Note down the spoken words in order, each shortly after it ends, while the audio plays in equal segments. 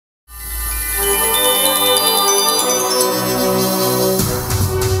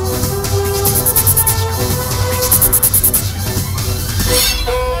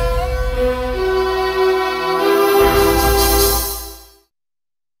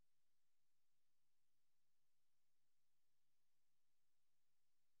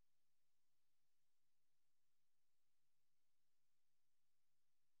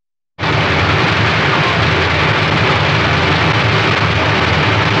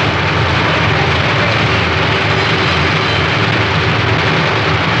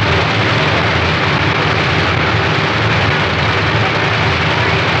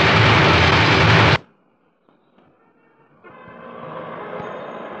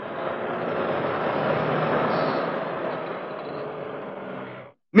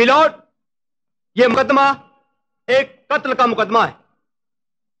Milord, यह मुकदमा एक कत्ल का मुकदमा है।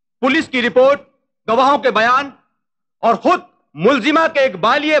 पुलिस की रिपोर्ट, गवाहों के बयान और खुद मुलजिमा के एक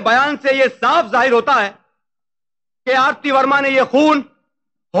बालिए बयान से यह साफ जाहिर होता है कि आरती वर्मा ने यह खून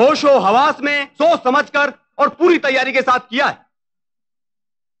होशो हवास में सोच समझकर और पूरी तैयारी के साथ किया है।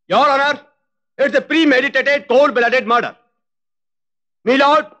 Your honour, it's a प्रीमेडिटेटेड cold blooded murder.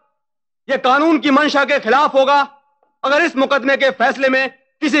 Milord, यह कानून की मंशा के खिलाफ होगा अगर इस मुकदमे के फैसले में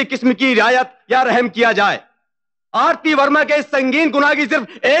किसी किस्म की रियायत या रहम किया जाए। आरती वर्मा के इस संगीन गुनाह की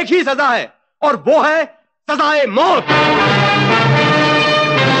सिर्फ एक ही सजा है और वो है सजाए मौत।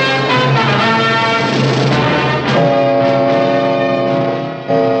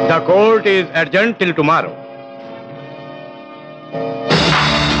 The court is adjourned till tomorrow.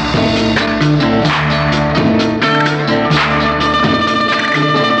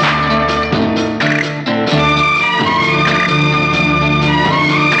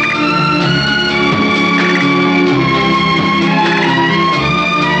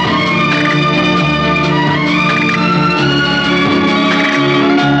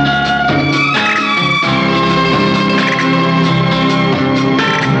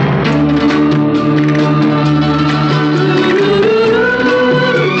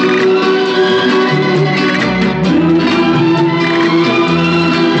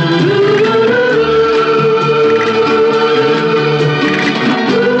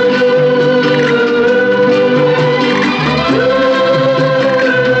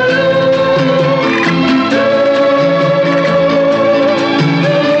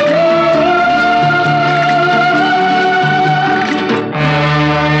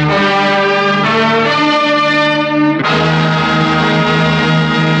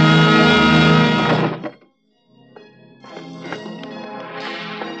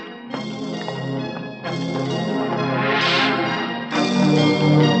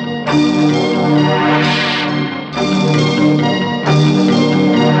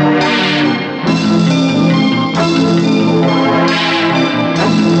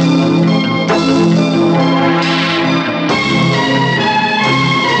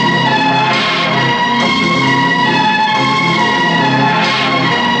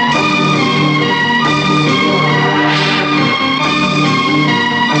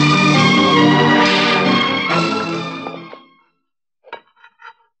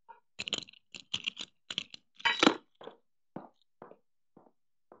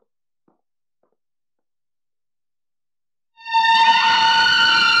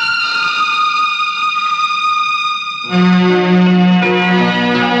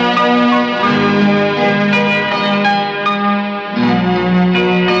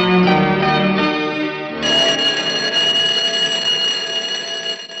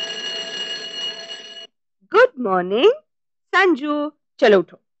 Morning Sanju, चलो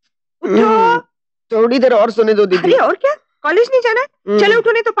उठो उठो। थोड़ी देर और सोने दो दीदी। अरे और क्या, कॉलेज नहीं जाना है? चलो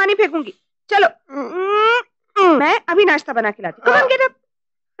उठो नहीं तो पानी फेंकूंगी। चलो मैं अभी नाश्ता बना के लाती। Come on get up.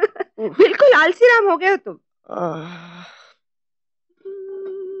 बिल्कुल आलसी राम हो गए हो तुम।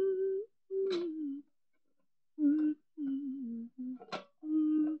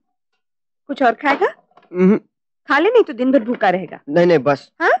 कुछ और खाएगा? खा ले, नहीं तो दिन भर भूखा रहेगा। नहीं नहीं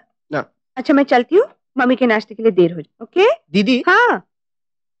बस। हाँ ना। अच्छा मैं चलती हूँ, मम्मी के नाश्ते के लिए देर हो जाए। ओके दीदी। हाँ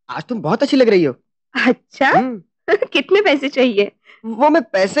आज तुम बहुत अच्छी लग रही हो। अच्छा कितने पैसे चाहिए? वो मैं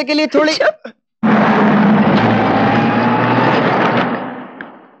पैसे के लिए थोड़ी।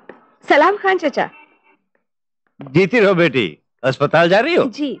 सलाम खान चाचा। जीती रहो बेटी। अस्पताल जा रही हो?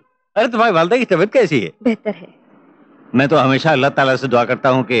 जी। अरे तुम्हारी वालदा की तबीयत कैसी है? बेहतर है। मैं तो हमेशा अल्लाह ताला से दुआ करता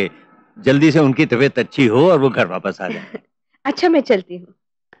हूँ कि जल्दी से उनकी तबीयत अच्छी हो और वो घर वापस आ जाए। अच्छा मैं चलती हूँ।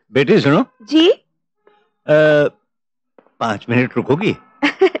 बेटी सुनो। जी। 5 मिनट रुकोगी?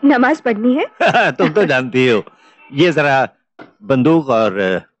 नमाज पढ़नी है। तुम तो जानती हो। ये जरा बंदूक और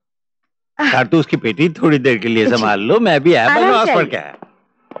कारतूस की पेटी थोड़ी देर के लिए संभाल लो, मैं भी आया नमाज पढ़ के आया।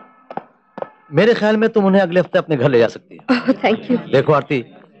 मेरे ख्याल में तुम उन्हें अगले हफ्ते अपने घर ले जा सकती हो। Thank you. देखो आरती,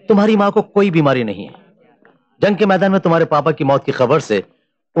 तुम्हारी माँ को कोई बीमारी नहीं है। जंग के मैदान में तुम्हारे पापा की मौत की खबर से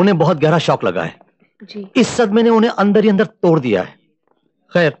उन्हें बहुत गहरा शौक लगा है जी। इस सदमे ने उन्हें अंदर ही अंदर तोड़ दिया है।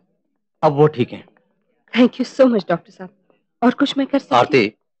 खैर अब वो ठीक है। Thank you so much doctor साहब। और कुछ मैं कर सकती? आरती,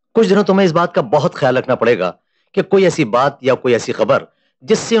 कुछ दिनों तुम्हें इस बात का बहुत ख्याल रखना पड़ेगा कि कोई ऐसी बात या कोई ऐसी खबर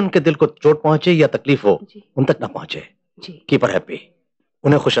जिससे उनके दिल को चोट पहुंचे या तकलीफ हो उन तक ना पहुंचे। जी। Keep her happy.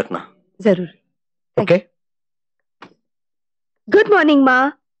 उन्हें खुश रखना। जरूर। ओके। गुड मॉर्निंग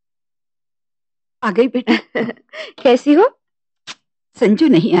माँ। आ गई बेटा। कैसी हो? संजू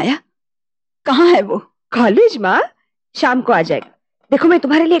नहीं आया? कहाँ है वो? कॉलेज माँ, शाम को आ जाएगा। देखो मैं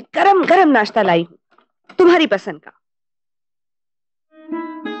तुम्हारे लिए गरम गरम नाश्ता लाई हूँ, तुम्हारी पसंद का।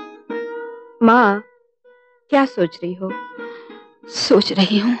 माँ, क्या सोच रही हो? सोच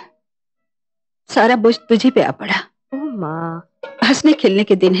रही हूँ सारा बोझ तुझी पे आ पड़ा। ओ माँ, हंसने खेलने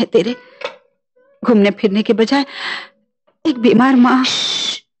के दिन है तेरे, घूमने फिरने के बजाय एक बीमार माँ।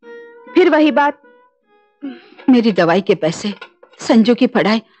 फिर वही बात। मेरी दवाई के पैसे, संजू की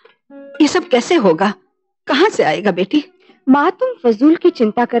पढ़ाई, ये सब कैसे होगा? कहाँ से आएगा बेटी? माँ, तुम फजूल की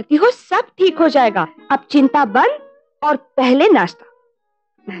चिंता करती हो, सब ठीक हो जाएगा। अब चिंता बंद और पहले नाश्ता।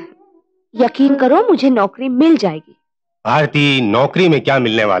 यकीन करो, मुझे नौकरी मिल जाएगी। आरती, नौकरी में क्या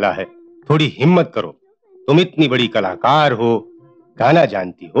मिलने वाला है? थोड़ी हिम्मत करो। तुम इतनी बड़ी कलाकार हो, गाना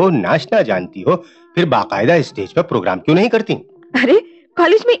जानती हो, नाचना जानती हो, फिर बाकायदा स्टेज पर प्रोग्राम क्यों नहीं करती? अरे,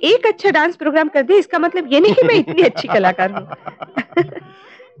 कॉलेज में एक अच्छा डांस प्रोग्राम कर दे, इसका मतलब ये नहीं कि मैं इतनी अच्छी कलाकार हूँ।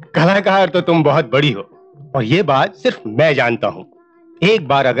 कलाकार तो तुम बहुत बड़ी हो, और ये बात सिर्फ मैं जानता हूँ। एक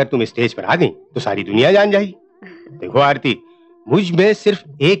बार अगर तुम स्टेज पर आ गई तो सारी दुनिया जान जाएगी। देखो आरती, मुझ में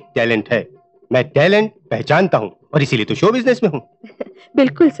सिर्फ एक टैलेंट है। मैं टैलेंट पहचानता हूँ, और इसीलिए तो शो बिजनेस में हूँ।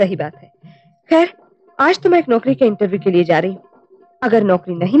 बिल्कुल सही बात है। खैर, आज तो मैं एक नौकरी के इंटरव्यू के लिए जा रही हूँ। अगर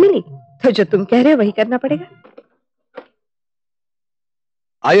नौकरी नहीं मिली तो जो तुम कह रहे हो वही करना पड़ेगा।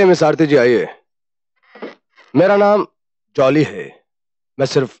 आइए मिस आरती जी, आइए। मेरा नाम जॉली है। मैं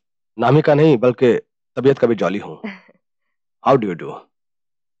सिर्फ नाम ही का नहीं बल्कि तबीयत का भी जॉली हूँ। How do you do?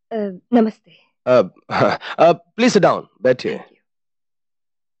 नमस्ते। प्लीज सिट डाउन, बैठिए।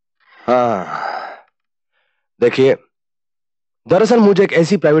 हाँ, देखिए, दरअसल मुझे एक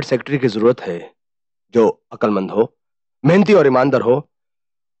ऐसी प्राइवेट सेक्रेटरी की जरूरत है जो अक्लमंद हो, मेहनती और ईमानदार हो,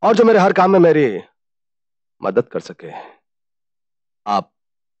 और जो मेरे हर काम में मेरी मदद कर सके। आप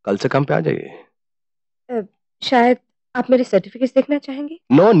कल से काम पे आ जाइए। शायद आप मेरे सर्टिफिकेट्स देखना चाहेंगे?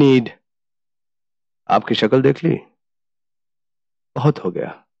 No need. आपकी शक्ल देख ली, बहुत हो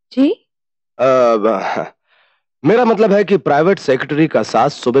गया। जी? मेरा मतलब है कि प्राइवेट सेक्रेटरी का साथ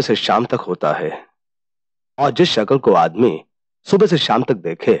सुबह से शाम तक होता है, और जिस शक्ल को आदमी सुबह से शाम तक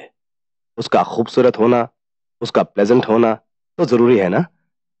देखे, उसका खूबसूरत होना, उसका प्लेजेंट होना तो जरूरी है ना?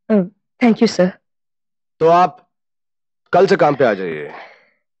 Thank you sir. तो आप कल से काम पे आ जाइए।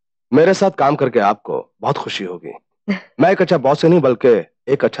 मेरे साथ काम करके आपको बहुत खुशी होगी। मैं एक अच्छा बॉस ही नहीं बल्कि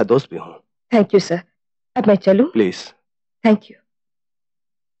एक अच्छा दोस्त भी हूँ। Thank you sir. अब मैं चलूं? प्लीज। Thank you.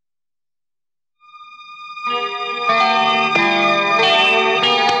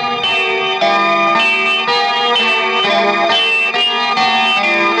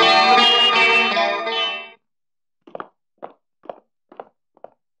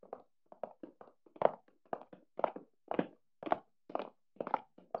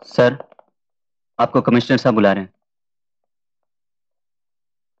 सर, आपको कमिश्नर साहब बुला रहे हैं।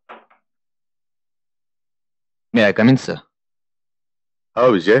 मे आई कम इन सर?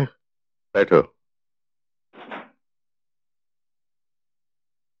 आओ विजय, बैठो।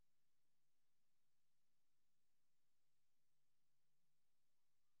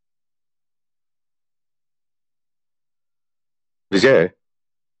 विजय,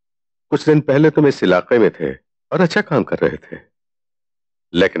 कुछ दिन पहले तुम इस इलाके में थे और अच्छा काम कर रहे थे,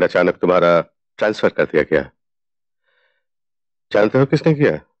 लेकिन अचानक तुम्हारा ट्रांसफर कर दिया गया। जानते हो किसने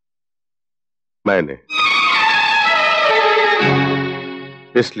किया? मैंने।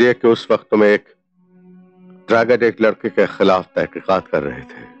 इसलिए कि उस वक्त तुम एक ड्रग एडिक्ट लड़के के खिलाफ तहकीकात कर रहे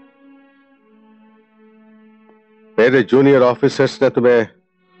थे। मेरे जूनियर ऑफिसर्स ने तुम्हें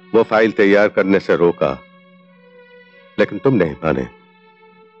वो फाइल तैयार करने से रोका, लेकिन तुम नहीं माने।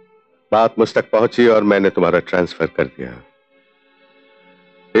 बात मुझ तक पहुंची और मैंने तुम्हारा ट्रांसफर कर दिया,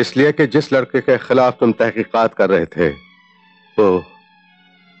 इसलिए कि जिस लड़के के खिलाफ तुम तहकीकात कर रहे थे वो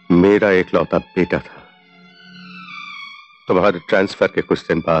मेरा एकलौता बेटा था। तुम्हारे ट्रांसफर के कुछ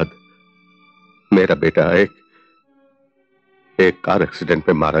दिन बाद मेरा बेटा एक कार एक्सीडेंट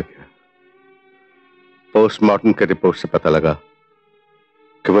में मारा गया। पोस्टमार्टम के रिपोर्ट से पता लगा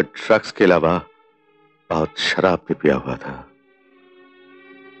कि वह ड्रग्स के अलावा बहुत शराब भी पिया हुआ था।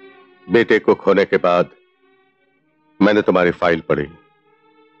 बेटे को खोने के बाद मैंने तुम्हारी फाइल पढ़ी।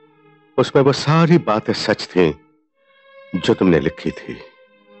 उसमें वो सारी बातें सच थीं जो तुमने लिखी थी।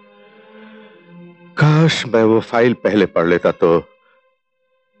 काश मैं वो फाइल पहले पढ़ लेता तो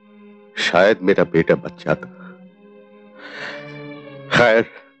शायद मेरा बेटा बच जाता। खैर,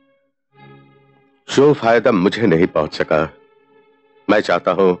 जो फायदा मुझे नहीं पहुंच सका, मैं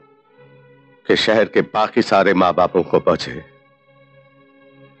चाहता हूं कि शहर के बाकी सारे मां बापों को पहुंचे।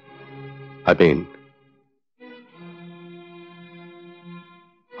 I mean,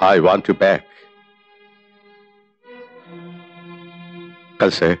 I want you back. कल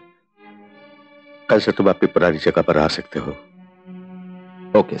से तुम अपनी पुरानी जगह पर आ सकते हो।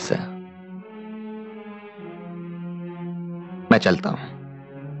 ओके सर, मैं चलता हूं।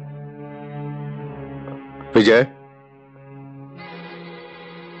 विजय,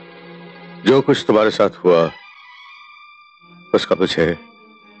 जो कुछ तुम्हारे साथ हुआ उसका मुझे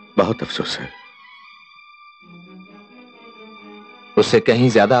बहुत अफसोस है। उससे कहीं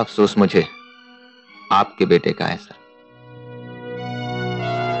ज्यादा अफसोस मुझे आपके बेटे का है सर।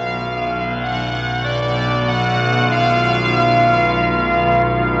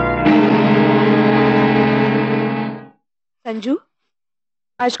 संजू,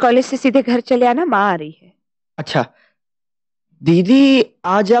 आज कॉलेज से सीधे घर चले आना, माँ आ रही है। अच्छा दीदी,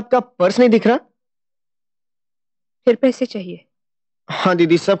 आज आपका पर्स नहीं दिख रहा। फिर पैसे चाहिए? हाँ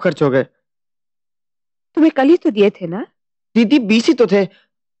दीदी, सब खर्च हो गए। तुम्हें कल ही तो दिए थे ना। दीदी 20 ही तो थे,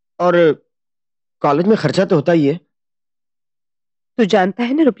 और कॉलेज में खर्चा तो होता ही है। तू जानता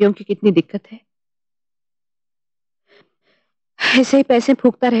है ना रुपयों की कितनी दिक्कत है। ऐसे ही पैसे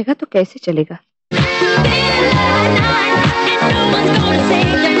फूकता रहेगा तो कैसे चलेगा।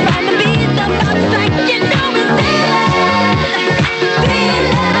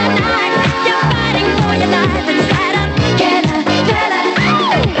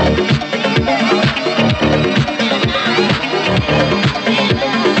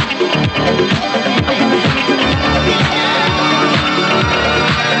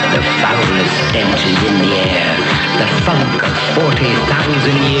 Stench is in the air, the funk of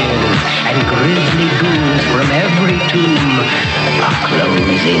 40,000 years, and grisly ghouls from every tomb are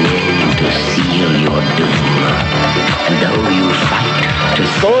closing in to seal your doom. And though you fight to...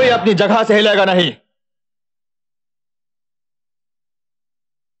 कोई अपनी जगह से हिलेगा नहीं।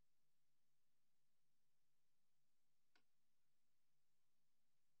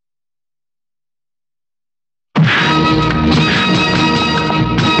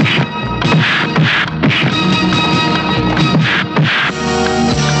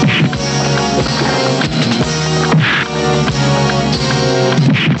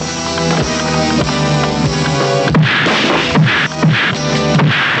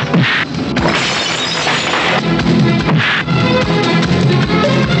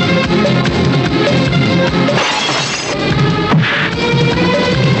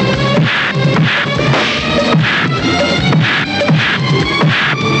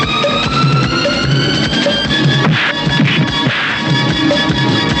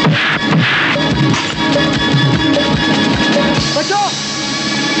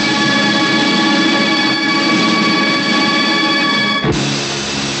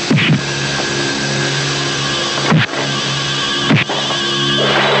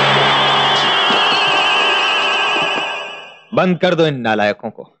 बंद कर दो इन नालायकों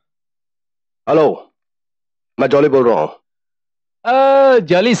को। हेलो, मैं जॉली बोल रहा हूँ।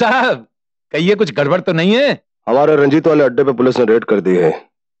 जॉली साहब, कहिए कुछ गड़बड़ तो नहीं है? हमारे रंजीत वाले अड्डे पे पुलिस ने रेड कर दी है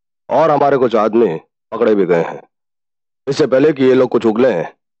और हमारे कुछ आदमी पकड़े भी गए हैं। इससे पहले कि ये लोग कुछ उगले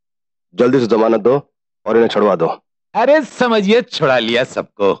हैं, जल्दी से जमानत दो और इन्हें छुड़वा दो। अरे समझिए छुड़ा लिया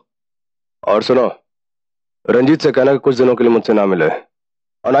सबको। और सुनो, रंजीत से कहना कि कुछ दिनों के लिए मुझसे ना मिले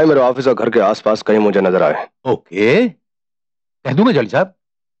और ना ही मेरे ऑफिस और घर के आसपास कहीं मुझे नजर आए। ओके, कह दूंगा जॉली साहब।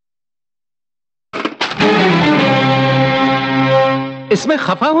 इसमें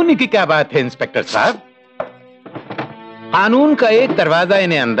खफा होने की क्या बात है इंस्पेक्टर साहब? कानून का एक दरवाजा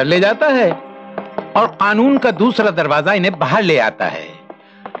इन्हें अंदर ले जाता है और कानून का दूसरा दरवाजा इन्हें बाहर ले आता है।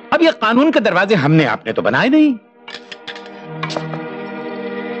 अब ये कानून के दरवाजे हमने आपने तो बनाए नहीं।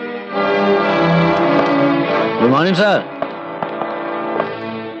 Good morning sir.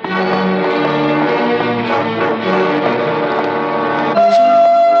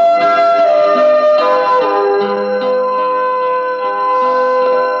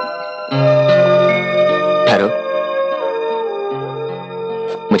 ठहरो,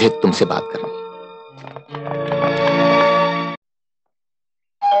 मुझे तुमसे बात करनी है।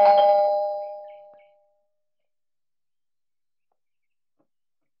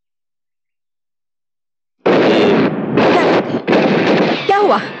 क्या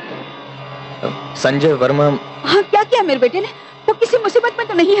हुआ? संजय वर्मा। हाँ, क्या किया मेरे बेटे ने? वो किसी मुसीबत में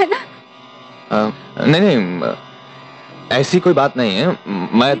तो नहीं है ना? नहीं नहीं, ऐसी कोई बात नहीं है।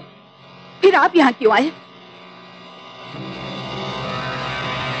 मैं... फिर आप यहाँ क्यों आए?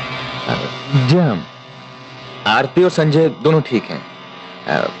 जी हाँ, आरती और संजय दोनों ठीक हैं।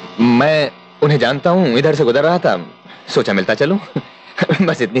 मैं उन्हें जानता हूँ, इधर से गुजर रहा था, सोचा मिलता चलूं।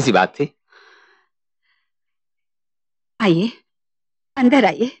 बस इतनी सी बात थी। आइए, अंदर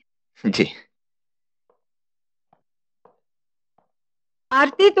आइए। जी।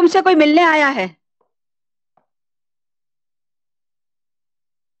 आरती, तुमसे कोई मिलने आया है।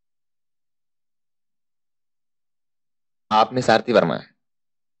 आप मिस आरती वर्मा है?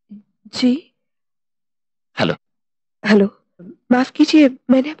 जी। हेलो। हेलो, माफ कीजिए,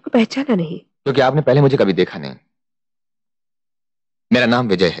 मैंने आपको पहचाना नहीं। क्योंकि आपने पहले मुझे कभी देखा नहीं। मेरा नाम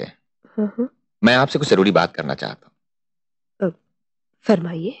विजय है। मैं आपसे कुछ जरूरी बात करना चाहता हूँ।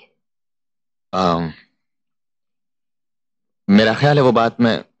 फरमाइए। मेरा ख्याल है वो बात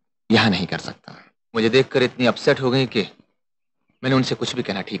मैं यहां नहीं कर सकता। मुझे देखकर इतनी अपसेट हो गई कि मैंने उनसे कुछ भी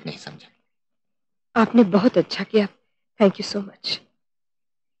कहना ठीक नहीं समझा। आपने बहुत अच्छा किया, thank you so much.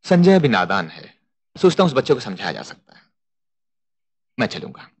 Sanjay अभी नादान है, सोचता हूं उस बच्चे को समझाया जा सकता है। मैं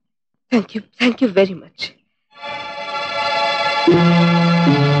चलूंगा। Thank you very much.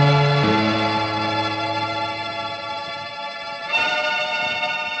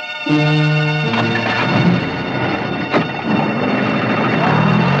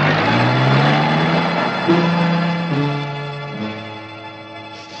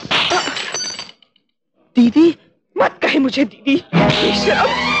 दीदी मत कहे मुझे दीदी,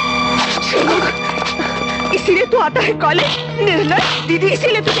 इसीलिए तू आता है कॉलेज निर्लज। दीदी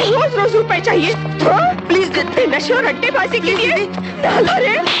इसीलिए तुझे रोज रोज रुपए चाहिए। प्लीज नशे और अड्डेबाजी के लिए डाला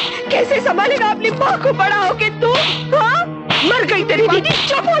रे। कैसे संभालेगा अपनी माँ को बड़ा होके तू? हाँ मर गई तेरी दीदी।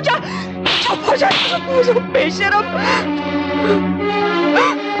 चुप हो जा, चुप हो जा, चुप हो जा बेशरम।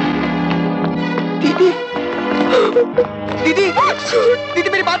 दीदी दीदी दीदी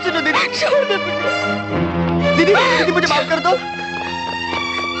मेरी बात सुनो दीदी। छोड़ दे दीदी, दीदी मुझे माफ कर दो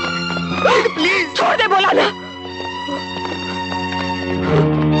प्लीज। छोड़ दे बोला ना।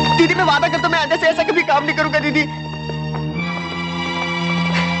 दीदी मैं वादा करता हूं मैं आगे से ऐसा कभी काम नहीं करूंगा दीदी।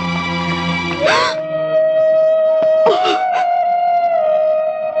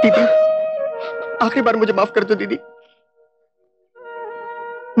 दीदी आखिरी बार मुझे माफ कर दो दीदी।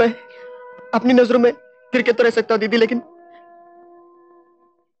 मैं अपनी नजरों में गिर के तो रह सकता हूं दीदी, लेकिन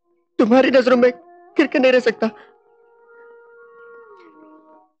तुम्हारी नजरों में गिर के नहीं रह सकता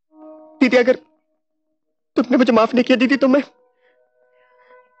दीदी। अगर तुमने मुझे माफ नहीं किया दीदी तो मैं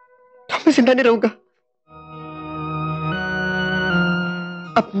जिंदा नहीं रहूंगा।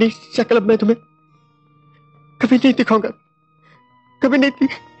 अपनी शक्ल अब मैं तुम्हें कभी नहीं दिखाऊंगा, कभी नहीं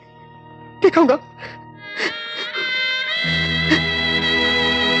दिखाऊंगा।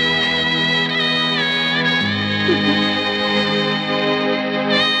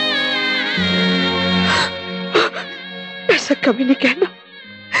 ऐसा कभी नहीं कहना,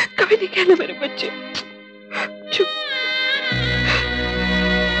 कभी नहीं कहना मेरे बच्चे। चुप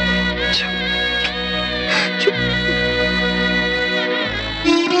चुप चुप।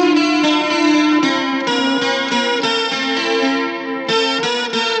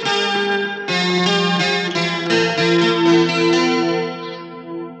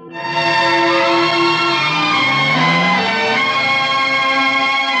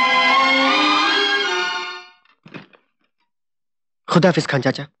 खुदा हाफिज खान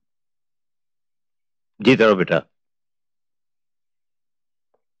चाचा। जीते रहो बेटा।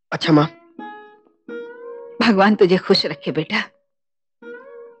 अच्छा माँ। भगवान तुझे खुश रखे बेटा।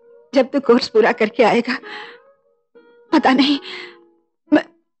 जब तू कोर्स पूरा करके आएगा पता नहीं मैं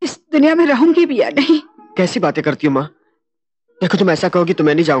इस दुनिया में रहूंगी भी या नहीं। कैसी बातें करती हो माँ? देखो तुम ऐसा कहोगी तो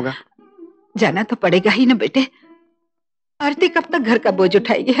मैं नहीं जाऊंगा। जाना तो पड़ेगा ही ना बेटे। आरती कब तक घर का बोझ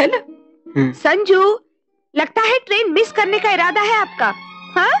उठाएगी, है ना? संजू लगता है ट्रेन मिस करने का इरादा है आपका।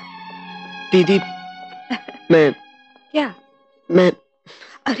 हाँ दीदी मैं क्या मैं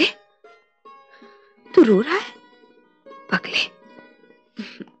अरे तू रो रहा है? पगले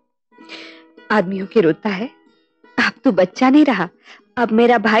आदमियों की रोता है। अब तू बच्चा नहीं रहा, अब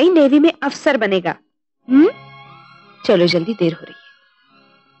मेरा भाई नेवी में अफसर बनेगा। चलो जल्दी, देर हो रही है।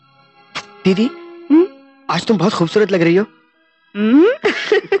 दीदी आज तुम बहुत खूबसूरत लग रही हो।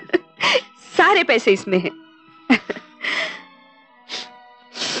 सारे पैसे इसमें हैं।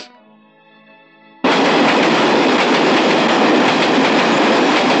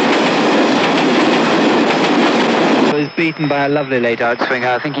 Was beaten by a lovely late out swinger.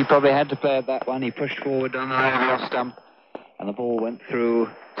 I think he probably had to play at that one. He pushed forward on the right stump and the ball went through,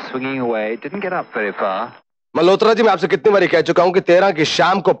 swinging away. Didn't get up very far. Malhotra ji मैं आपसे कितनी बार कह चुका हूं कि 13 की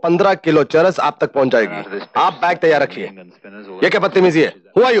शाम को 15 किलो चरस आप तक पहुंच जाएगी। आप बैग तैयार रखिए। ये क्या बदतमीजी है?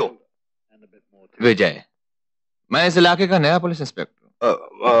 Who are you? विजय, मैं इस इलाके का नया पुलिस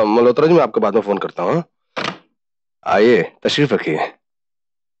इंस्पेक्टर। मल्होत्रा जी मैं आपको बाद में फोन करता हूँ। आइए तशरीफ रखिए।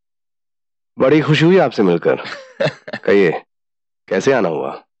 बड़ी खुशी हुई आपसे मिलकर। कहिए कैसे आना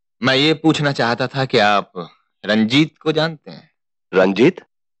हुआ? मैं ये पूछना चाहता था कि आप रंजीत को जानते हैं? रंजीत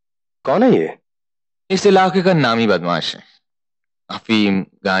कौन है ये? इस इलाके का नामी बदमाश है। अफीम,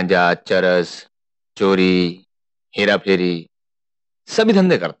 गांजा, चरस, चोरी, हेरा फेरी सभी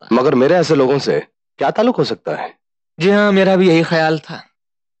धंधे करता है। मगर मेरे ऐसे लोगों से क्या ताल्लुक हो सकता है? जी हाँ, मेरा भी यही ख्याल था।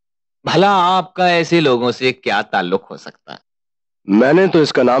 भला आपका ऐसे लोगों से क्या ताल्लुक हो सकता है? मैंने तो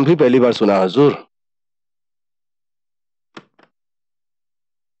इसका नाम भी पहली बार सुना हुजूर।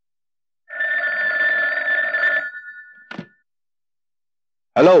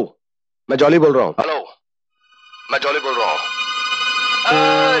 हेलो, मैं जॉली बोल रहा हूँ। हेलो, मैं जॉली बोल रहा हूँ।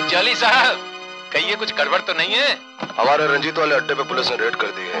 जॉली साहब, कहिए कुछ गड़बड़ तो नहीं है? हमारे रंजीत वाले अड्डे पे पुलिस ने रेड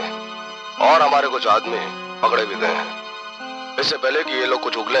कर दी है और हमारे कुछ आदमी पकड़े भी गए हैं। इससे पहले कि ये लोग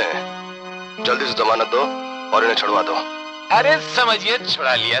कुछ उगले हैं, जल्दी से जमानत दो और इन्हें छुड़वा दो। अरे समझिए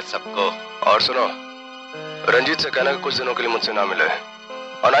छुड़ा लिया सबको। और सुनो, रंजीत से कहना कि कुछ दिनों के लिए मुझसे ना मिले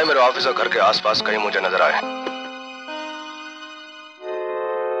और ना ही मेरे ऑफिस और घर के आसपास कहीं मुझे नजर आए।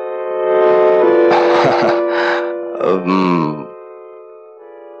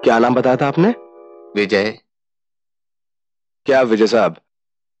 क्या नाम बताया था आपने? विजय। क्या विजय साहब,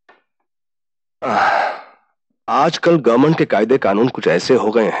 आजकल गवर्नमेंट के कायदे कानून कुछ ऐसे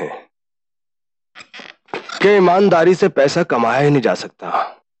हो गए हैं कि ईमानदारी से पैसा कमाया ही नहीं जा सकता।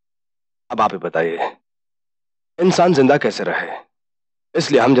 अब आप ही बताइए, इंसान जिंदा कैसे रहे?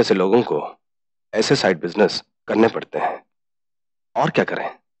 इसलिए हम जैसे लोगों को ऐसे साइड बिजनेस करने पड़ते हैं। और क्या करें?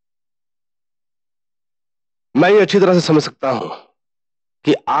 मैं ये अच्छी तरह से समझ सकता हूं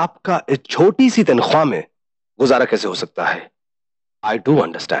कि आपका इस छोटी सी तनख्वाह में गुजारा कैसे हो सकता है। I do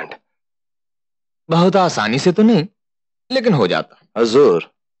understand. बहुत आसानी से तो नहीं, लेकिन हो जाता।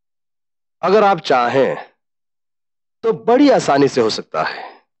 हुजूर, अगर आप चाहें तो बड़ी आसानी से हो सकता है,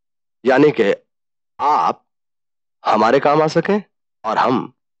 यानी कि आप हमारे काम आ सकें और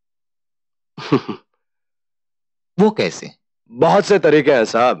हम वो कैसे? बहुत से तरीके हैं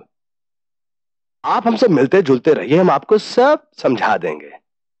साहब। आप हमसे मिलते जुलते रहिए, हम आपको सब समझा देंगे।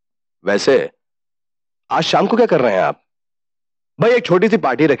 वैसे आज शाम को क्या कर रहे हैं आप? भाई, एक छोटी सी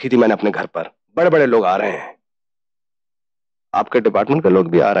पार्टी रखी थी मैंने अपने घर पर, बड़े बड़े लोग आ रहे हैं, आपके डिपार्टमेंट के लोग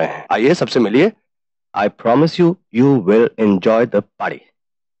भी आ रहे हैं। आइए, सबसे मिलिए। I promise you, you will enjoy the party.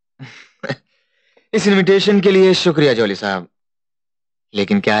 इस इनविटेशन के लिए शुक्रिया जॉली साहब,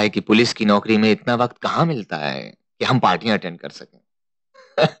 लेकिन क्या है कि पुलिस की नौकरी में इतना वक्त कहाँ मिलता है कि हम पार्टियां अटेंड कर सकें।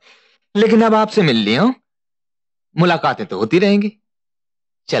 लेकिन अब आपसे मिल लिया हूं, मुलाकातें तो होती रहेंगी।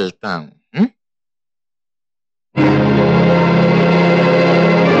 चलता हूं।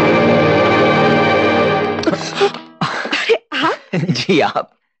 अरे आप? जी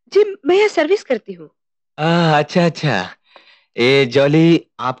आप? जी मैं यहाँ सर्विस करती हूँ। अच्छा अच्छा, ये जॉली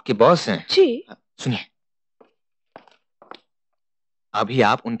आपके बॉस हैं? जी। सुनिए, अभी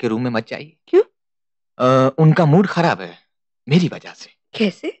आप उनके रूम में मत जाइए। क्यों? उनका मूड खराब है मेरी वजह से।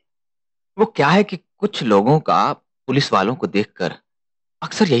 कैसे? वो क्या है कि कुछ लोगों का पुलिस वालों को देखकर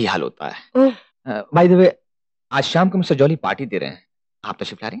अक्सर यही हाल होता है। बाय द वे, आज शाम को मिस्टर जॉली पार्टी दे रहे हैं, आप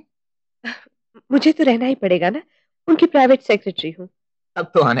तशरीफ ला रही हैं? मुझे तो रहना ही पड़ेगा ना, उनकी प्राइवेट सेक्रेटरी हूँ।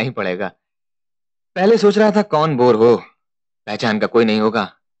 अब तो आना ही पड़ेगा। पहले सोच रहा था कौन बोर हो, पहचान का कोई नहीं होगा,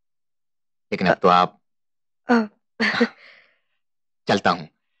 लेकिन अब तो आप। चलता हूँ,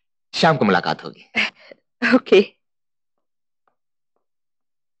 शाम को मुलाकात होगी। Okay.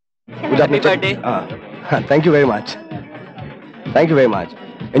 Happy birthday. Thank you very much. Thank you very much.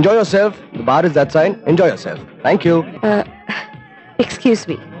 Enjoy yourself. The bar is that side. Enjoy yourself. Thank you. Excuse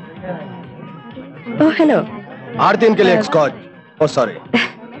me. Oh, hello. Aarthi इनके लिए escort. Oh, sorry.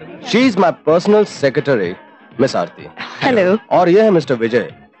 She is my personal secretary, Miss Aarthi. Hello. और ये है Mr. Vijay,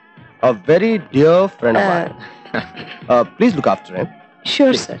 a very dear friend of mine. Please look after him.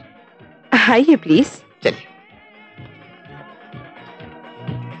 Sure, sir. आइए please. चलिए।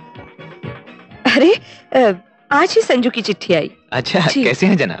 अरे, आज ही संजू की चिट्ठी आई। अच्छा, कैसे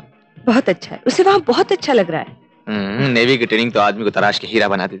हैं जनाब? बहुत अच्छा है, उसे वहाँ बहुत अच्छा लग रहा है। नेवी की ट्रेनिंग तो आदमी को तराश के हीरा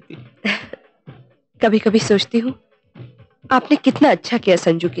बना देती है। कभी कभी सोचती हूँ, आपने कितना अच्छा किया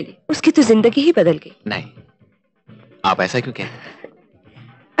संजू के लिए, उसकी तो जिंदगी ही बदल गई। नहीं, आप ऐसा क्यों कहते?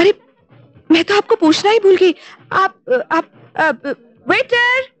 अरे, मैं तो आपको पूछना ही भूल गई। आप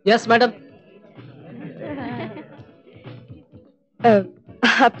वेटर। Yes madam.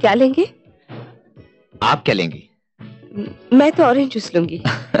 आप क्या लेंगे? आप क्या लेंगी? मैं तो ऑरेंज जूस लूंगी।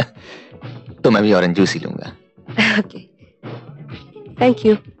 तो मैं भी ऑरेंज जूस ही लूंगा। Okay, thank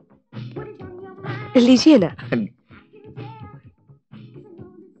you. लीजिए ना।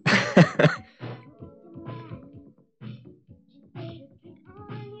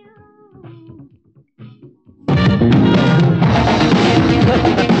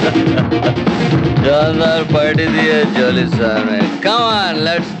 शानदार पार्टी दी है जॉली साहब ने। Come on,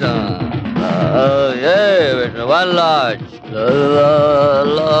 let's do. ये बेटा, वन लार्ज।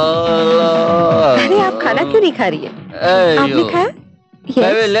 अरे, आप खाना क्यों नहीं खा रही है? आपने खाया?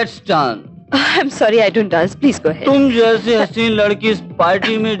 Baby, let's dance. I'm sorry, I don't dance. Please go ahead. तुम जैसी हसीन लड़की इस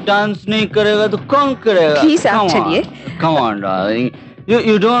पार्टी में डांस नहीं करेगा तो कौन करेगा? Please, आप चलिए. Come on, darling.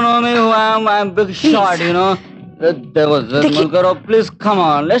 You don't know me who I am. I'm big shot, you know. देखो मत करो, please come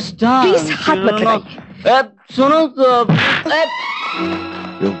on, let's dance. Please हाथ मत लगाइए. सुनो तो.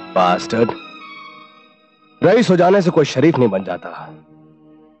 You bastard. रईस हो जाने से कोई शरीफ नहीं बन जाता.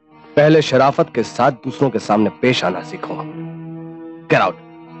 पहले शराफत के साथ दूसरों के सामने पेश आना सीखो. Get out.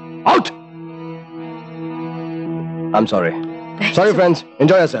 Out. I'm sorry. Sorry, friends.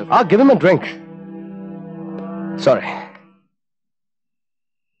 Enjoy yourself. Give him a drink. Sorry.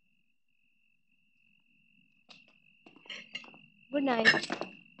 Good night.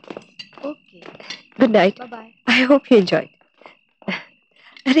 Okay. Good night. Bye bye. I hope you enjoyed.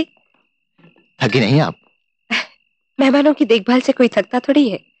 अरे थकी नहीं आप? मेहमानों की देखभाल से कोई थकता थोड़ी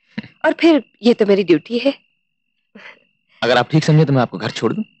है. और फिर ये तो मेरी ड्यूटी है. अगर आप ठीक समझे तो मैं आपको घर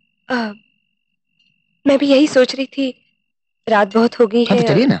छोड़ दूं? मैं भी यही सोच रही थी. रात बहुत हो गई है. तो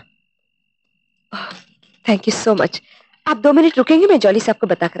चलिए ना. Thank you so much. आप 2 मिनट रुकेंगे? मैं जॉली साहब को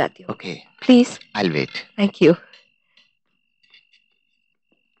बता कर आती हूँ. Okay. Please. I will wait. Thank you.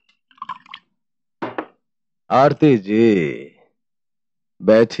 आरती जी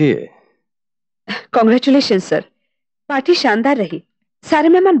बैठिए. Congratulation sir. पार्टी शानदार रही. सारे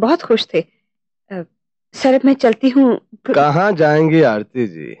मेहमान बहुत खुश थे. सर अब मैं चलती हूँ. कहाँ जाएंगी आरती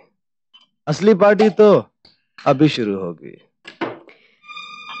जी? असली पार्टी तो अभी शुरू होगी.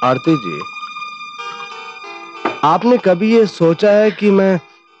 आरती जी, आपने कभी ये सोचा है कि मैं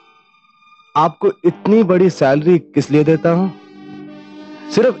आपको इतनी बड़ी सैलरी किस लिए देता हूं?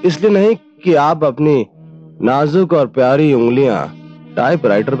 सिर्फ इसलिए नहीं कि आप अपनी नाजुक और प्यारी उंगलियां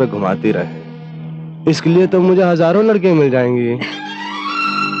टाइपराइटर पे घुमाती रहें. इसके लिए तो मुझे हजारों लड़के मिल जाएंगी.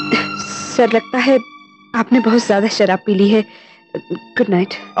 सर लगता है आपने बहुत ज्यादा शराब पी ली है. Good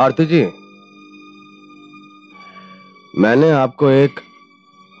night. आरती जी, मैंने आपको एक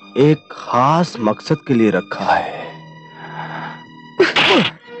खास मकसद के लिए रखा है.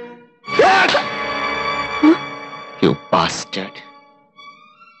 You bastard.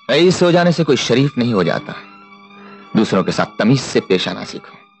 रईस हो जाने से कोई शरीफ नहीं हो जाता. दूसरों के साथ तमीज से पेश आना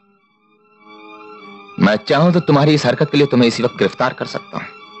सीखो. मैं चाहूं तो तुम्हारी इस हरकत के लिए तुम्हें इसी वक्त गिरफ्तार कर सकता हूं,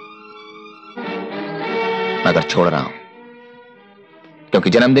 मगर छोड़ रहा हूं क्योंकि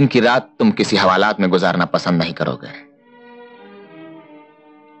जन्मदिन की रात तुम किसी हवालात में गुजारना पसंद नहीं करोगे.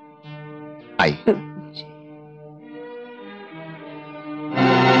 आई.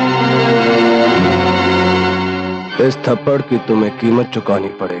 इस थप्पड़ की तुम्हें कीमत चुकानी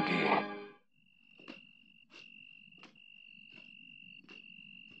पड़ेगी.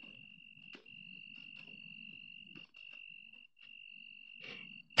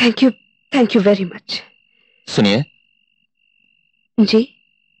 Thank you very much. सुनिए. जी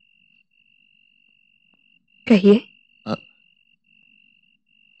कहिए.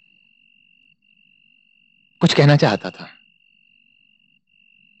 कुछ कहना चाहता था,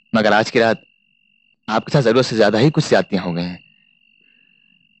 मगर आज की रात आपके साथ जरूरत से ज्यादा ही कुछ ज्यादतियां हो गई हैं.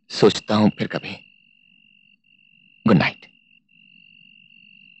 सोचता हूं फिर कभी. Good night.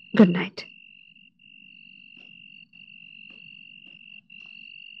 Good night.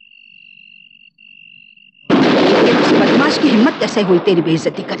 बदमाश की हिम्मत कैसे हुई तेरी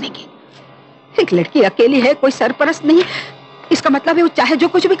बेइज्जती करने की? एक लड़की अकेली है, कोई सरपरस्त नहीं. इसका मतलब है वो चाहे जो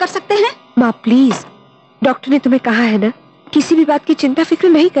कुछ भी कर सकते हैं. माँ प्लीज, डॉक्टर ने तुम्हें कहा है ना, किसी भी बात की चिंता फिक्र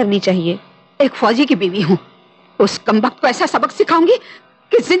नहीं करनी चाहिए. एक फौजी की बीवी हूँ. उस कमबख्त को ऐसा सबक सिखाऊंगी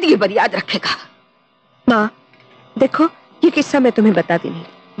कि जिंदगी भर याद रखेगा. माँ देखो, ये किस्सा मैं तुम्हें बताती नहीं.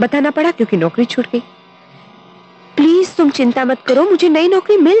 बताना पड़ा क्योंकि नौकरी छूट गई. प्लीज तुम चिंता मत करो, मुझे नई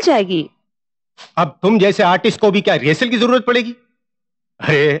नौकरी मिल जाएगी. अब तुम जैसे आर्टिस्ट को भी क्या रिहर्सल की जरूरत पड़ेगी?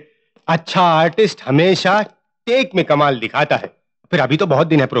 अरे अच्छा आर्टिस्ट हमेशा टेक में कमाल दिखाता है. फिर अभी तो बहुत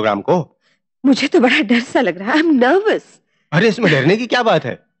दिन है प्रोग्राम को. मुझे तो बड़ा डर सा लग रहा है. I am nervous. अरे इसमें डरने की क्या बात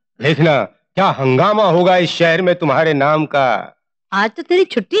है? देखना क्या हंगामा होगा इस शहर में तुम्हारे नाम का. आज तो तेरी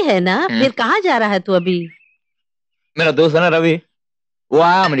छुट्टी है ना, फिर कहाँ जा रहा है तू अभी? मेरा दोस्त है ना रवि, वो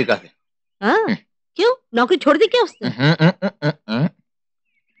आया अमेरिका से. हाँ क्यों, नौकरी छोड़ दी क्या उसने?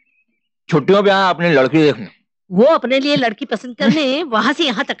 छुट्टियों पे आया अपनी लड़की देखने. वो अपने लिए लड़की पसंद करने वहां से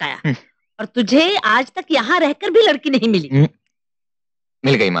यहाँ तक आया, और तुझे आज तक यहाँ रहकर भी लड़की नहीं मिली?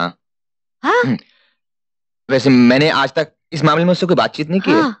 मिल गई माँ. हाँ? वैसे मैंने आज तक इस मामले में उससे कोई बातचीत नहीं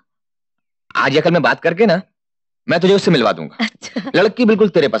की. हाँ? आज या कल मैं बात करके ना, मैं तुझे उससे मिलवा दूंगा. अच्छा. लड़की बिल्कुल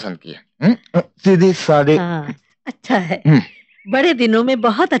तेरे पसंद की है. सीधी सादी. हाँ, अच्छा है. बड़े दिनों में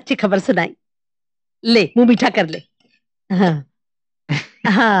बहुत अच्छी खबर सुनाई. ले मुंह मीठा कर ले. हाँ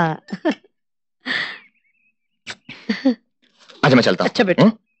हाँ. अच्छा मैं चलता हूँ. अच्छा बेटा.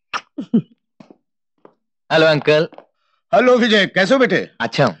 Hello uncle. हेलो विजय, कैसे हो बेटे?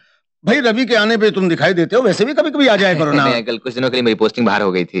 अच्छा हूँ। भाई रवि के आने पे तुम दिखाई देते हो, वैसे भी कभी कभी आ जाया करो ना। नहीं अंकल, कुछ दिनों के लिए मेरी पोस्टिंग बाहर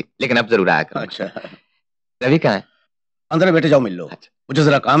हो गई थी, लेकिन अब जरूर आया करूँ। अच्छा, रवि कहाँ है? अंदर है बेटे, जाओ मिल लो। अच्छा। मुझे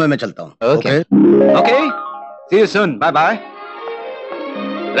जरा काम है, मैं चलता हूँ। Okay okay, C you soon, bye bye.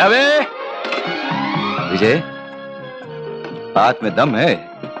 Ravi, विजय, बात में दम है।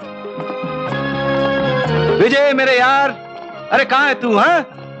 विजय मेरे यार, अरे कहाँ है तू?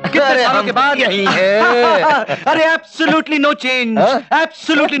 हाँ, कितने सालों के बाद यही है। अरे absolutely no change,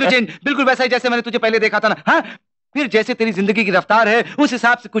 absolutely no change, बिल्कुल वैसा ही जैसे मैंने तुझे पहले देखा था ना। हाँ, फिर जैसे तेरी जिंदगी की रफ्तार है उस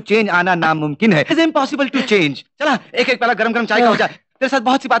हिसाब से कुछ चेंज आना नामुमकिन है। It's impossible to change. चला एक एक प्याला गरम गरम चाय का हो जाए। तेरे साथ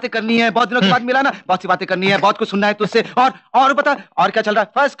बहुत सी बातें करनी है, बहुत दिनों के बाद मिला ना, बहुत सी बातें करनी है, बहुत कुछ सुनना है तुझसे। और बता, और क्या चल रहा है?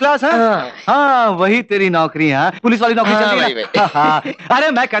 फर्स्ट क्लास है? हाँ, वही तेरी नौकरी है, पुलिस वाली नौकरी चल रही है। हाँ, अरे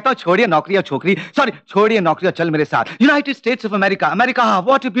मैं कहता हूँ छोड़िए नौकरी और छोकरी, सॉरी छोड़िए नौकरी और चल मेरे साथ United states of America. America,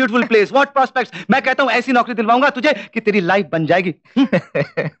 what a beautiful place, what prospects. मैं कहता हूँ ऐसी नौकरी दिलवाऊंगा तुझे कि तेरी लाइफ बन जाएगी।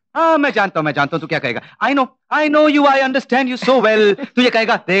 हाँ, मैं जानता हूँ तू क्या कहेगा। I know you, I understand you so well. तू ये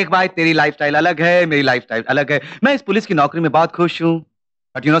कहेगा, देख भाई तेरी लाइफस्टाइल अलग है, मेरी लाइफस्टाइल अलग है। मैं इस पुलिस की नौकरी में बहुत खुश हूँ,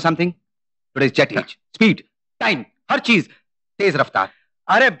 but you know something, today's jet as, speed, time, हर चीज तेज रफ्तार।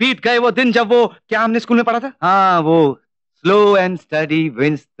 अरे बीत गए वो दिन जब वो क्या हमने स्कूल में पढ़ा था, हाँ वो slow and study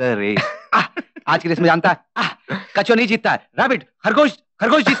wins the race. आज की रेस में जानता है कछुआ नहीं जीतता है, रैबिट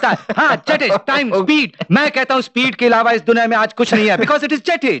खरगोश जीतता है। हाँ, जेट एज, टाइम, स्पीड। मैं कहता हूँ स्पीड के अलावा इस दुनिया में आज कुछ नहीं है, because it is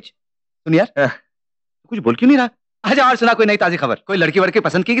jet as. सुन यार, कुछ बोल क्यों नहीं रहा? अच्छा और सुना कोई नई ताजी खबर, कोई लड़की वड़की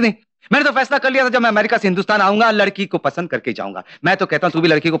पसंद की कि नहीं? मैंने तो फैसला कर लिया था जब मैं अमेरिका से हिंदुस्तान आऊंगा लड़की को पसंद करके जाऊंगा। मैं तो कहता हूं तू भी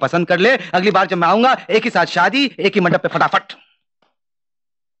लड़की को पसंद कर ले, अगली बार जब मैं आऊंगा एक ही साथ शादी, एक ही मंडप पे फटाफट।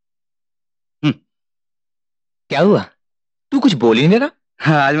 क्या हुआ? तू कुछ बोल ही नहीं रहा?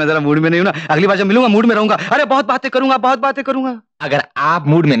 हाँ, आज मैं जरा मूड में नहीं हूं ना, अगली बार जब मिलूंगा मूड में रहूंगा। अरे बहुत बातें करूंगा। अगर आप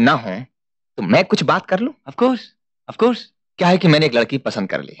मूड में ना हो तो मैं कुछ बात कर लूं? Of course. क्या है कि मैंने एक लड़की पसंद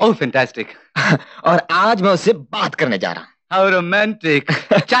कर ली। Oh fantastic. और आज मैं उससे बात करने जा रहा हूं। How romantic.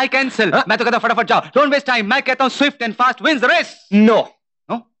 चाय कैंसिल। मैं तो कहता हूं फटाफट जाओ, डोंट वेस्ट टाइम। मैं कहता हूं Swift and fast wins the race. No,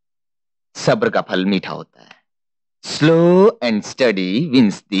 सब्र का फल मीठा होता है। Slow and study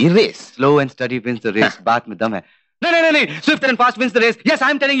wins the race. Slow and study wins the race, बात में दम है। नहीं, Swift and fast wins the race. Yes,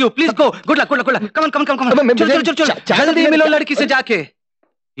 I am telling you, please go. Good luck. Come on. चल, जल्दी मिलो लड़की से जाके।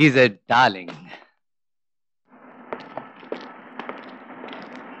 He is a darling.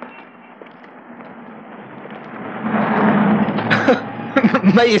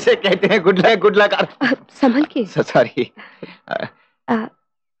 मैं इसे कहते हैं गुड लक। संभल के। सॉरी।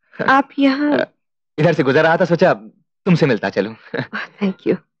 आप यहाँ? इधर से गुजर रहा था, सोचा तुमसे मिलता चलूं। Thank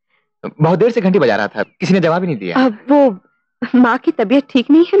you. बहुत देर से घंटी बजा रहा था, किसी ने जवाब ही नहीं दिया। वो माँ की तबीयत ठीक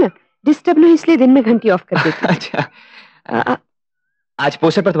नहीं है ना, डिस्टर्ब नहीं, इसलिए दिन में घंटी ऑफ कर देती। अच्छा। आज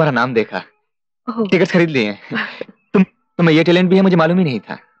पोस्टर पर तुम्हारा नाम देखा, टिकट खरीद लिए। तुम्हें ये टैलेंट भी है, मुझे मालूम ही नहीं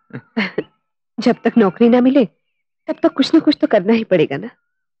था। जब तक नौकरी ना मिले तब तक कुछ ना कुछ तो करना ही पड़ेगा ना।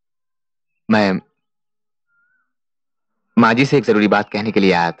 मैं माँ जी से एक जरूरी बात कहने के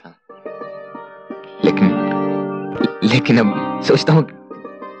लिए आया था, लेकिन अब सोचता हूँ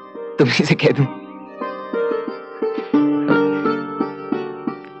तुम्हीं से कह दूं।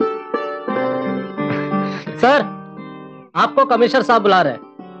 सर, आपको कमिश्नर साहब बुला रहे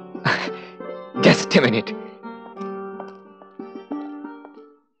हैं। Just a minute.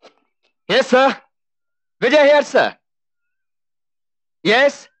 Yes sir, Vijay here sir.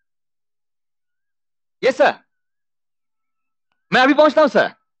 Yes sir, मैं अभी पहुंचता हूं sir.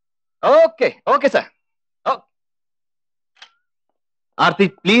 Okay sir. Aarti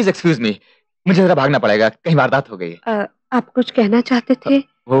please excuse me, मुझे जरा भागना पड़ेगा, कहीं वारदात हो गई है। आप कुछ कहना चाहते थे?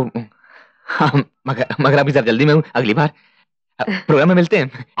 वो हाँ, मगर अभी जरा जल्दी में हूँ, अगली बार प्रोग्राम में मिलते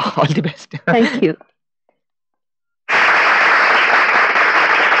हैं। All the best. Thank you.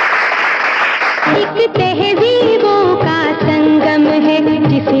 एक तहजीबों का संगम है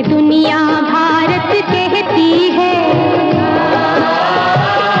जिसे दुनिया भारत कहती है।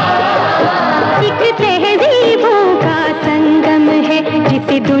 एक तहजीबों का संगम है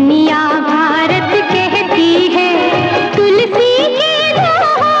जिसे दुनिया भारत कहती है। तुलसी के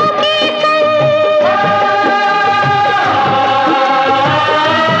राहों के संग,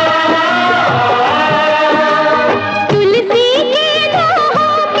 तुलसी के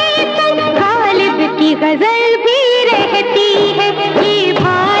राहों के संग गालिब की गजल भी रहती है। ये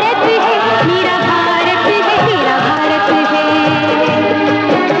भारत है, मेरा भारत है, मेरा भारत है।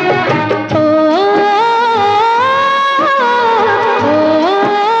 ओ, ओ, ओ,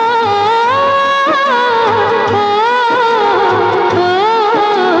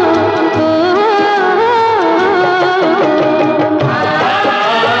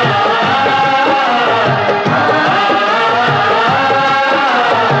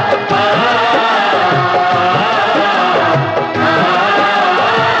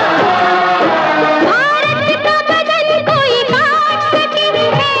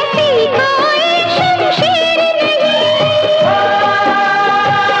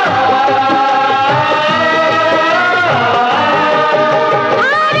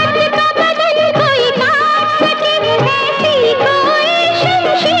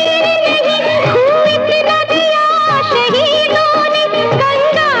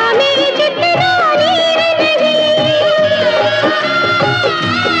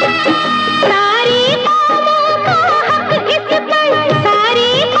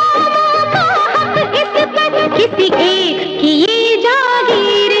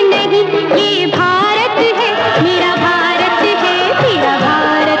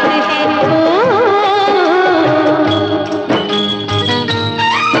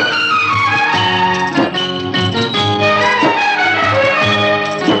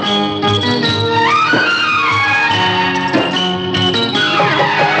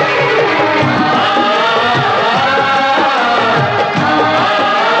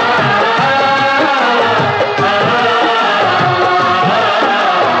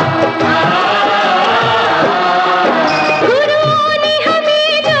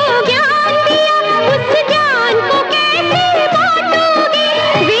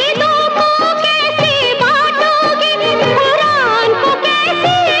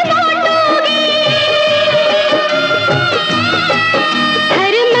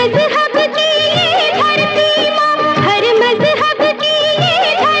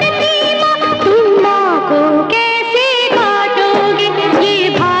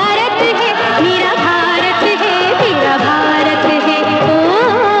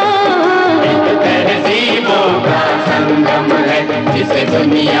 जिसे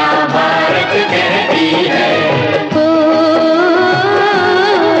दुनिया भारत कहती है।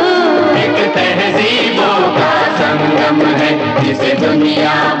 एक तहजीबों का संगम है जिसे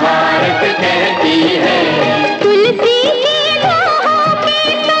दुनिया भारत कहती है। तुलसी की राहों के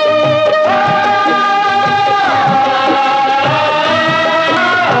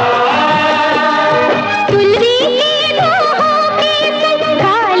तुलसी की राहों के संग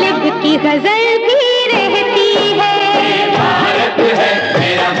गालिब की गजल भी रहती है। ये भारत है,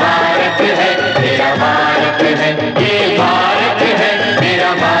 मेरा भारत है, तेरा भारत है। ये भारत है,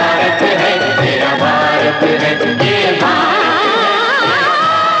 मेरा भारत है, तेरा भारत है। ये भारत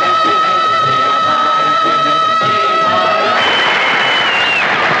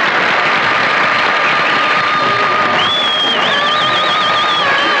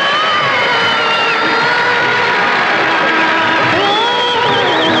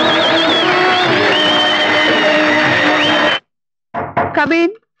Come in.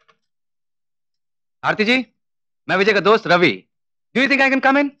 आरती जी, मैं विजय का दोस्त Ravi. Do you think I can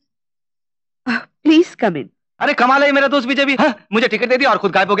come in? Please come in. अरे कमाल है, मेरा दोस्त विजय भी। हाँ, मुझे टिकट दे दी और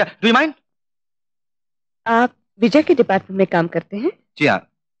खुद गायब हो गया। Do you mind? आप विजय के डिपार्टमेंट में काम करते हैं? जी हाँ।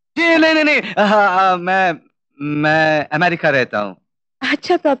 जी नहीं नहीं नहीं, मैं अमेरिका रहता हूँ।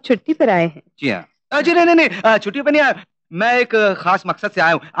 अच्छा, तो आप छुट्टी पर आए हैं? जी हाँ। जी नहीं नहीं नहीं, छुट्टी पर नहीं आया, मैं एक खास मकसद से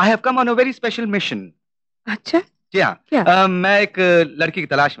आया हूँ। I have come on a very special mission. अच्छा, जी हाँ। मैं एक लड़की की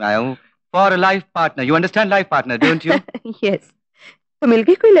तलाश में आया हूँ for life partner. You understand life partner, don't you? Yes. तो मिल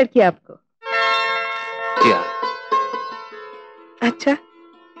गई कोई लड़की आपको? जी हाँ। अच्छा,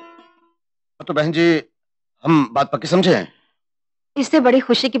 तो बहन जी, हम बात पक्की समझे? इससे बड़ी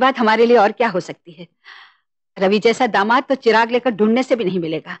खुशी की बात हमारे लिए और क्या हो सकती है। रवि जैसा दामाद तो चिराग लेकर ढूंढने से भी नहीं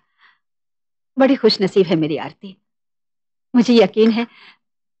मिलेगा। बड़ी खुश नसीब है मेरी आरती। मुझे यकीन है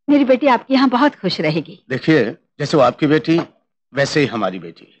मेरी बेटी आपके यहाँ बहुत खुश रहेगी। देखिए, जैसे वो आपकी बेटी वैसे ही हमारी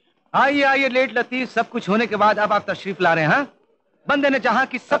बेटी। आइए आइए, लेट लतीफ सब कुछ होने के बाद अब आप तशरीफ ला रहे हैं। हाँ? बंदे ने जहाँ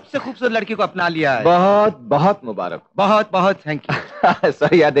की सबसे खूबसूरत लड़की को अपना लिया है। बहुत बहुत मुबारक। बहुत बहुत थैंक यू।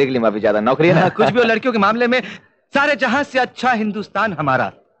 सर यार, देख ली माफी, ज्यादा नौकरी है ना। कुछ भी हो, लड़कियों के मामले में सारे जहां से अच्छा हिंदुस्तान हमारा।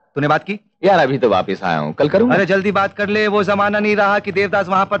 तूने बात की? यार अभी तो वापस आया हूँ, कल करूँगा। अरे जल्दी बात कर ले, वो जमाना नहीं रहा कि देवदास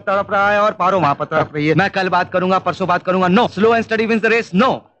वहां पर तड़प रहा है और पारो वहां पर तड़प रही है। मैं कल बात करूंगा, परसों बात करूंगा। No, slow and study wins the race.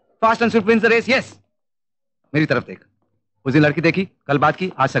 No, fast and Swift wins the race. Yes, मेरी तरफ देख। उस दिन लड़की देखी, कल बात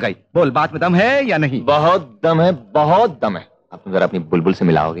की, आज सगाई। बोल, बात में दम है या नहीं? बहुत दम है, बहुत दम है। आप जरा अपनी बुलबुल से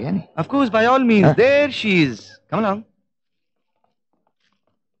मिलाओगे या नहीं? Of course, by all means. There she is. Come along.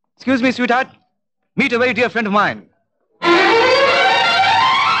 Excuse me, sweetheart. Meet a very dear friend of mine.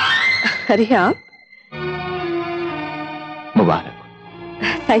 अरे आप? मुबारक।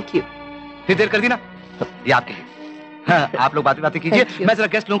 Thank you. फिर देर कर दी ना? ये आपके लिए। हाँ, आप लोग बातें कीजिए, मैं जरा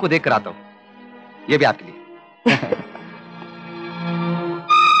गेस्ट लोगों को देख कर आता हूँ। ये भी आपके लिए।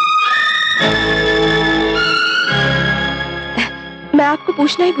 मैं आपको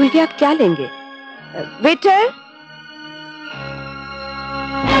पूछना ही भूल गया, आप क्या लेंगे? वेटर,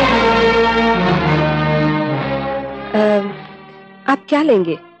 आप क्या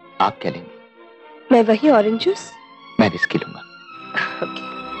लेंगे? आप क्या लेंगे? मैं वही ऑरेंज जूस। मैं विस्की लूंगा। ओके,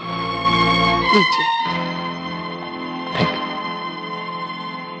 लीजिए।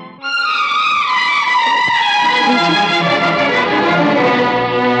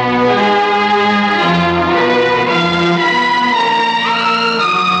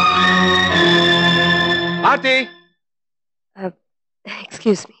 आरती,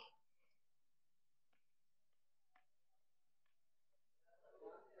 excuse me.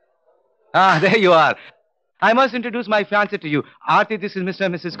 Ah, there you are. I must introduce my fiancé to you. Aarthi, this is Mr.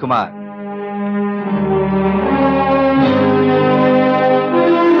 and Mrs. Kumar.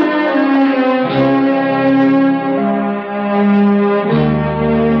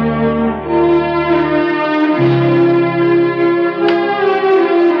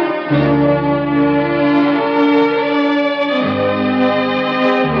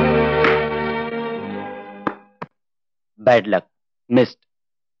 Bad luck. Missed.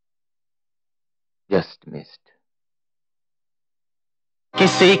 Just missed.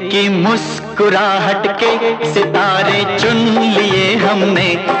 किसी की मुस्कुराहट के सितारे चुन लिए हमने,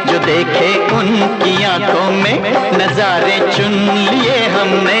 जो देखे उनकी आंखों में नजारे चुन लिए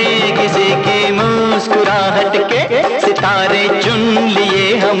हमने। किसी की मुस्कुराहट के सितारे चुन लिए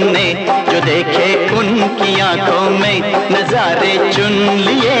हमने, जो देखे उनकी आंखों में नजारे चुन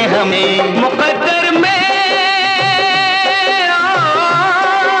लिए हमें। मुकद्दर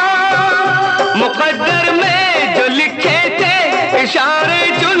में जो लिखे थे इशारे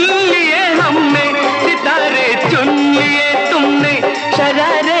चुन लिए हमने, सितारे चुन लिए तुमने,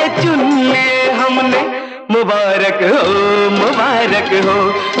 शरारे चुन लिए हमने। मुबारक हो, मुबारक हो,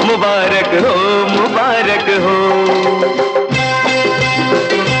 मुबारक हो, मुबारक हो।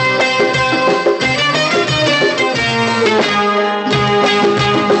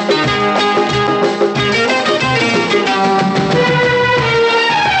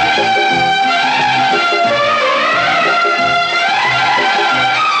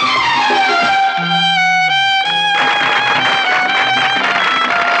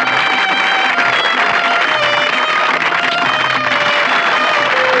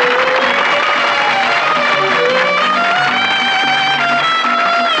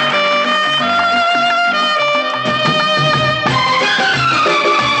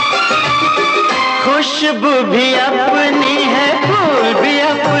 खुशबू भी अपनी है, फूल भी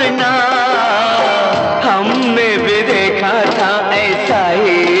अपना, हमने भी देखा था ऐसा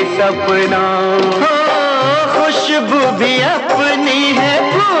ही सपना। हो खुशबू भी अपनी है,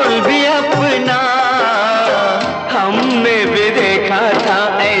 फूल भी अपना, हमने भी देखा था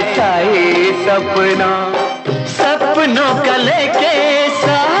ऐसा ही सपना। सपनों का लेके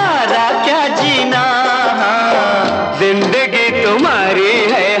सहारा क्या जीना, जिंदगी तुम्हारी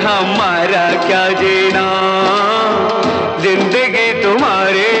है हमारा क्या जीना, जिंदगी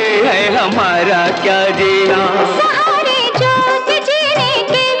तुम्हारी है हमारा क्या जीना। सहारे जो जीने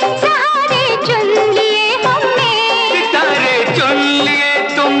के सहारे चुन लिए हमने, सितारे चुन लिए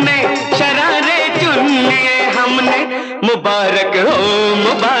तुमने, शरारे चुन लिए हमने। मुबारक हो,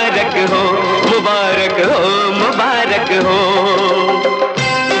 मुबारक हो, मुबारक हो, मुबारक हो।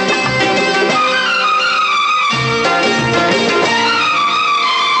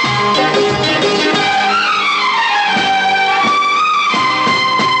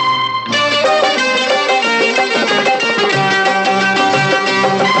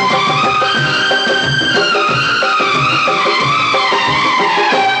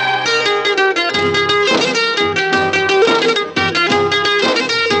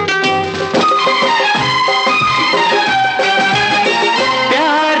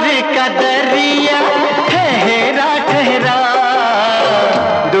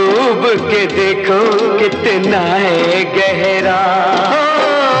 देखो कितना है गहरा, ओ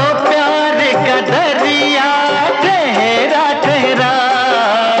प्यार का दरिया ठहरा ठहरा,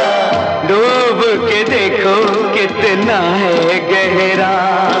 डूब के देखो कितना है गहरा।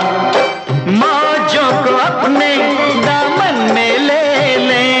 मौजों को अपने दामन में ले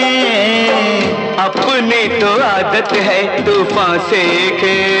ले, अपनी तो आदत है तूफान से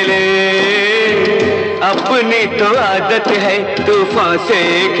खेले, अपनी तो आदत है तूफान से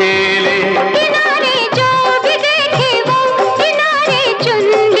खेले। किनारे जो भी देखे वो किनारे चुन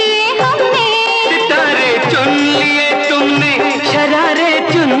लिए हमने, सितारे चुन लिए तुमने, शरारे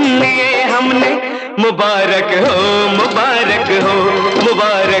चुन लिए हमने। मुबारक हो, मुबारक हो,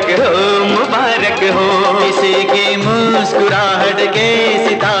 मुबारक हो, मुबारक हो। किसी की मुस्कुराहट के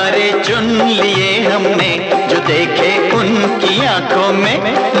सितारे चुन लिए हमने, जो देखे उनकी आंखों में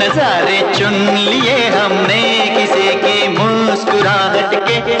नजारे चुन लिए हमने। किसी की मुस्कुराहट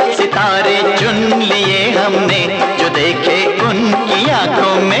के सितारे चुन लिए हमने, जो देखे उनकी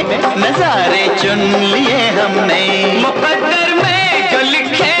आंखों में नजारे चुन लिए हमने। मुकद्दर में जो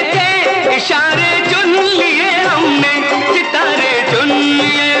लिखे थे इशारे चुन लिए हमने, सितारे चुन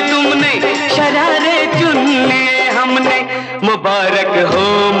लिए तुमने, शरारे चुन लिए हमने। मुबारक हो,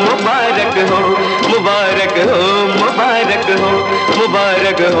 मुबारक हो, मुबारक हो, मुबारक हो,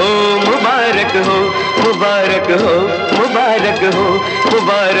 मुबारक हो, मुबारक हो, मुबारक हो, मुबारक हो,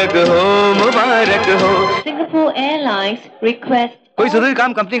 मुबारक हो, मुबारक हो। Singapore airlines request. कोई जरूरी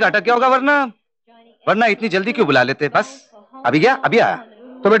काम कंपनी का अटक गया होगा, वरना इतनी जल्दी क्यों बुला लेते। बस अभी गया, अभी आया।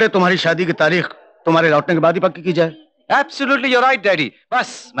 तो बेटे तुम्हारी शादी की तारीख तुम्हारे लौटने के बाद ही पक्की की जाए। Absolutely you right daddy.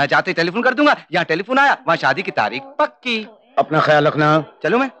 बस मैं जाते ही टेलीफोन कर दूंगा, यहाँ टेलीफोन आया वहाँ शादी की तारीख पक्की। अपना ख्याल रखना।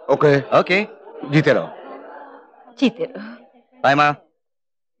 चलो मैं। ओके ओके, जीते रहो। जीते रहो। बाय माँ।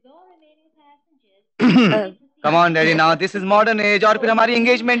 Come on daddy, now this is modern age, और फिर हमारी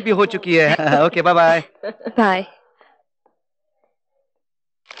एंगेजमेंट भी हो चुकी है। Okay bye bye. बाय।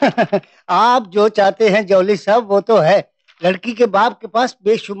 आप जो चाहते हैं जौली साहब वो तो है। लड़की के बाप के पास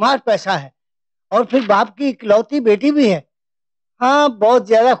बेशुमार पैसा है और फिर बाप की इकलौती बेटी भी है। हाँ, बहुत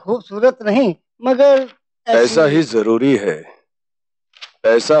ज्यादा खूबसूरत नहीं मगर ऐसा ही जरूरी है।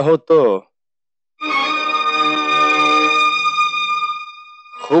 पैसा हो तो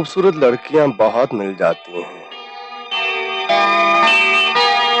खूबसूरत लड़कियां बहुत मिल जाती हैं।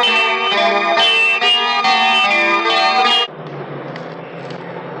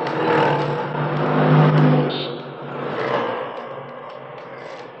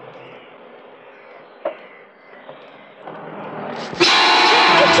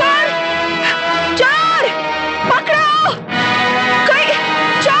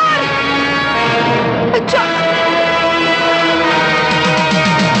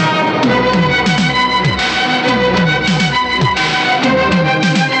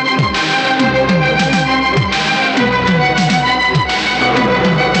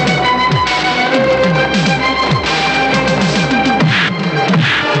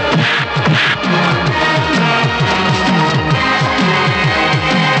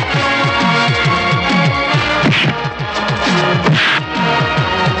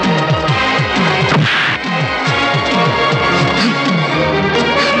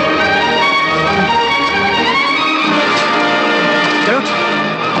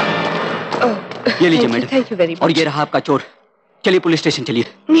 ये लीजिए madam. Thank you very much. और ये रहा आपका चोर। चलिए पुलिस स्टेशन चलिए।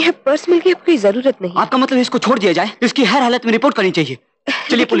 मेरा पर्स मिल गया, कोई जरूरत नहीं। आपका मतलब इसको छोड़ दिया जाए? इसकी हर हालत में रिपोर्ट करनी चाहिए।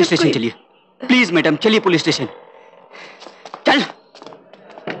 चलिए पुलिस स्टेशन चलिए प्लीज मैडम, चलिए पुलिस स्टेशन। चल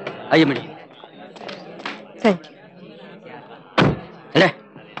आइए मैडम। Thank you. अरे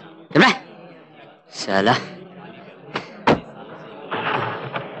साला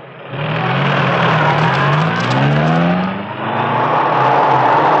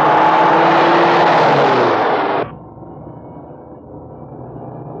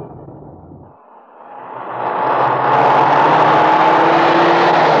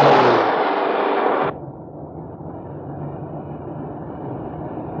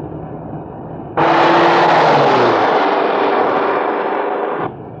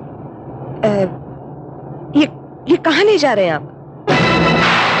ये कहाँ ले जा रहे हैं आप?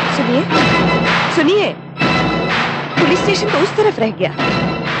 सुनिए सुनिए, पुलिस स्टेशन तो उस तरफ रह गया।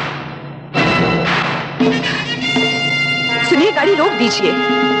 सुनिए, गाड़ी रोक दीजिए,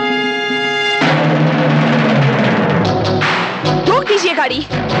 रोक दीजिए गाड़ी।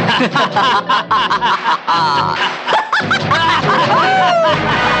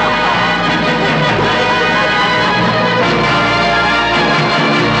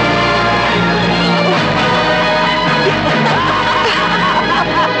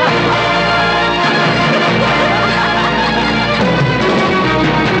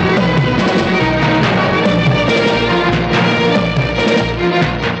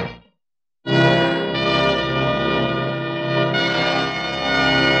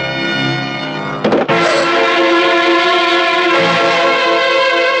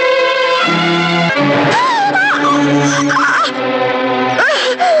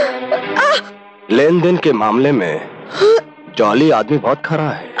 लेन देन के मामले में जॉली आदमी बहुत खरा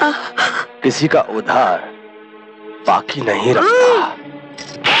है, किसी का उधार बाकी नहीं रखता।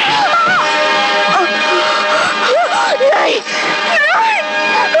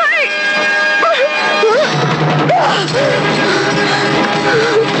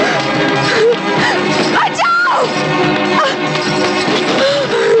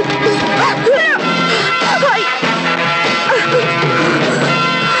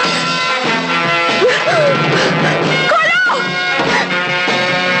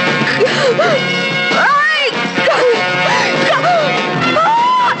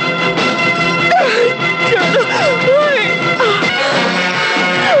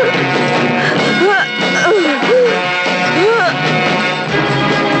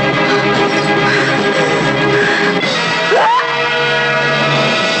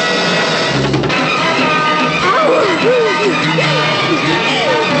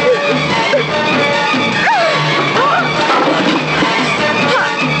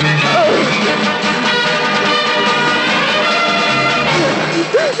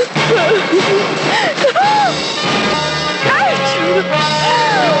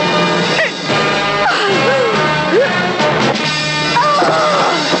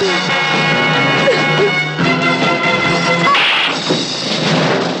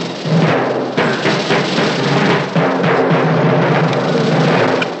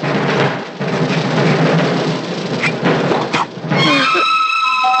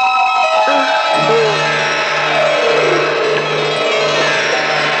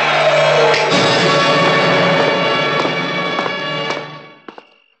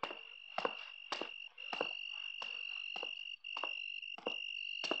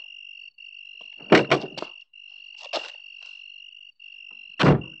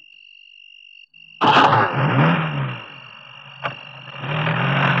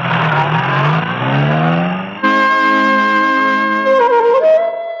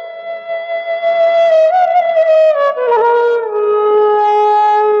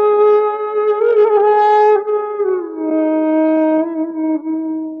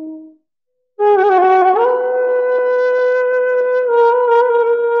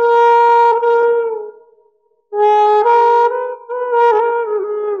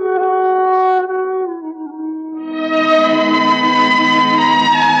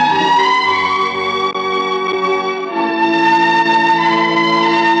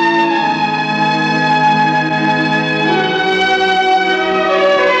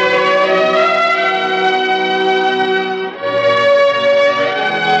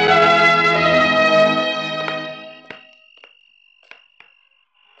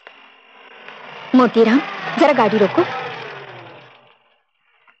 मोतीराम, जरा गाड़ी रोको,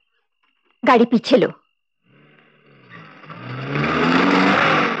 गाड़ी पीछे लो।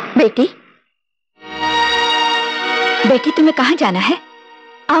 बेटी, बेटी तुम्हें कहाँ जाना है?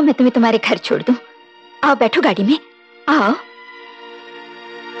 आओ मैं तुम्हें तुम्हारे घर छोड़ दूं। आओ बैठो गाड़ी में, आओ।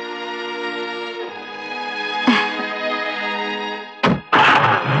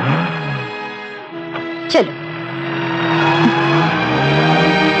 चलो।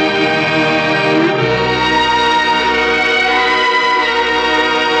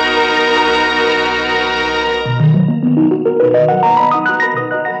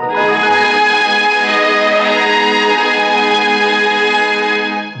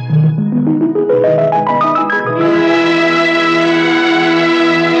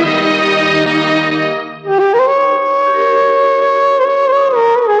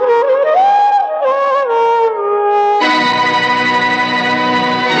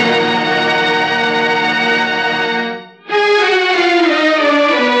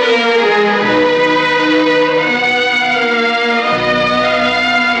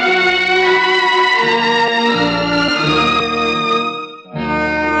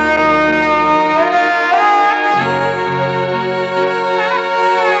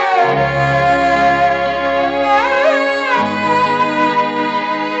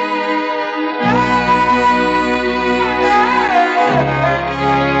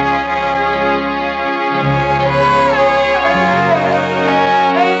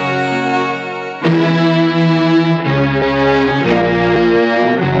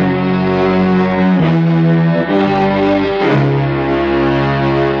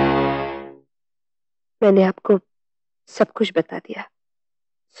 मैंने आपको सब कुछ बता दिया।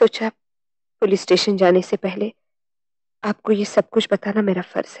 सोचा पुलिस स्टेशन जाने से पहले आपको ये सब कुछ बताना मेरा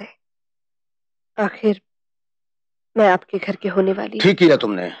फर्ज है। आखिर मैं आपके घर के होने वाली। ठीक किया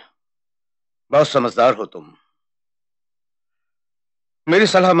तुमने, बहुत समझदार हो तुम। मेरी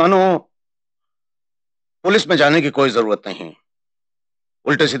सलाह मानो, पुलिस में जाने की कोई जरूरत नहीं।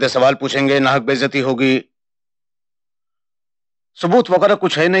 उल्टे सीधे सवाल पूछेंगे, नाहक बेइज्जती होगी। सबूत वगैरह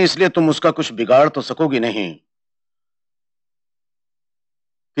कुछ है नहीं, इसलिए तुम उसका कुछ बिगाड़ तो सकोगी नहीं।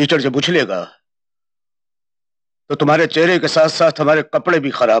 कीचड़ जब उछलेगा तो तुम्हारे चेहरे के साथ साथ हमारे कपड़े भी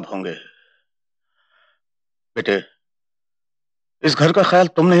खराब होंगे। बेटे, इस घर का ख्याल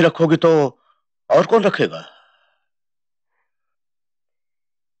तुम नहीं रखोगी तो और कौन रखेगा?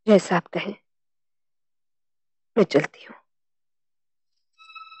 जैसा आप कहें, मैं चलती हूँ।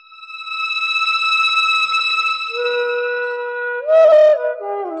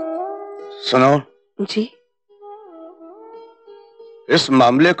 सुनो जी। इस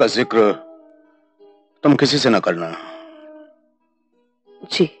मामले का जिक्र तुम किसी से न करना।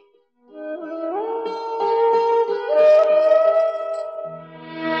 जी।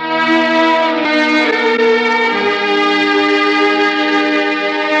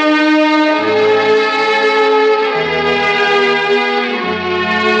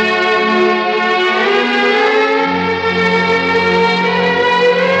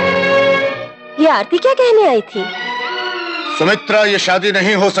 ये आरती क्या कहने आई थी? सुमित्रा, ये शादी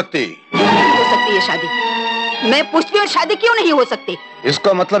नहीं हो सकती। नहीं हो सकती ये शादी। मैं पूछती हूँ शादी क्यों नहीं हो सकती?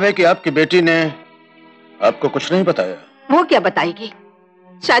 इसका मतलब है कि आपकी बेटी ने आपको कुछ नहीं बताया। वो क्या बताएगी?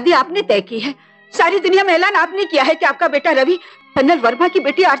 शादी आपने तय की है। सारी दुनिया में ऐलान आपने किया है कि आपका बेटा रवि कर्नल वर्मा की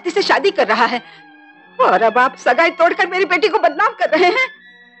बेटी आरती से शादी कर रहा है, और अब आप सगाई तोड़कर मेरी बेटी को बदनाम कर रहे हैं।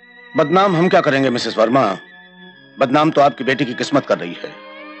 बदनाम हम क्या करेंगे मिसेस वर्मा? बदनाम तो आपकी बेटी की किस्मत कर रही है।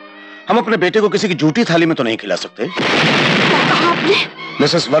 हम अपने बेटे को किसी की झूठी थाली में तो नहीं खिला सकते। क्या कहा आपने?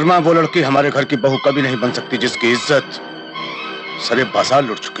 मिसेस वर्मा, वो लड़की हमारे घर की बहू कभी नहीं बन सकती जिसकी इज्जत सारे बाजार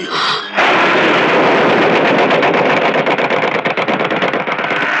लुट चुकी हो।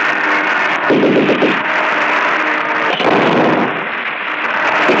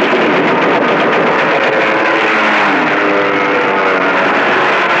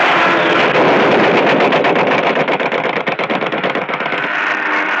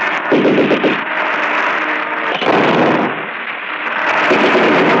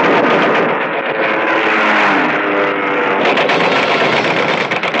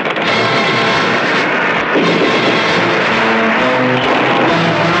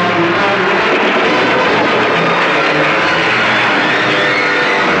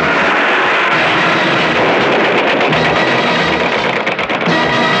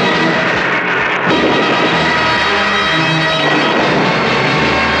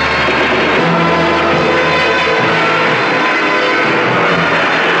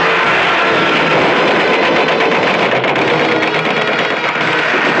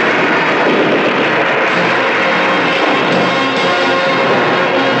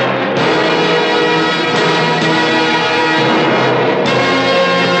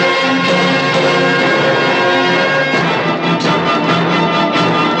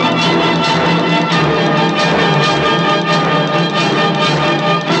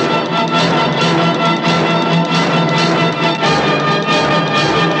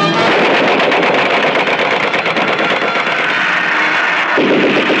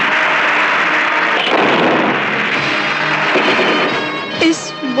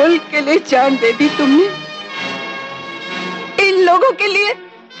 मुल्क के लिए जान दे दी तुमने, इन लोगों के लिए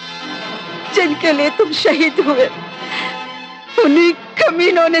जिनके लिए तुम शहीद हुए। उन्हीं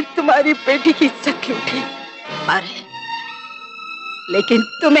कमीनों ने तुम्हारी बेटी की इज्जत लूटी। अरे लेकिन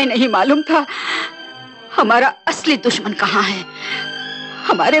तुम्हें नहीं मालूम था हमारा असली दुश्मन कहाँ है,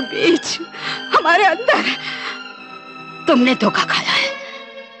 हमारे बीच, हमारे अंदर। तुमने धोखा खाया है,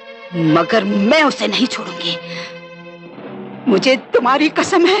 मगर मैं उसे नहीं छोड़ूंगी। मुझे तुम्हारी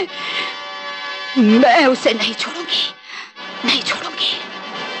कसम है, मैं उसे नहीं छोड़ूंगी, नहीं छोड़ूंगी।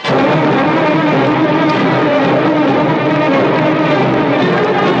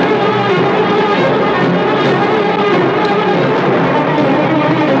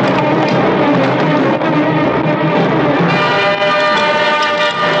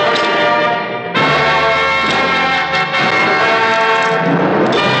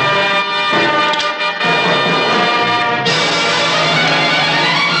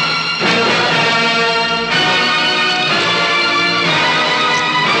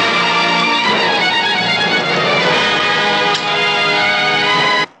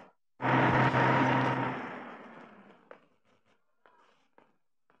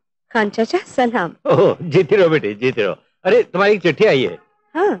 खान चाचा सलाम। ओह जीती रहो बेटे, जीती रहो। अरे तुम्हारी एक चिट्ठी आई है।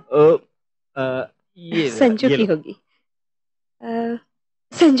 हाँ ये संजू ये की लो। होगी।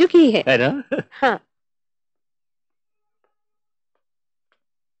 संजू की है। है ना? हाँ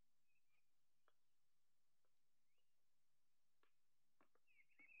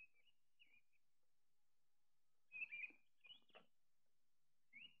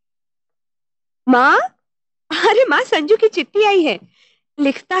माँ, अरे माँ संजू की चिट्ठी आई है।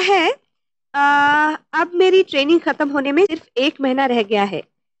 लिखता है अब मेरी ट्रेनिंग खत्म होने में सिर्फ 1 महीना रह गया है।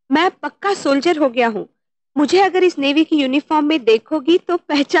 मैं पक्का सोल्जर हो गया हूँ। मुझे अगर इस नेवी की यूनिफॉर्म में देखोगी तो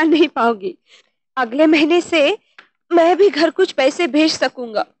पहचान नहीं पाओगी। अगले महीने से मैं भी घर कुछ पैसे भेज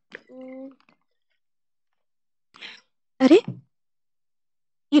सकूंगा। अरे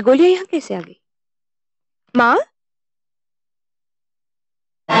ये गोलियां यहाँ कैसे आ गई? माँ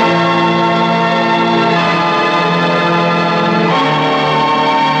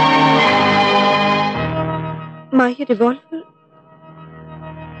माँ ये रिवॉल्वर।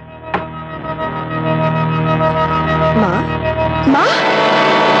 माँ माँ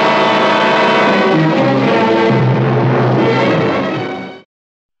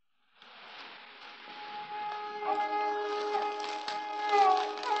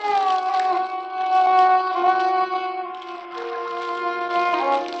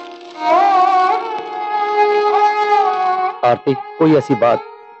आरती, कोई ऐसी बात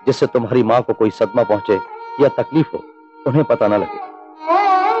जिससे तुम्हारी माँ को कोई सदमा पहुंचे या तकलीफ हो, उन्हें पता न लगे।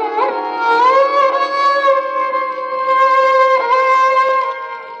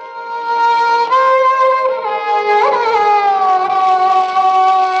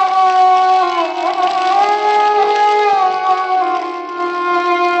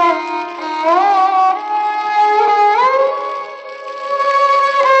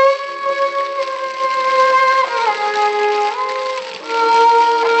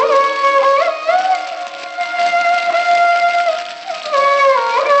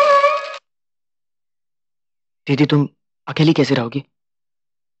 दीदी तुम अकेली कैसे रहोगी?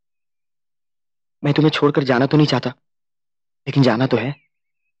 मैं तुम्हें छोड़कर जाना तो नहीं चाहता, लेकिन जाना तो है।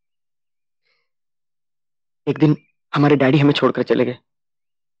 एक दिन हमारे डैडी हमें छोड़कर चले गए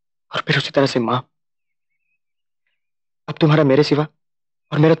और फिर उसी तरह से माँ। अब तुम्हारा मेरे सिवा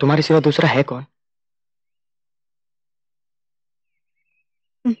और मेरा तुम्हारे सिवा दूसरा है कौन?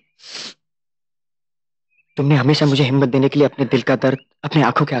 तुमने हमेशा मुझे हिम्मत देने के लिए अपने दिल का दर्द, अपने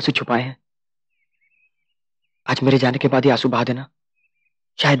आंखों के आंसू छुपाए हैं। आज मेरे जाने के बाद ये आंसू बहा देना,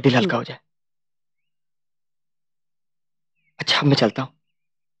 शायद दिल हल्का हो जाए। अच्छा अब मैं चलता हूं,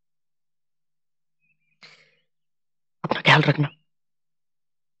 अपना ख्याल रखना।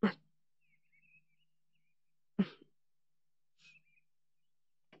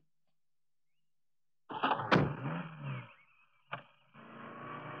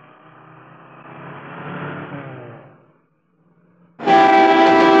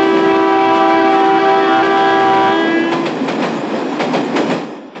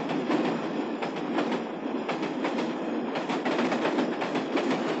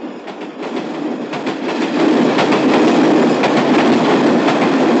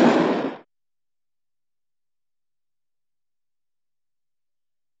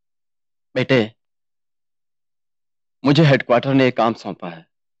 बेटे, मुझे हेडक्वार्टर ने एक काम सौंपा है।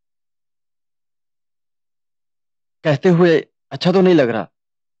 कहते हुए अच्छा तो नहीं लग रहा,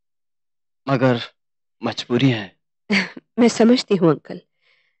 मगर मजबूरी है। मैं समझती हूँ अंकल।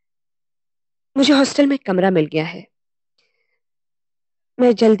 मुझे हॉस्टल में कमरा मिल गया है।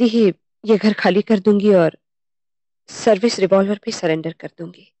 मैं जल्दी ही ये घर खाली कर दूंगी और सर्विस रिवॉल्वर पे सरेंडर कर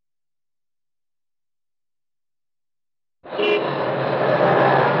दूंगी।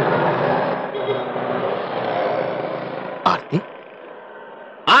 आरती,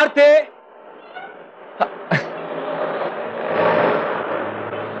 आरती,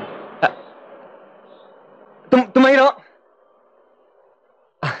 तुम ही रहो।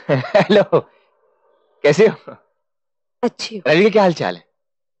 हेलो, कैसे हो? अच्छी हो। रवि के क्या हाल चाल है?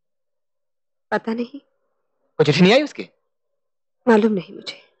 पता नहीं। कुछ चिट्ठी नहीं आई उसकी? मालूम नहीं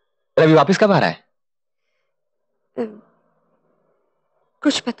मुझे। रवि वापस कब आ रहा है?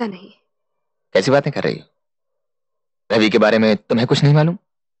 कुछ पता नहीं। कैसी बातें कर रही हो? रवि के बारे में तुम्हें कुछ नहीं मालूम?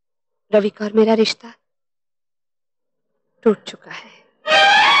 रवि का और मेरा रिश्ता टूट चुका है।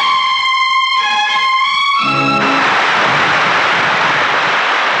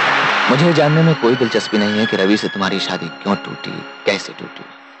 मुझे जानने में कोई दिलचस्पी नहीं है कि रवि से तुम्हारी शादी क्यों टूटी, कैसे टूटी।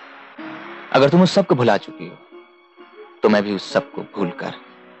 अगर तुम उस सब को भुला चुकी हो तो मैं भी उस सब को भूलकर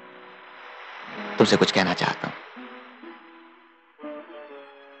तुमसे कुछ कहना चाहता हूं।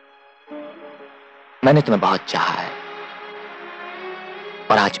 मैंने तुम्हें बहुत चाहा है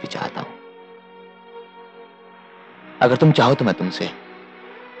और आज भी चाहता हूं। अगर तुम चाहो तो मैं तुमसे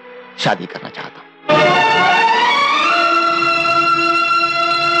शादी करना चाहता हूं।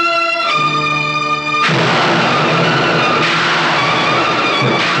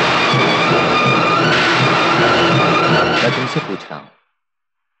 मैं तुमसे पूछ रहा हूं,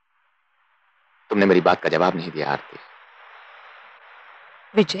 तुमने मेरी बात का जवाब नहीं दिया आरती।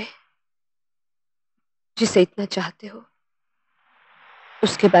 विजय, जिसे इतना चाहते हो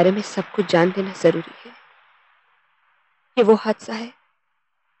उसके बारे में सब कुछ जान लेना जरूरी है। ये वो हादसा है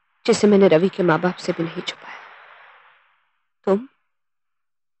जिसे मैंने रवि के माँ बाप से भी नहीं छुपाया।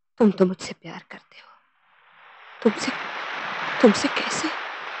 तुम तो मुझसे प्यार करते हो। तुमसे कैसे?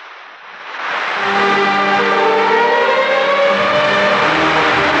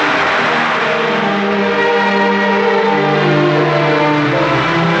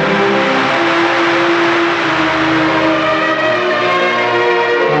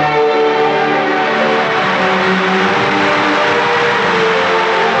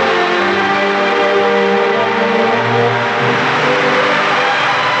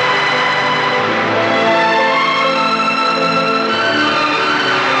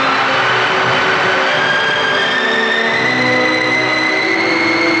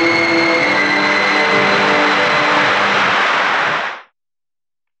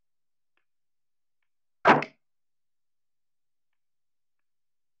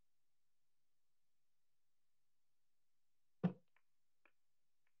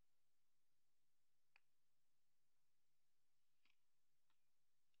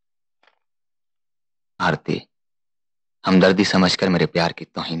 आरती, हमदर्दी समझकर मेरे प्यार की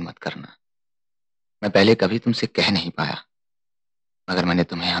तौहीन मत करना। मैं पहले कभी तुमसे कह नहीं पाया, मगर मैंने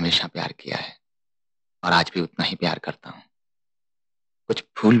तुम्हें हमेशा प्यार किया है और आज भी उतना ही प्यार करता हूं। कुछ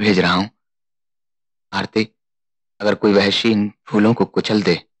फूल भेज रहा हूं आरती, अगर कोई वहशी इन फूलों को कुचल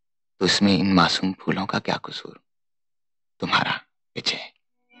दे तो इसमें इन मासूम फूलों का क्या कसूर। तुम्हारा विजय।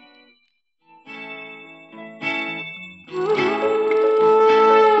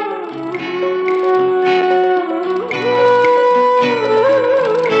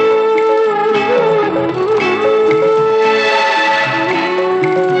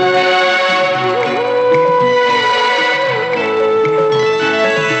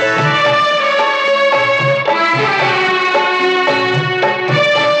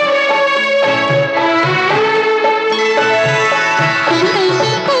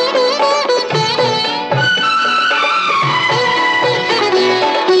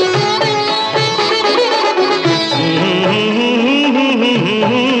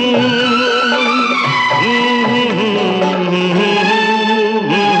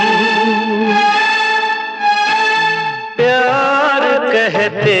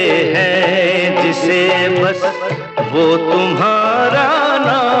 वो तुम्हारा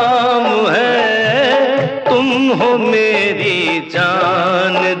नाम है। तुम हो मेरी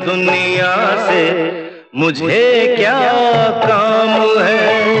जान, दुनिया से मुझे क्या काम है।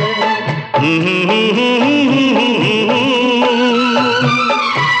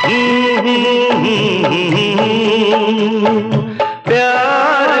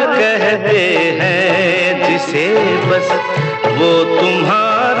 प्यार कहते हैं जिसे, बस वो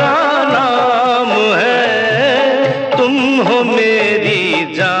तुम्हारा नाम है। तुम हो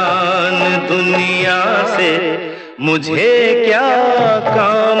मेरी जान, दुनिया से मुझे क्या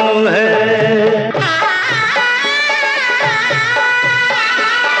काम है।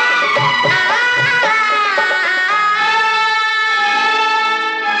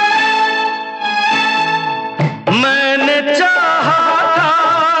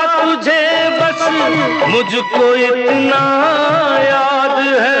 मुझको इतना याद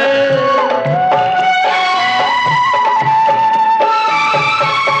है।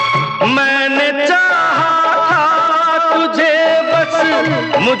 मैंने चाहा था तुझे बस,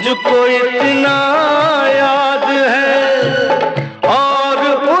 मुझको इतना याद है। और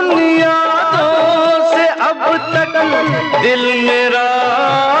उन यादों से अब तक दिल मेरा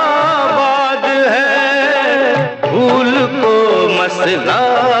आबाद है। भूल को मसला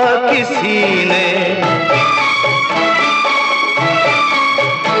किसी ने,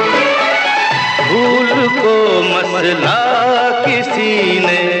 भूल को मसला किसी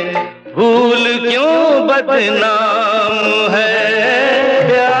ने, भूल क्यों बदनाम है।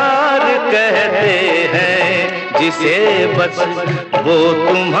 प्यार कहते हैं जिसे बस वो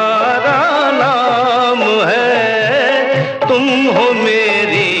तुम्हारा नाम है। तुम हो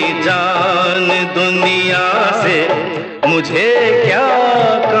मेरी जान, दुनिया से मुझे क्या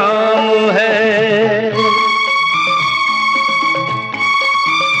काम है।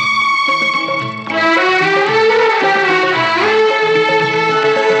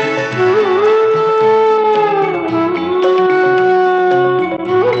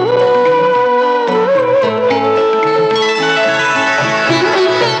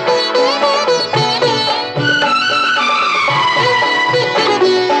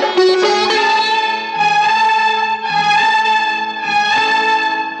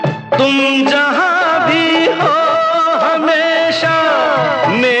 तुम जहां भी हो हमेशा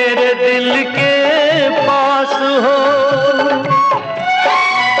मेरे दिल के पास हो।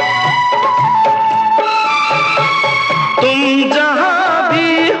 तुम जहां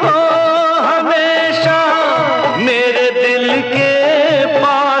भी हो हमेशा मेरे दिल के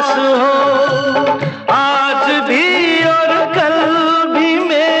पास हो। आज भी और कल भी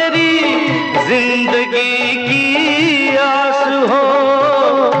मेरी जिंदगी की आस हो।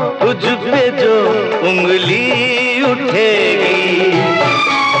 तुझ पे जो उंगली उठेगी,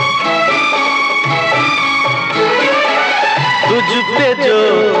 तुझ पे जो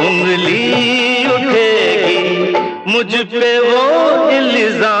उंगली उठेगी, मुझ पे वो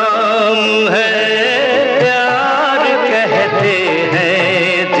इल्जाम है। प्यार कहते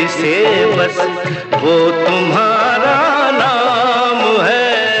हैं जिसे बस वो तुम्हारा नाम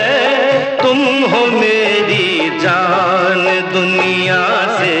है। तुम हो मेरी जान, दुनिया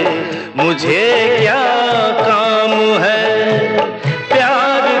से मुझे क्या काम है।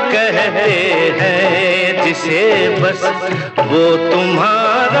 प्यार कहते हैं जिसे बस वो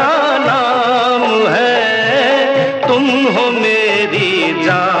तुम्हारा नाम है। तुम हो मेरी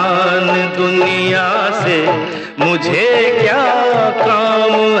जान, दुनिया से मुझे क्या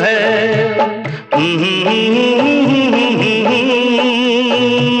काम है।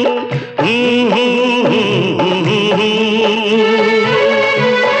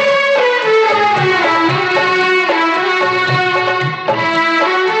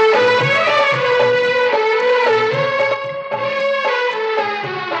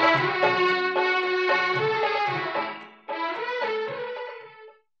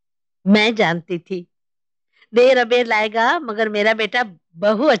 मैं जानती थी देर अबेर लाएगा, मगर मेरा बेटा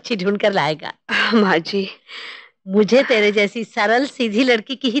बहू अच्छी ढूंढ कर लाएगा। माँ जी, मुझे तेरे जैसी सरल सीधी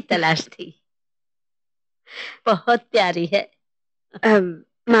लड़की की ही तलाश थी। बहुत प्यारी है।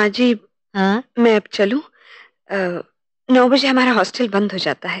 माँ जी, हाँ मैं अब चलूं? 9 बजे हमारा हॉस्टल बंद हो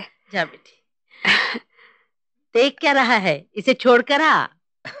जाता है। जा बेटी। देख क्या रहा है, इसे छोड़कर आ।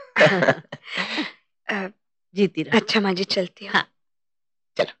 जीती रहो। अच्छा माँ जी, चलती हूँ। हाँ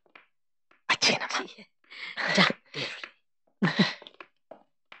चलो, अच्छी है ना? जा।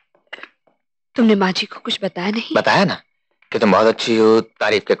 तुमने माँ जी को कुछ बताया नहीं? बताया ना कि तुम बहुत अच्छी हो,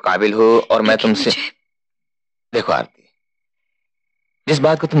 तारीफ के काबिल हो, और मैं तुमसे देखो आरती, जिस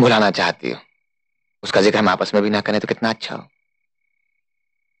बात को तुम भुलाना चाहती हो उसका जिक्र हम आपस में भी ना करें तो कितना अच्छा हो।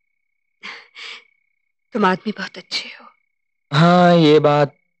 तुम आदमी बहुत अच्छे हो। हाँ, ये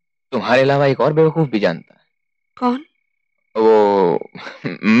बात तुम्हारे अलावा एक और बेवकूफ भी जानता है। कौन? वो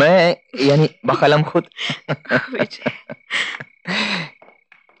मैं, यानी बकलम खुद।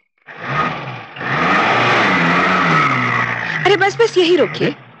 अरे बस बस, यही रोकिए।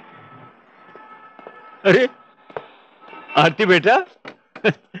 अरे आरती बेटा।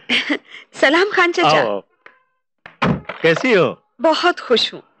 सलाम खान चाचा। कैसी हो? बहुत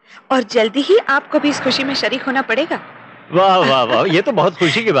खुश हूँ, और जल्दी ही आपको भी इस खुशी में शरीक होना पड़ेगा। वाह वाह वाह, ये तो बहुत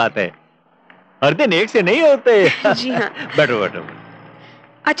खुशी की बात है। हर दिन एक से नहीं होते। जी हाँ। बैठो बैठो।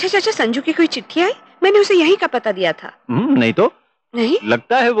 अच्छा चाचा, संजू की कोई चिट्ठी आई? मैंने उसे यहीं का पता दिया था। नहीं तो? नहीं?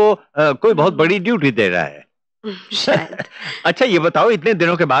 लगता है वो कोई बहुत बड़ी ड्यूटी दे रहा है। शायद। अच्छा ये बताओ, इतने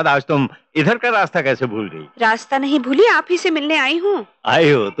दिनों के बाद आज तुम इधर का रास्ता कैसे भूल गई? रास्ता नहीं भूली, आप ही से मिलने आई हूँ।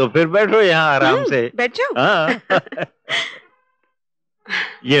 आई हो तो फिर बैठो यहाँ आराम से। बैठ जाओ। हाँ।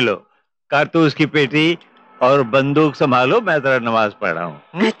 ये लो कारतूस की पेटी और बंदूक संभालो, मैं जरा नमाज पढ़ रहा हूँ।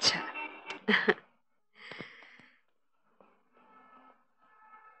 अच्छा।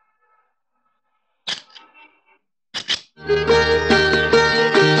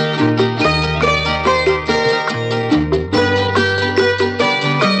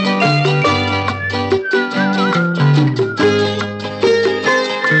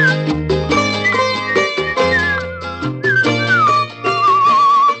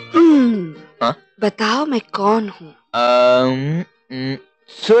 बताओ मैं कौन हूँ?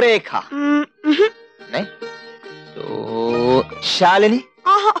 सुरेखा। नहीं तो शालिनी।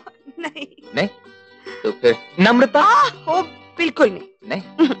 नहीं। नहीं तो फिर नम्रता। हो बिल्कुल नहीं। नहीं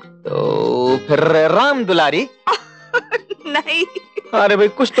तो फिर राम दुलारी। नहीं। अरे भाई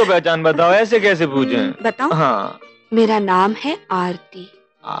कुछ तो पहचान बताओ, ऐसे कैसे पूछे? बताओ। हाँ मेरा नाम है आरती।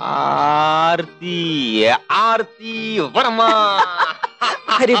 आरती, आरती वर्मा।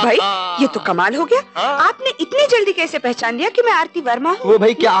 अरे भाई ये तो कमाल हो गया, आपने इतनी जल्दी कैसे पहचान लिया कि मैं आरती वर्मा हूँ? वो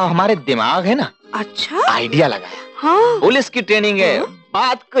भाई क्या हमारे दिमाग है ना। अच्छा। आइडिया लगाया। हाँ। पुलिस की ट्रेनिंग है,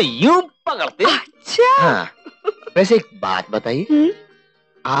 बात को यूं पकड़ते। अच्छा। हाँ। वैसे एक बात बताइए,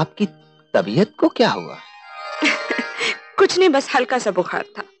 आपकी तबीयत को क्या हुआ? कुछ नहीं, बस हल्का सा बुखार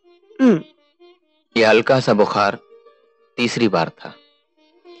था। ये हल्का सा बुखार तीसरी बार था।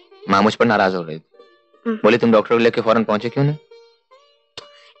 माँ मुझ पर नाराज हो रही थी, बोले तुम डॉक्टर को लेके फौरन पहुंचे क्यों नहीं?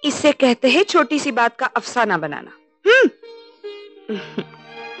 इससे कहते हैं छोटी सी बात का अफसाना बनाना।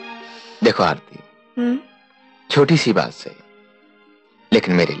 देखो आरती, छोटी सी बात सही,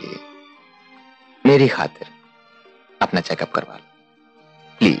 लेकिन मेरे लिए, मेरी खातिर अपना चेकअप करवा लो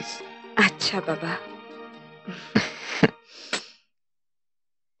प्लीज। अच्छा बाबा।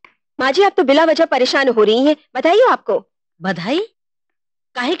 माँ जी आप तो बिला वजह परेशान हो रही हैं, बताइए आपको। बधाई?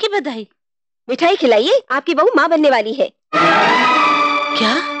 काहे की बधाई? मिठाई खिलाइए, आपकी बहू माँ बनने वाली है।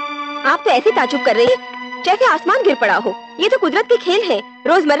 क्या? आप तो ऐसे ताजुब कर रही हैं जैसे आसमान गिर पड़ा हो। ये तो कुदरत के खेल हैं,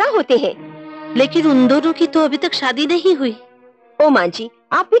 रोजमर्रा होते हैं। लेकिन उन दोनों की तो अभी तक शादी नहीं हुई। ओ माँ जी,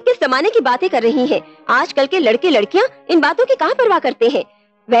 आप भी किस जमाने की बातें कर रही हैं? आजकल के लड़के लड़कियाँ इन बातों की कहाँ परवाह करते हैं।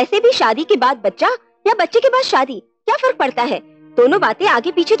 वैसे भी शादी के बाद बच्चा या बच्चे के बाद शादी, क्या फर्क पड़ता है? दोनों बातें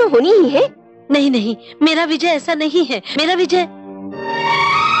आगे पीछे तो होनी ही है। नहीं नहीं, मेरा विजय ऐसा नहीं है। मेरा विजय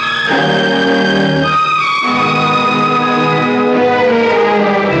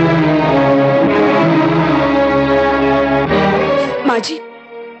माँ जी,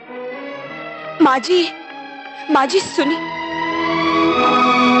 माँ जी, माँ जी सुनी।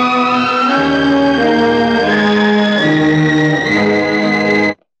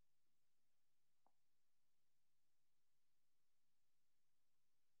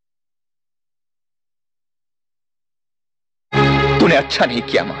 तूने अच्छा नहीं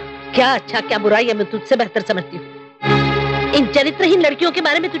किया माँ। क्या अच्छा क्या बुरा ये मैं तुझसे बेहतर समझती हूँ। इन चरित्रहीन लड़कियों के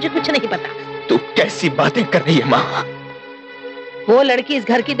बारे में तुझे कुछ नहीं पता। तू कैसी बातें कर रही है माँ? वो लड़की इस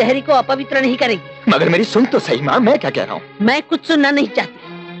घर की देहरी को अपवित्र नहीं करेगी। मगर मेरी सुन तो सही माँ, मैं क्या कह रहा हूँ? मैं कुछ सुनना नहीं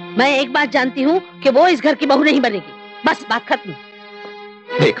चाहती। मैं एक बात जानती हूँ कि वो इस घर की बहू नहीं बनेगी, बस बात खत्म।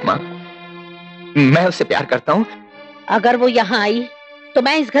 देख माँ, मैं उससे प्यार करता हूँ। अगर वो यहाँ आई तो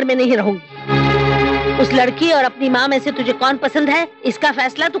मैं इस घर में नहीं रहूंगी। उस लड़की और अपनी माँ में से तुझे कौन पसंद है, इसका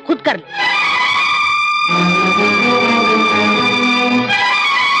फैसला तू खुद कर ले।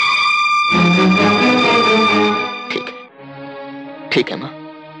 ठीक है माँ,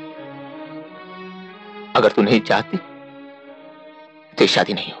 अगर तू नहीं चाहती तो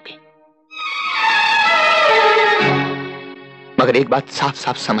शादी नहीं होगी। मगर एक बात साफ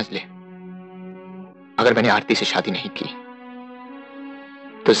साफ समझ ले, अगर मैंने आरती से शादी नहीं की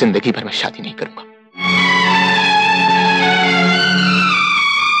तो जिंदगी भर मैं शादी नहीं करूंगा।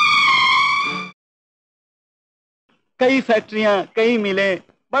 कई फैक्ट्रियां, कई मिलें,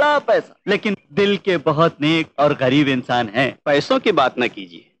 बड़ा पैसा, लेकिन दिल के बहुत नेक और गरीब इंसान हैं। पैसों की बात न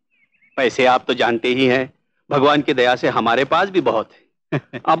कीजिए, पैसे आप तो जानते ही हैं, भगवान की दया से हमारे पास भी बहुत है।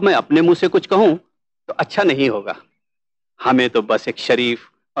 अब मैं अपने मुंह से कुछ कहूं तो अच्छा नहीं होगा। हमें तो बस एक शरीफ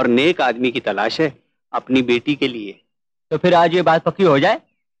और नेक आदमी की तलाश है अपनी बेटी के लिए। तो फिर आज ये बात पक्की हो जाए,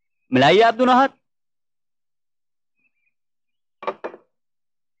 मिलाइए आप दोनों हाथ।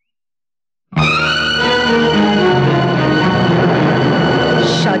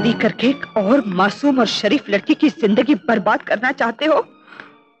 शादी करके एक और मासूम और शरीफ लड़की की जिंदगी बर्बाद करना चाहते हो?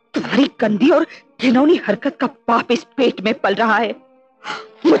 तुम्हारी गंदी और घिनौनी हरकत का पाप इस पेट में पल रहा है।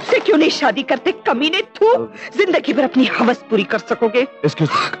 मुझसे क्यों नहीं शादी करते कमीने? तू जिंदगी भर अपनी हवस पूरी कर सकोगे।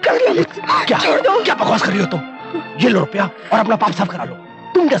 कर लो मुझसे। क्या छोड़ दो। क्या बकवास कर रही हो तुम? ये लो रुपया और अपना पाप साफ करा लो।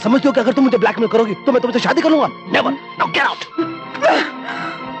 तुम क्या समझती हो कि अगर तुम मुझे ब्लैकमेल करोगी तो मैं तुमसे शादी कर लूंगा? Never. Now get out.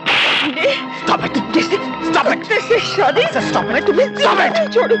 Stop it! Stop it! से शादी? Stop it! तुम्हें Stop it!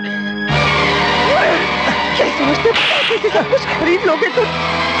 छोड़ो। क्या समझते हो? किसी सब कुछ खरीद लोगे तुम?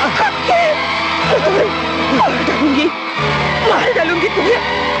 मार डालूंगी तुम्हें।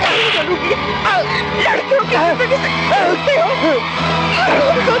 मार डालूंगी। लड़कियों की जिंदगी से खेलते हो।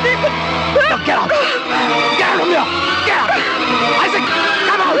 तो देखो। Get out! Get out of here! Get out! I said,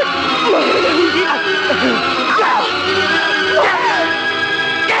 come out! मार डालूंगी। Get out!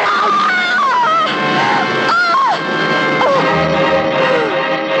 Get out!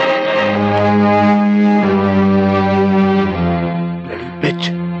 Bitch!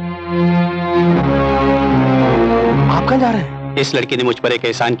 आप कहाँ जा रहे हैं? इस लड़की ने मुझ पर एक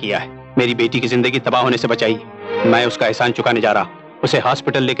एहसान किया है, मेरी बेटी की जिंदगी तबाह होने से बचाई। मैं उसका एहसान चुकाने जा रहा हूँ, उसे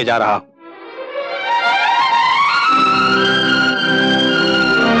हॉस्पिटल लेके जा रहा हूँ।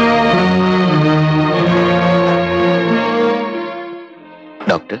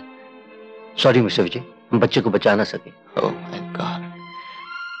 डॉक्टर, सॉरी मिस्टर विजय, हम बच्चे को बचा ना सके। Oh my God.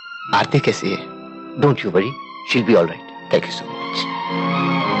 आरती कैसी है? Don't you worry, she will be alright. Thank you so much.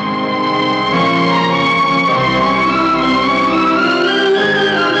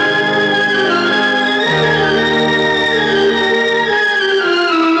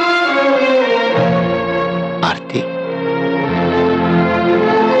 Aarti,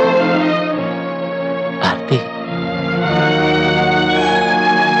 Aarti,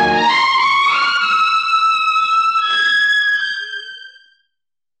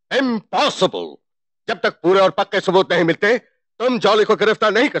 impossible. जब तक पूरे और पक्के सबूत नहीं मिलते तुम जॉली को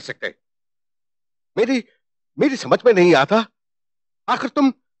गिरफ्तार नहीं कर सकते। मेरी समझ में नहीं आता, आखिर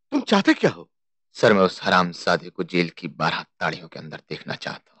तुम चाहते क्या हो? सर, मैं उस हरामजादे को जेल की 12 ताड़ियों के अंदर देखना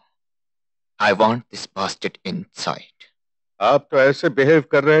चाहता हूँ। I want this bastard inside. आप तो ऐसे बिहेव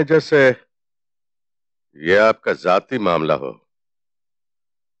कर रहे हैं जैसे ये आपका जाती मामला हो।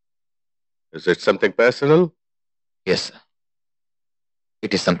 Is it something personal? Yes sir,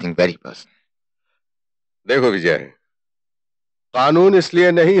 it is something very personal. देखो विजय, कानून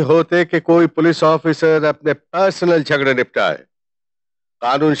इसलिए नहीं होते कि कोई पुलिस ऑफिसर अपने पर्सनल झगड़े निपटाए।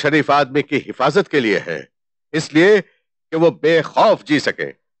 कानून शरीफ आदमी की हिफाजत के लिए है, इसलिए कि वो बेखौफ जी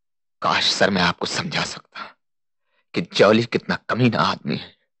सके। काश सर मैं आपको समझा सकता कि जॉली कितना कमीना आदमी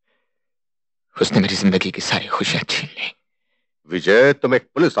है। उसने मेरी जिंदगी की सारी खुशियां छीन ली। विजय, तुम एक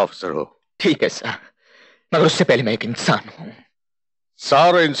पुलिस ऑफिसर हो। ठीक है सर, मगर उससे पहले मैं एक इंसान हूं।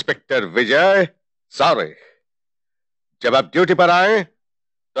 सॉरी इंस्पेक्टर विजय, सॉरी। जब आप ड्यूटी पर आए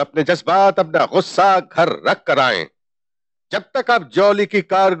तो अपने जज्बात, अपना गुस्सा घर रख कर आए। जब तक आप जॉली की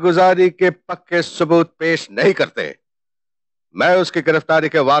कारगुजारी के पक्के सबूत पेश नहीं करते, मैं उसकी गिरफ्तारी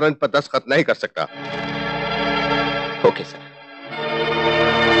के वारंट पर दस्तखत नहीं कर सकता। Okay sir.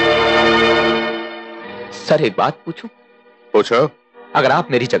 सर एक बात पूछूं? पूछो। अगर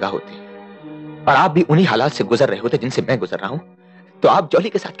आप मेरी जगह होते और आप भी उन्हीं हालात से गुजर रहे होते जिनसे मैं गुजर रहा हूं, तो आप जॉली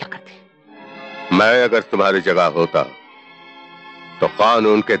के साथ क्या करते? मैं अगर तुम्हारी जगह होता तो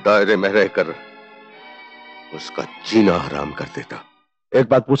कानून के दायरे में रहकर उसका जीना हराम कर देता। एक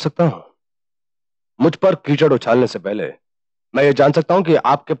बात पूछ सकता हूं? मुझ पर कीचड़ उछालने से पहले मैं ये जान सकता हूं कि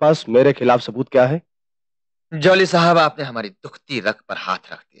आपके पास मेरे खिलाफ सबूत क्या है? जॉली साहब, आपने हमारी दुखती रग पर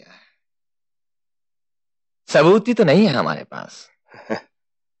हाथ रख दिया है। सबूत ही तो नहीं है हमारे पास।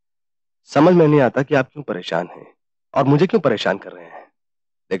 समझ में नहीं आता कि आप क्यों परेशान हैं और मुझे क्यों परेशान कर रहे हैं।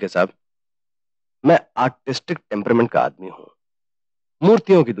 देखिए साहब, मैं आर्टिस्टिक टेम्परामेंट का आदमी हूं,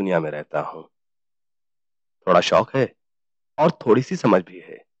 मूर्तियों की दुनिया में रहता हूं। थोड़ा शौक है और थोड़ी सी समझ भी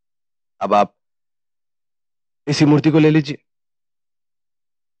है। अब आप इसी मूर्ति को ले लीजिए।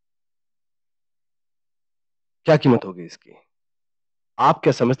 क्या कीमत होगी इसकी? आप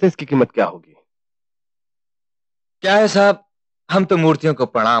क्या समझते हैं इसकी कीमत क्या होगी? क्या है साहब, हम तो मूर्तियों को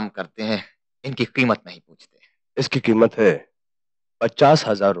प्रणाम करते हैं, इनकी कीमत नहीं पूछते। इसकी कीमत है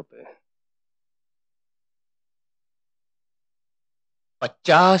 50,000 रुपए।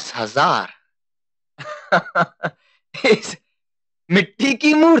 50,000? इस मिट्टी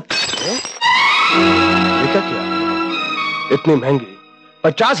की मूर्ति? ये क्या किया? इतनी महंगी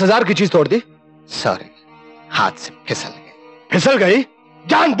 50,000 की चीज तोड़ दी? सॉरी, हाथ से फिसल गई। फिसल गई?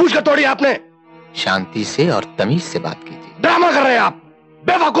 जानबूझकर तोड़ी आपने? शांति से और तमीज से बात कीजिए। ड्रामा कर रहे हैं आप,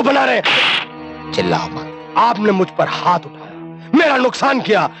 बेवकूफ बना रहे हैं। चिल्लाओ मत। आपने मुझ पर हाथ उठाया, मेरा नुकसान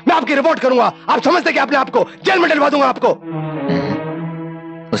किया, मैं आपकी रिपोर्ट करूंगा। आप समझते कि अपने आपको जेल में डलवा दूंगा आपको?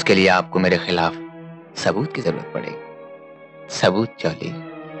 उसके लिए आपको मेरे खिलाफ सबूत की जरूरत पड़ेगी। सबूत चौली।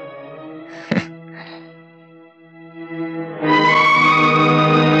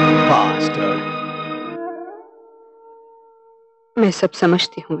 मैं सब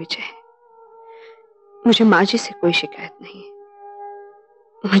समझती हूँ विजय। मुझे माँ जी से कोई शिकायत नहीं,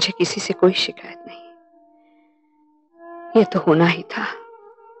 मुझे किसी से कोई शिकायत नहीं। ये तो होना ही था।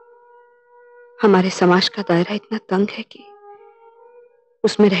 हमारे समाज का दायरा इतना तंग है कि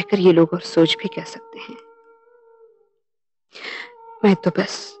उसमें रहकर ये लोग और सोच भी कह सकते हैं। मैं तो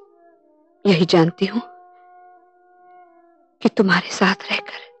बस यही जानती हूं कि तुम्हारे साथ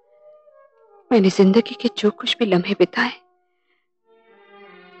रहकर मैंने जिंदगी के जो कुछ भी लम्हे बिताए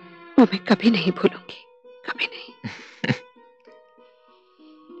वो मैं कभी नहीं भूलूंगी, कभी नहीं।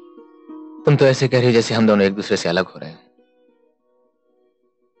 तुम तो ऐसे कह रही हो जैसे हम दोनों एक दूसरे से अलग हो रहे हैं।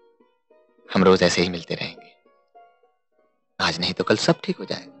 हम रोज ऐसे ही मिलते रहेंगे, आज नहीं तो कल सब ठीक हो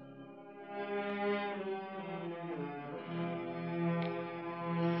जाएगा।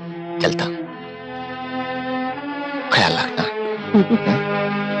 चलता, ख्याल रखना।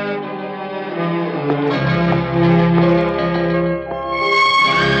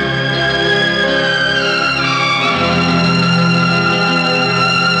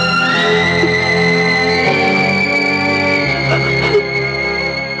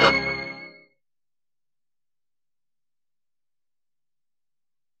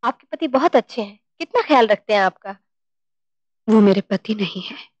 आपके पति बहुत अच्छे हैं, कितना ख्याल रखते हैं आपका। वो मेरे पति नहीं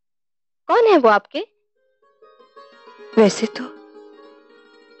है। कौन है वो आपके? वैसे तो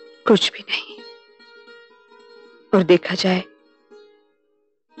कुछ भी नहीं, और देखा जाए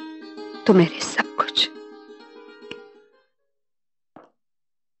तो मेरे सब कुछ।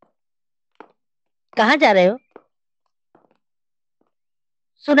 कहाँ जा रहे हो?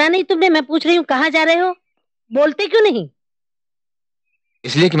 सुना नहीं तुमने? मैं पूछ रही हूँ कहाँ जा रहे हो? बोलते क्यों नहीं?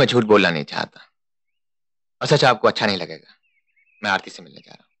 इसलिए कि मैं झूठ बोलना नहीं चाहता, और सच आपको अच्छा नहीं लगेगा। मैं आरती से मिलने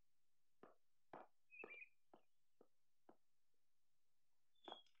जा रहा हूँ।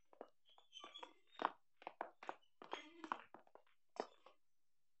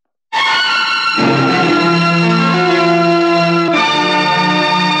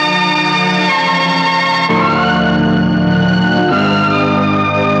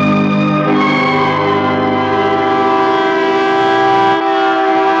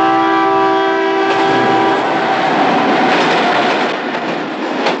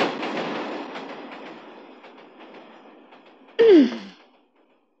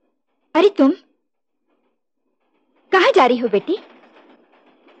 अरे तुम कहाँ जा रही हो बेटी?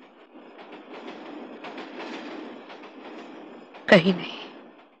 कहीं नहीं।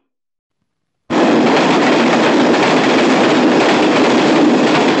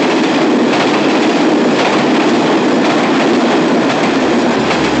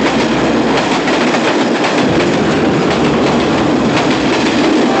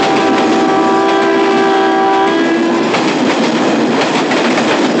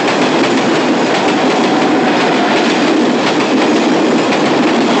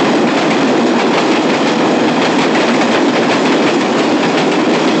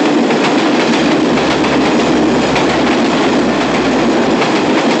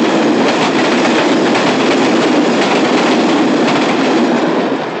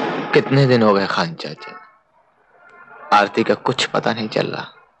 कितने दिन हो गए खान चाचा, आरती का कुछ पता नहीं चल रहा।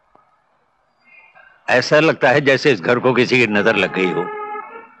 ऐसा लगता है जैसे इस घर को किसी की नजर लग गई हो।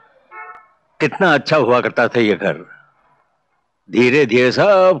 कितना अच्छा हुआ करता था ये घर, धीरे धीरे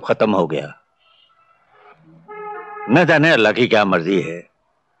सब खत्म हो गया। न जाने अल्लाह की क्या मर्जी है।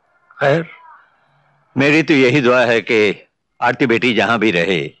 खैर, मेरी तो यही दुआ है कि आरती बेटी जहां भी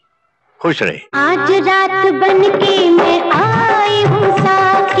रहे खुश रहे। आज रात बन के मैं आई हूँ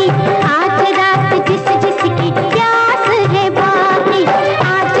साथी, आज रात जिस जिसकी प्यास है बाकी,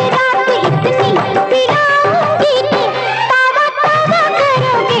 आज रात इतनी पिलाऊंगी कि तवा तवा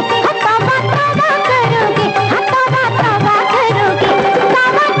करोगे, तवा तवा करोगे, तवा तवा करोगे,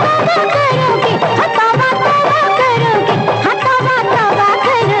 तवा तवा करोगे, तवा तवा करोगे, तवा तवा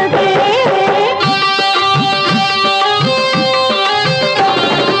करोगे।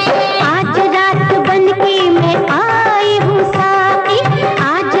 आज रात बन के मैं आई हूँ साथी,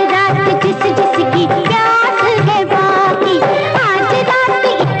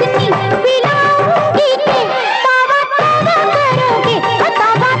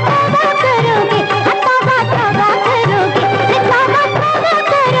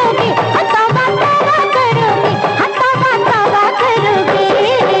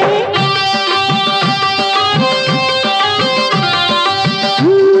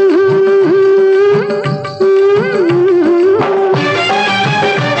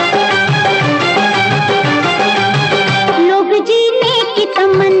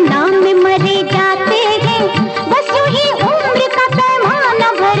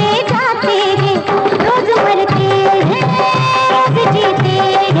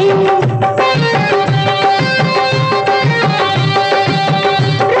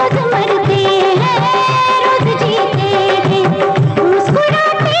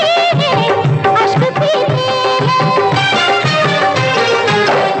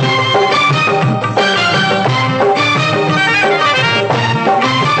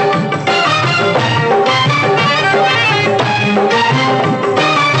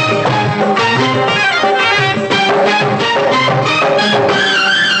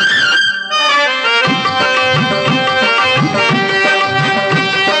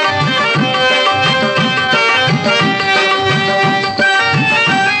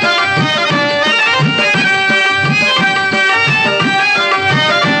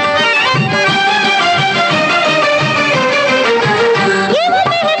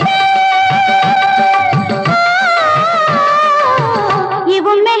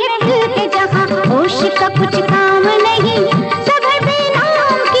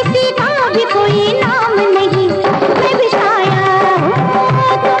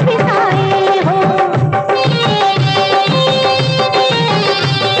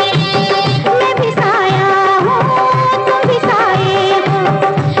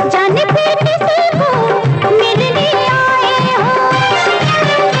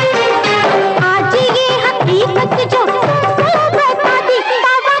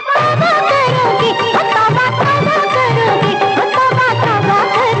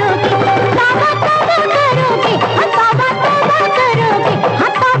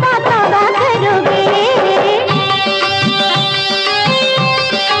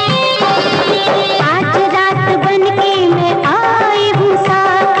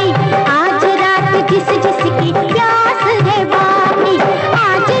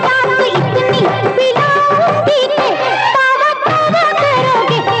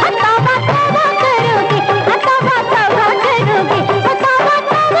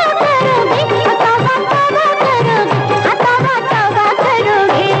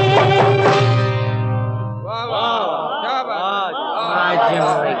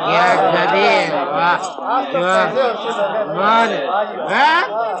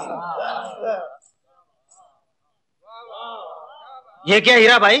 ये क्या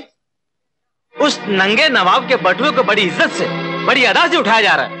हीरा भाई, उस नंगे नवाब के बटुए को बड़ी इज्जत से, बड़ी अदा से उठाया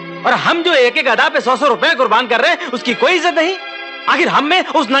जा रहा है, और हम जो एक एक अदा पे 100-100 रुपए कुर्बान कर रहे हैं, उसकी कोई इज्जत नहीं। आखिर हम में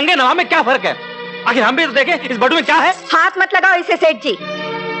उस नंगे नवाब में क्या फर्क है? आखिर हम भी तो देखें इस बटुए में क्या है। हाथ मत लगाओ इसे सेठ जी।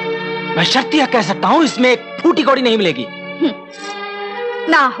 मैं शर्तिया कह सकता हूँ, इसमें एक फूटी कौड़ी नहीं मिलेगी।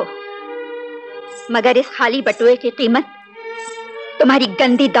 ना हो, मगर इस खाली बटुए की कीमत तुम्हारी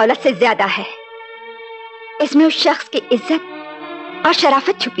गंदी दौलत से ज्यादा है। इसमें उस शख्स की इज्जत और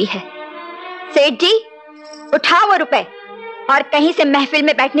शराफत छुपी है। सेठ जी, उठाओ वो रुपए और कहीं से महफिल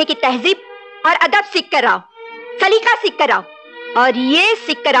में बैठने की तहजीब और अदब सीख कर आओ, सलीका सीख कर आओ, और ये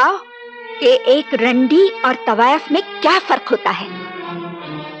सीख कर आओ कि एक रंडी और तवायफ में क्या फर्क होता है।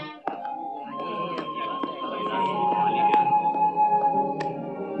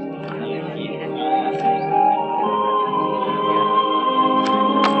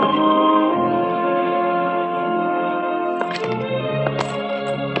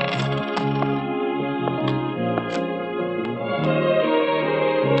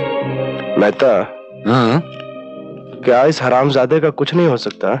 मेहता, क्या इस हरामजादे का कुछ नहीं हो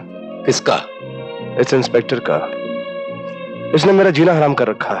सकता? किसका? इस इंस्पेक्टर का। इसने मेरा जीना हराम कर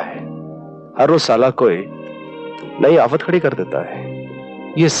रखा है। हर रोज साला कोई नई आफत खड़ी कर देता है।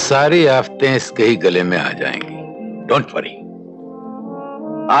 ये सारी आफतें इसके ही गले में आ जाएंगी। Don't worry.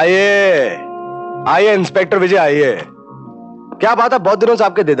 आइए आइए इंस्पेक्टर विजय, आइए। क्या बात है, बहुत दिनों से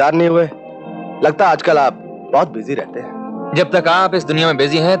आपके दीदार नहीं हुए। लगता है आजकल आप बहुत बिजी रहते हैं। जब तक आप इस दुनिया में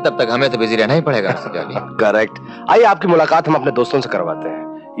बिजी हैं, तब तक हमें तो बिजी रहना ही पड़ेगा। करेक्ट। आइए आपकी मुलाकात हम अपने दोस्तों से करवाते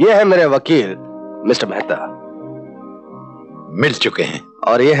हैं। ये है मेरे वकील मिस्टर मेहता। मिल चुके हैं।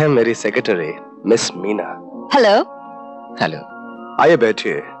 और ये है मेरी secretary miss Meena. Hello. Hello. आइए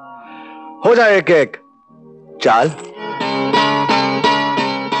बैठिए, हो जाए एक एक चाल।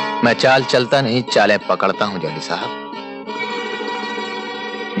 मैं चाल चलता नहीं, चालें पकड़ता हूं जॉली साहब।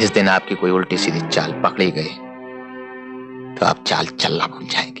 जिस दिन आपकी कोई उल्टी सीधी चाल पकड़ी गई तो आप चाल चलना भूल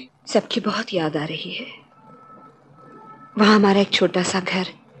जाएंगे। सबकी बहुत याद आ रही है। वहां हमारा एक छोटा सा घर,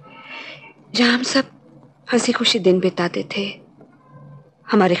 जहां हम सब हंसी खुशी दिन बिताते थे।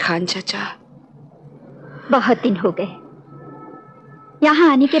 हमारे खान चाचा। बहुत दिन हो गए।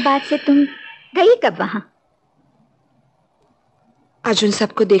 यहाँ आने के बाद से तुम गई कब वहां? आज उन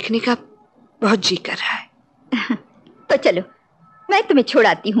सबको देखने का बहुत जी कर रहा है। तो चलो, मैं तुम्हें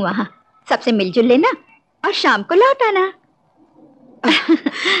छोड़ाती हूँ वहां। सबसे मिलजुल लेना और शाम को लौट आना।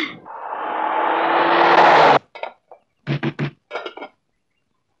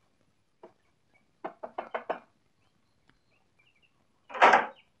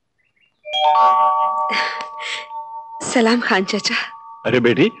 सलाम खान चाचा। अरे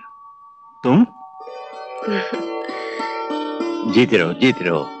बेटी, तुम? जीती रहो, जीती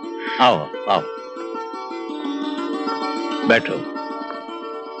रहो। आओ आओ, बैठो।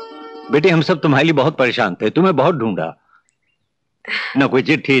 बेटी, हम सब तुम्हारे लिए बहुत परेशान थे, तुम्हें बहुत ढूंढा। न कोई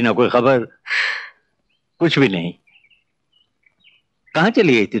चिट्ठी, न कोई खबर, कुछ भी नहीं। कहाँ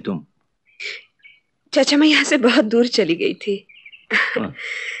चली गई थी तुम? चाचा, मैं यहाँ से बहुत दूर चली गई थी।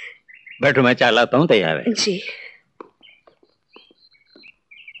 बैठो, मैं चाय लाता हूँ। तैयार है? जी।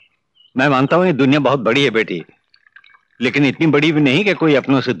 मैं मानता हूँ ये दुनिया बहुत बड़ी है बेटी, लेकिन इतनी बड़ी भी नहीं कि कोई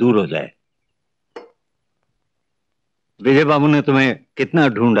अपनों से दूर हो जाए। विजय बाबू ने तुम्हें कितना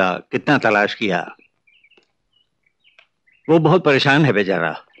ढूंढा, कितना तलाश किया। वो बहुत परेशान है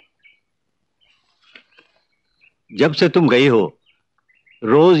बेचारा। जब से तुम गई हो,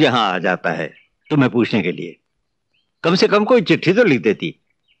 रोज यहां आ जाता है तुम्हें पूछने के लिए। कम से कम कोई चिट्ठी तो लिख देती।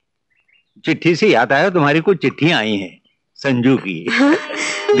 चिट्ठी से याद आया, तुम्हारी कुछ चिट्ठियां आई हैं संजू की।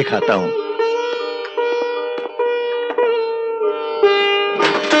 दिखाता हूं।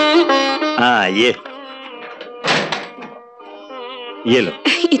 हाँ, ये लो।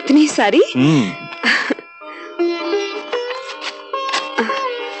 इतनी सारी?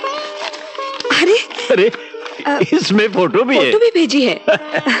 अरे अरे, इसमें फोटो भी है। फोटो भी भेजी है।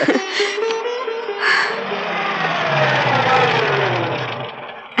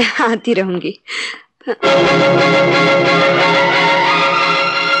 आती रहूंगी।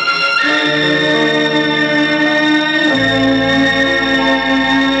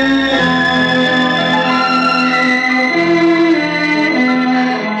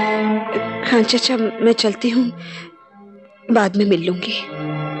 खान चाचा, मैं चलती हूँ, बाद में मिल लूंगी।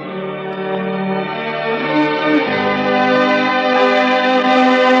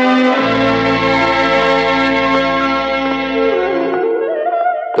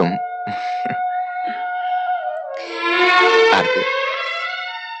 तुम आरती,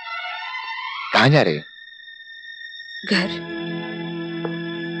 कहाँ जा रही हो? घर।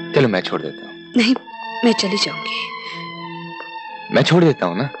 चलो मैं छोड़ देता हूँ। नहीं, मैं चली जाऊंगी। मैं छोड़ देता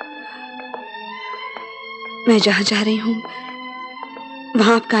हूँ ना। मैं जहां जा रही हूँ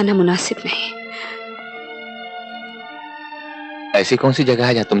वहां आपका आना मुनासिब नहीं। ऐसी कौन सी जगह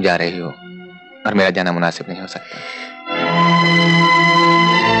है जहां तुम जा रही हो और मेरा जाना मुनासिब नहीं हो सकता?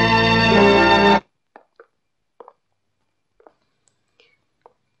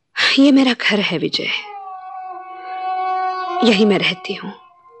 ये मेरा घर है विजय, यही मैं रहती हूँ।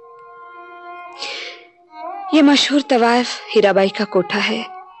 ये मशहूर तवायफ हीराबाई का कोठा है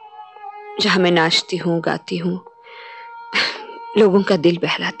जहां मैं नाचती हूँ, गाती हूँ, लोगों का दिल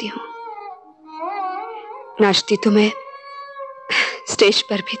बहलाती हूँ। नाचती तो मैं स्टेज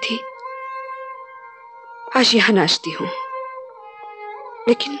पर भी थी, आज यहां नाचती हूँ,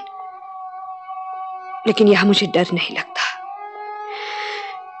 लेकिन यहां मुझे डर नहीं लगता।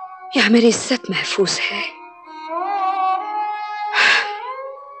 यहां मेरी इज्जत महफूज है।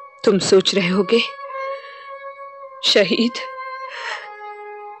 तुम सोच रहे होगे शहीद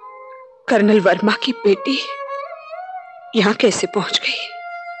कर्नल वर्मा की बेटी यहां कैसे पहुंच गई?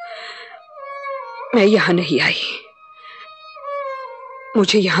 मैं यहां नहीं आई,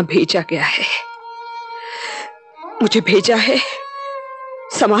 मुझे यहां भेजा गया है। मुझे भेजा है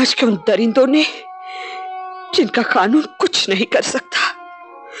समाज के उन दरिंदों ने जिनका कानून कुछ नहीं कर सकता।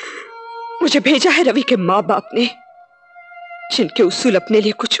 मुझे भेजा है रवि के माँ बाप ने जिनके उसूल अपने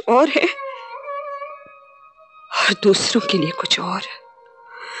लिए कुछ और है और दूसरों के लिए कुछ और।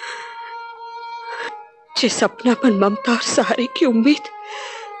 जिस अपनापन, ममता और सहारे की उम्मीद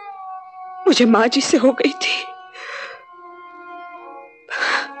मुझे माँ जी से हो गई थी,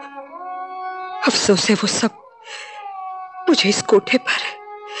 अफसोस है वो सब मुझे इस कोठे पर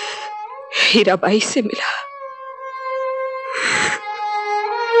हीराबाई से मिला।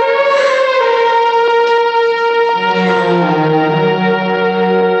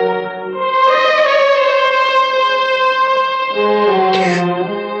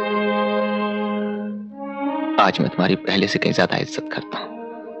 आज मैं तुम्हारी पहले से कहीं ज्यादा इज्जत करता हूं,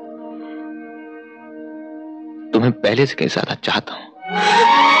 तुम्हें पहले से कहीं ज्यादा चाहता हूं।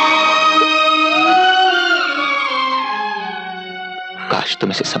 काश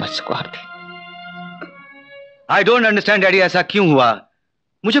तुम इसे समझ सको आरती। आई डोंट अंडरस्टैंड डैडी, ऐसा क्यों हुआ?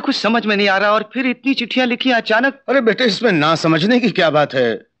 मुझे कुछ समझ में नहीं आ रहा, और फिर इतनी चिट्ठियां लिखी अचानक। अरे बेटे, इसमें ना समझने की क्या बात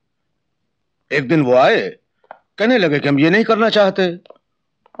है? एक दिन वो आए, कहने लगे कि हम ये नहीं करना चाहते,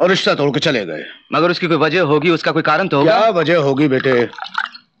 और रिश्ता तोड़ के चले गए। मगर उसकी कोई वजह होगी, उसका कोई कारण तो होगा। क्या वजह होगी बेटे?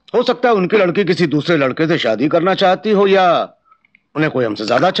 हो सकता है उनकी लड़की किसी दूसरे लड़के से शादी करना चाहती हो, या उन्हें कोई हमसे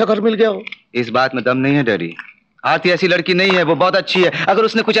ज्यादा अच्छा घर मिल गया हो। इस बात में दम नहीं है डैडी। आरती ऐसी लड़की नहीं है, वो बहुत अच्छी है। अगर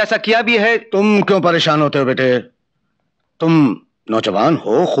उसने कुछ ऐसा किया भी है। तुम क्यों परेशान होते हो बेटे? तुम नौजवान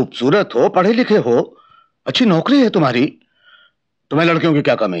हो, खूबसूरत हो, पढ़े लिखे हो, अच्छी नौकरी है तुम्हारी, तुम्हें लड़कियों की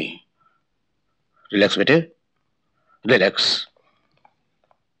क्या कमी? रिलैक्स बेटे, रिलैक्स।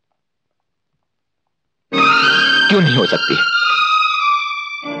 क्यों नहीं हो सकती?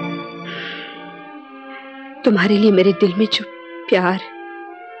 तुम्हारे लिए मेरे दिल में जो प्यार,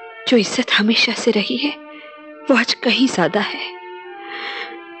 जो इज्जत हमेशा से रही है, वो आज कहीं ज्यादा है।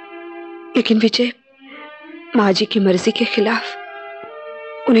 लेकिन विजय, माँ जी की मर्जी के खिलाफ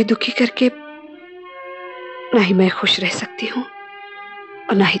उन्हें दुखी करके ना ही मैं खुश रह सकती हूँ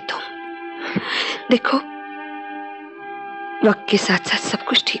और ना ही तुम। देखो, वक्त के साथ साथ सब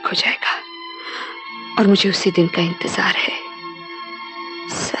कुछ ठीक हो जाएगा, और मुझे उसी दिन का इंतजार है।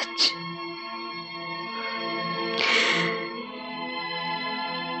 सच।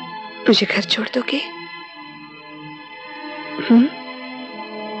 मुझे घर छोड़ दोगे?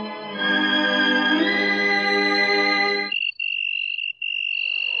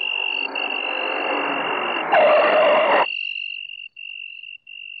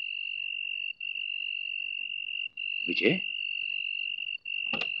 विजय,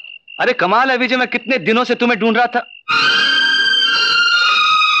 अरे कमाल है विजय, मैं कितने दिनों से तुम्हें ढूंढ रहा था।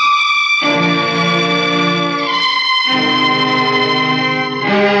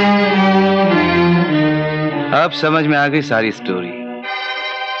 अब समझ में आ गई सारी स्टोरी।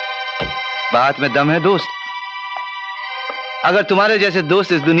 बात में दम है दोस्त। अगर तुम्हारे जैसे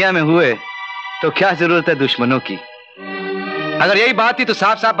दोस्त इस दुनिया में हुए तो क्या जरूरत है दुश्मनों की? अगर यही बात थी तो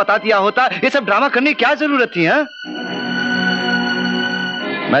साफ साफ बता दिया होता। ये सब ड्रामा करने की क्या जरूरत थी? हाँ,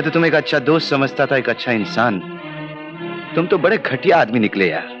 मैं तो तुम्हें एक अच्छा दोस्त समझता था, एक अच्छा इंसान। तुम तो बड़े घटिया आदमी निकले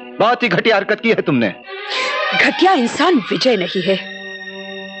यार, बहुत ही घटिया हरकत की है तुमने। घटिया इंसान विजय नहीं है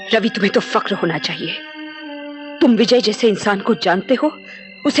रवि, तुम्हें तो फक्र होना चाहिए। तुम विजय जैसे इंसान को जानते हो,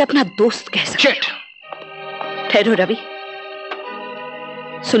 उसे अपना दोस्त कह सकते हो। ठहरो रवि,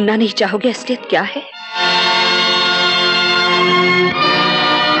 सुनना नहीं चाहोगे असलियत क्या है?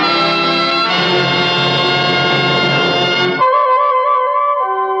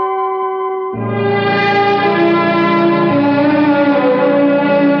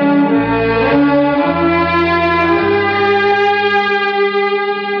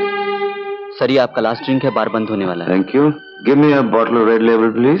 सर ये आपका लास्ट ड्रिंक है, बार बंद होने वाला है। Thank you. Give me a bottle of red label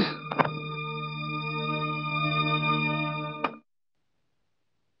please.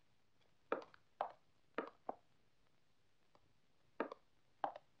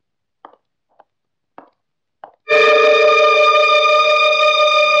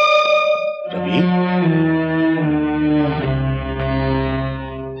 Ravi,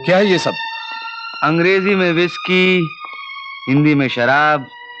 क्या है ये सब? अंग्रेजी में विस्की, हिंदी में शराब,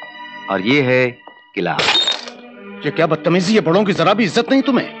 और ये है गिलास। ये क्या बदतमीजी है, बड़ों की जरा भी इज्जत नहीं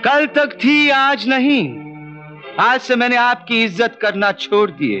तुम्हें? कल तक थी, आज नहीं। आज से मैंने आपकी इज्जत करना छोड़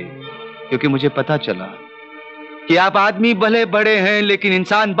दिए, क्योंकि मुझे पता चला कि आप आदमी भले बड़े हैं लेकिन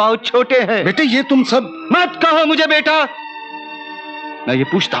इंसान बहुत छोटे हैं। बेटे ये तुम सब मत कहो मुझे बेटा। मैं ये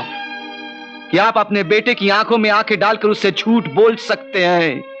पूछता हूं कि आप अपने बेटे की आंखों में आंखें डालकर उससे झूठ बोल सकते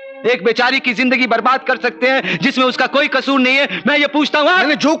हैं, एक बेचारी की जिंदगी बर्बाद कर सकते हैं जिसमें उसका कोई कसूर नहीं है? मैं ये पूछता हूं।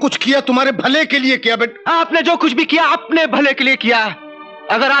 मैंने जो कुछ किया तुम्हारे भले के लिए किया बेटा। आपने जो कुछ भी किया अपने भले के लिए किया।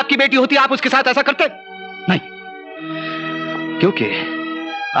 अगर आपकी बेटी होती आप उसके साथ ऐसा करते? नहीं, क्योंकि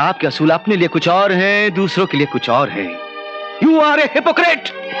आपके असूल अपने लिए कुछ और हैं, दूसरों के लिए कुछ और हैं। You R A hypocrite.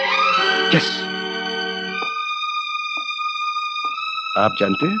 Yes. आप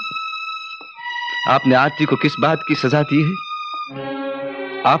जानते हैं आपने आरती को किस बात की सजा दी है?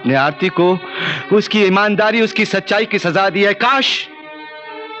 आपने आरती को उसकी ईमानदारी, उसकी सच्चाई की सजा दी है। काश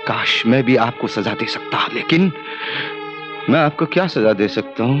मैं भी आपको सजा दे सकता, लेकिन मैं आपको क्या सजा दे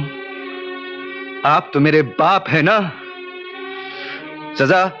सकता हूं? आप तो मेरे बाप है ना।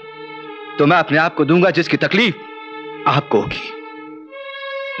 सजा तो मैं अपने आप को दूंगा जिसकी तकलीफ आपको होगी।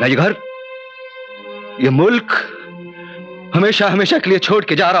 मैं ये घर, ये मुल्क हमेशा हमेशा के लिए छोड़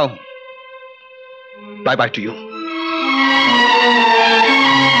के जा रहा हूं। Bye by two you.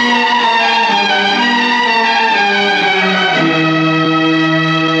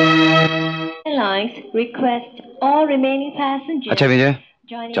 अच्छा विजय,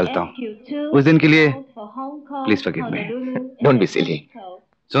 चलता हूँ। उस दिन के लिए please forgive me. Don't be silly.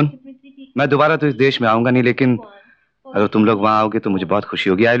 सुन, मैं दोबारा तो इस देश में आऊंगा नहीं, लेकिन अगर तुम लोग वहां आओगे तो मुझे बहुत खुशी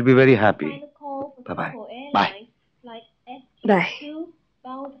होगी। I will be very happy. Bye bye. Bye bye.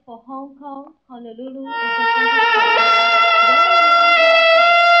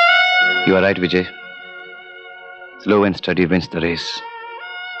 You are right, Vijay. Slow and steady wins the race.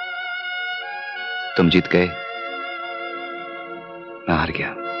 तुम जीत गए, मैं हार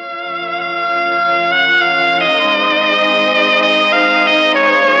गया।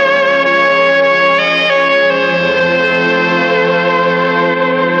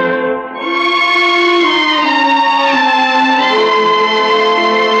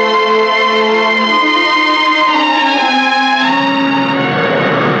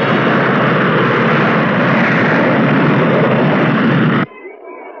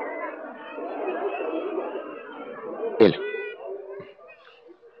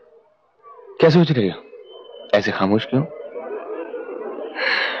 क्या सोच रही हो? ऐसे खामोश क्यों?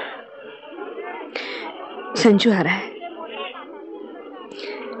 संजू आ रहा है।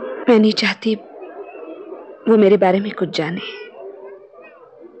 मैं नहीं चाहती वो मेरे बारे में कुछ जाने।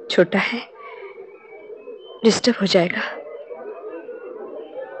 छोटा है, डिस्टर्ब हो जाएगा।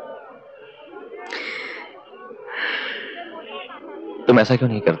 तुम ऐसा क्यों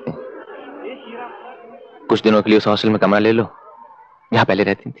नहीं करती? कुछ दिनों के लिए उस हॉस्टल में कमरा ले लो, जहां पहले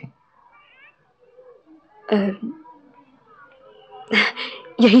रहती थी।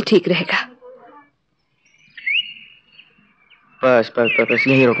 यही ठीक रहेगा। बस बस बस बस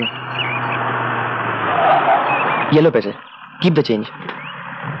यही रोकना। ये लो पैसे, keep the change.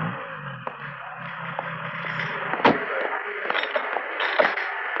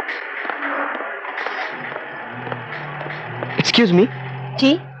 Excuse me.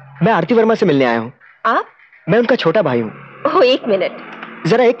 जी, मैं आरती वर्मा से मिलने आया हूँ। आप? मैं उनका छोटा भाई हूँ। ओह, एक मिनट।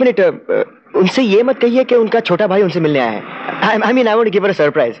 जरा एक मिनट, उनसे ये मत कहिए कि उनका छोटा भाई उनसे मिलने आया है। I mean I want to give her a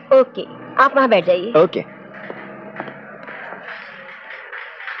surprise. Okay, आप वहां बैठ जाइए। ओके।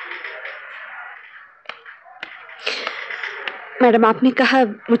 मैडम, आपने कहा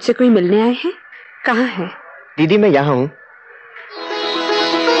मुझसे कोई मिलने आए हैं? कहाँ है? दीदी मैं यहाँ हूँ।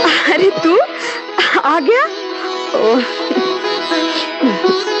 अरे तू आ गया? ओह,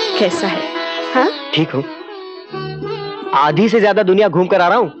 कैसा है? हाँ, ठीक हूँ। आधी से ज्यादा दुनिया घूम कर आ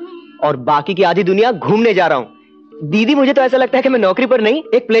रहा हूँ और बाकी की आधी दुनिया घूमने जा रहा हूँ। दीदी मुझे तो ऐसा लगता है कि मैं नौकरी पर नहीं,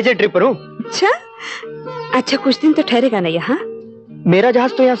 एक प्लेजर ट्रिप पर हूँ। अच्छा, कुछ दिन तो ठहरेगा ना यहाँ? मेरा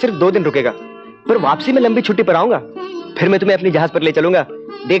जहाज तो यहाँ सिर्फ 2 दिन रुकेगा, पर वापसी में लंबी छुट्टी पर आऊंगा। फिर मैं तुम्हें अपनी जहाज पर ले चलूंगा।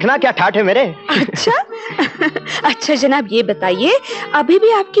 देखना क्या ठाठ है मेरे। अच्छा जनाब, ये बताइए, अभी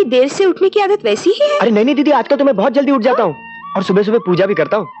भी आपकी देर से उठने की आदत वैसी ही है? अरे नहीं दीदी, आजकल तो मैं बहुत जल्दी उठ जाता हूँ और सुबह सुबह पूजा भी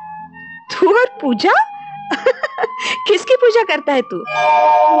करता हूँ। तू और पूजा? किसकी पूजा करता है तू?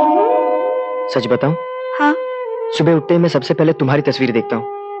 सच बताऊं? हाँ। सुबह उठते ही मैं सबसे पहले तुम्हारी तस्वीर देखता हूँ।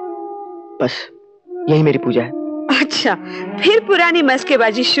 बस यही मेरी पूजा है। अच्छा, फिर पुरानी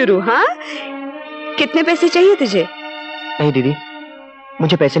मस्केबाजी शुरू? हाँ, कितने पैसे चाहिए तुझे? नहीं दीदी,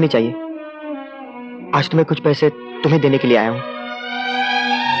 मुझे पैसे नहीं चाहिए। आज तो मैं कुछ पैसे तुम्हें देने के लिए आया हूँ।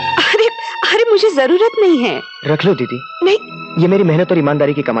 अरे अरे, मुझे जरूरत नहीं है। रख लो दीदी। नहीं, ये मेरी मेहनत और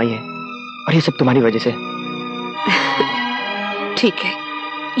ईमानदारी की कमाई है, और ये सब तुम्हारी वजह से। ठीक है,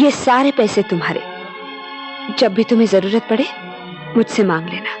 ये सारे पैसे तुम्हारे। जब भी तुम्हें जरूरत पड़े मुझसे मांग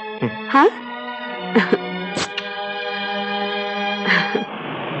लेना। हाँ?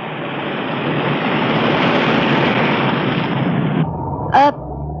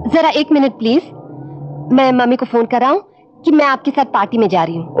 जरा 1 मिनट प्लीज, मैं मम्मी को फोन कर रहा हूँ कि मैं आपके साथ पार्टी में जा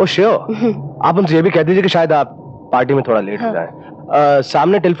रही हूँ। Oh sure. आप उनसे ये भी कह दीजिए कि शायद आप पार्टी में थोड़ा लेट हो जाए।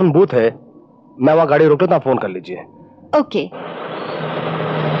 सामने टेलीफोन बूथ है, मैं वहाँ गाड़ी रोक लेता हूँ, फोन कर लीजिए। ओके।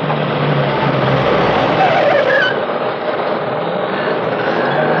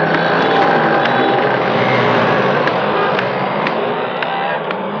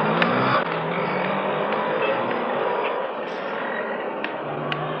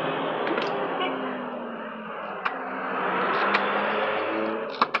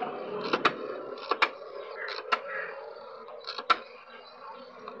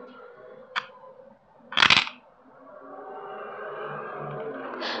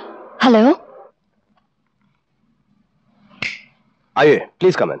 हेलो। आइए,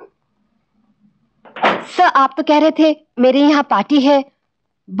 प्लीज कम इन। सर, आप तो कह रहे थे मेरे यहाँ पार्टी है,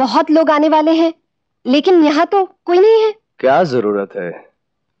 बहुत लोग आने वाले हैं, लेकिन यहाँ तो कोई नहीं है। क्या जरूरत है?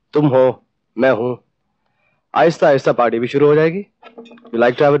 तुम हो, मैं हूं, आहिस्ता आहिस्ता पार्टी भी शुरू हो जाएगी। You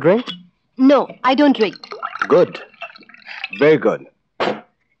like to have a drink? No, I don't drink. Good, very good.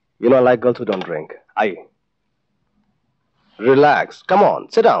 You know I like girls who don't drink. आइए, relax, come on,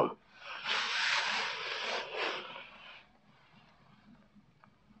 sit down.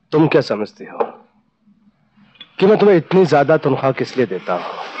 तुम क्या समझती हो कि मैं तुम्हें इतनी ज्यादा तनख्वाह किस लिए देता हूं?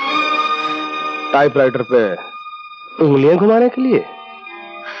 टाइपराइटर पे उंगलियां घुमाने के लिए?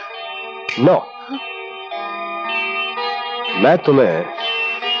 नो, मैं तुम्हें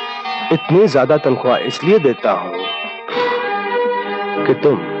इतनी ज्यादा तनख्वाह इसलिए देता हूं कि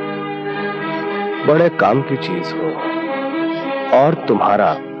तुम बड़े काम की चीज हो, और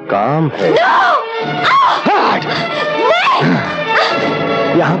तुम्हारा काम है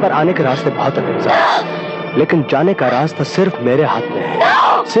यहाँ पर आने के रास्ते बहुत अनेक, लेकिन जाने का रास्ता सिर्फ मेरे हाथ में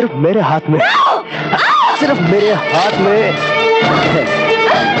है। सिर्फ मेरे हाथ में, सिर्फ मेरे हाथ में है।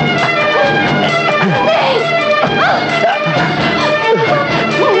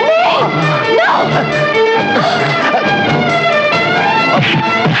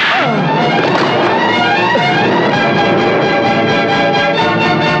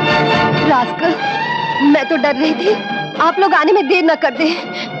 रास्कल, मैं तो डर रही थी, आप लोग आने में देर न कर दें।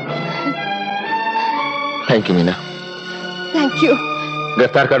 Thank you Meena. Thank you.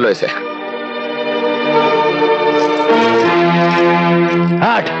 गिरफ्तार कर लो इसे।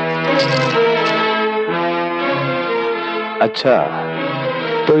 हट। अच्छा,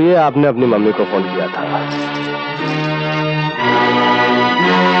 तो ये आपने अपनी मम्मी को फोन किया था?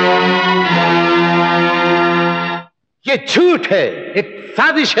 ये झूठ है, एक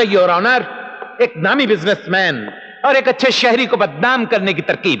साजिश है योर ऑनर। एक नामी बिजनेसमैन और एक अच्छे शहरी को बदनाम करने की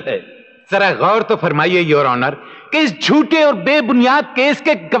तरकीब है। जरा गौर तो फरमाइए योर ऑनर कि इस झूठे और बेबुनियाद केस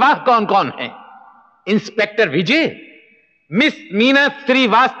के गवाह कौन कौन हैं? इंस्पेक्टर विजय, मिस मीना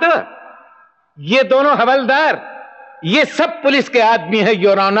श्रीवास्तव, ये दोनों हवलदार, ये सब पुलिस के आदमी है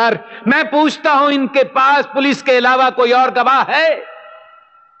योर ऑनर। मैं पूछता हूं, इनके पास पुलिस के अलावा कोई और गवाह है?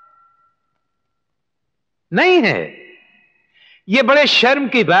 नहीं है। यह बड़े शर्म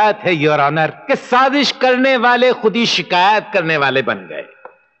की बात है योर ऑनर कि साजिश करने वाले खुद ही शिकायत करने वाले बन गए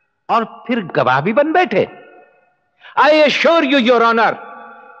और फिर गवाह भी बन बैठे। I assure you your honour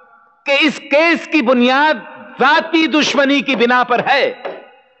कि इस केस की बुनियाद जाती दुश्मनी की बिना पर है।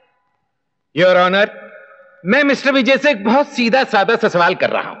 योर ऑनर, मैं मिस्टर विजय से एक बहुत सीधा साधा सा सवाल कर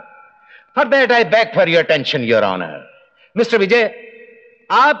रहा हूं। For that I beg for your attention your honour. Mister विजय,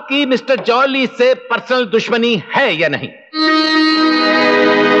 आपकी मिस्टर जॉली से पर्सनल दुश्मनी है या नहीं?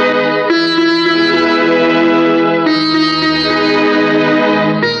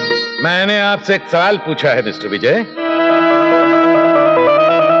 मैंने आपसे एक सवाल पूछा है मिस्टर विजय।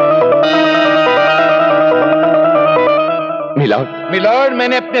 मिलॉर्ड,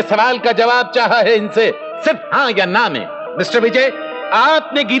 मैंने अपने सवाल का जवाब चाहा है इनसे, सिर्फ हाँ या ना में। मिस्टर विजय,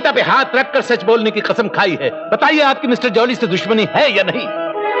 आपने गीता पे हाथ रखकर सच बोलने की कसम खाई है। बताइए, आपकी मिस्टर जॉली से दुश्मनी है या नहीं?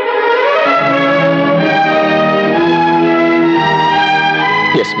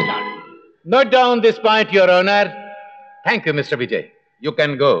 Yes, my lord. Note down this point, Your Honor. Thank you, Mr. Vijay. You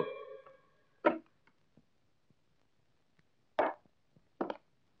can go.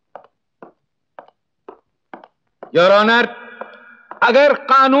 Your Honor, अगर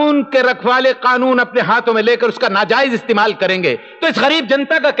कानून के रखवाले कानून अपने हाथों में लेकर उसका नाजायज इस्तेमाल करेंगे तो इस गरीब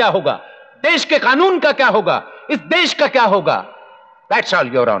जनता का क्या होगा, देश के कानून का क्या होगा, इस देश का क्या होगा? That's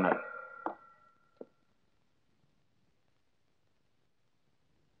all, Your Honor.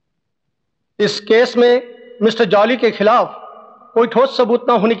 इस केस में मिस्टर जॉली के खिलाफ कोई ठोस सबूत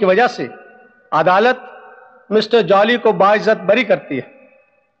न होने की वजह से अदालत मिस्टर जॉली को बाइज्जत बरी करती है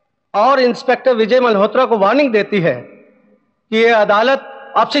और इंस्पेक्टर विजय मल्होत्रा को वार्निंग देती है कि यह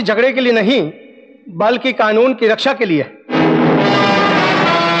अदालत आपसी झगड़े के लिए नहीं बल्कि कानून की रक्षा के लिए है।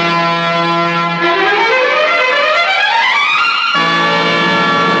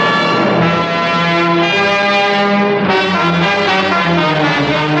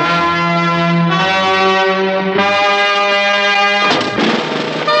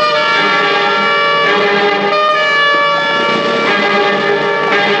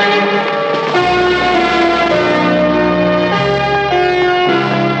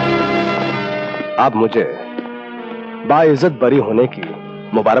 आप मुझे बाइज्जत बरी होने की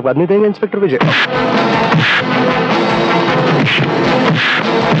मुबारकबाद नहीं देंगे इंस्पेक्टर विजय?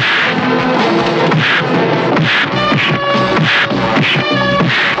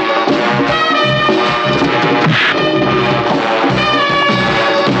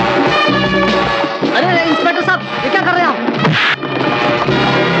 अरे इंस्पेक्टर साहब, ये क्या कर रहे हैं आप?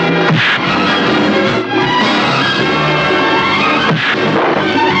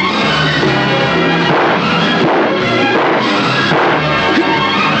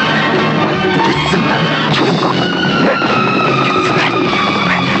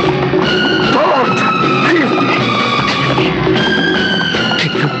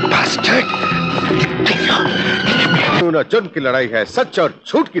 जुर्म की लड़ाई है, सच और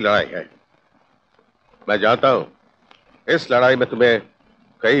झूठ की लड़ाई है। मैं जानता हूं इस लड़ाई में तुम्हें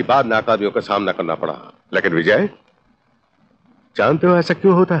कई बार नाकामियों का सामना करना पड़ा, लेकिन विजय, जानते हो ऐसा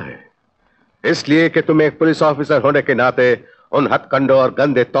क्यों होता है? इसलिए कि तुम एक पुलिस ऑफिसर होने के नाते उन हथकंडों और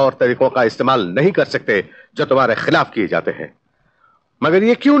गंदे तौर तरीकों का इस्तेमाल नहीं कर सकते जो तुम्हारे खिलाफ किए जाते हैं। मगर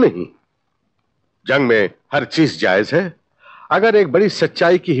ये क्यों नहीं? जंग में हर चीज जायज है। अगर एक बड़ी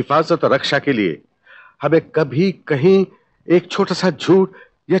सच्चाई की हिफाजत और रक्षा के लिए हमें कभी कहीं एक छोटा सा झूठ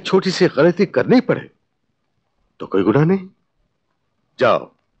या छोटी सी गलती करनी पड़े तो कोई गुनाह नहीं। जाओ,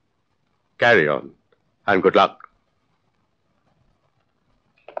 carry on and good luck.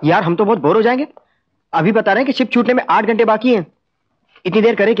 यार हम तो बहुत बोर हो जाएंगे। अभी बता रहे हैं कि शिप छूटने में 8 घंटे बाकी हैं। इतनी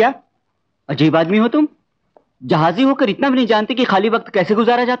देर करें क्या? अजीब आदमी हो तुम। जहाजी होकर इतना भी नहीं जानते कि खाली वक्त कैसे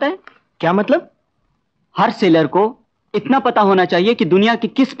गुजारा जाता है। क्या मतलब? हर सेलर को इतना पता होना चाहिए कि दुनिया की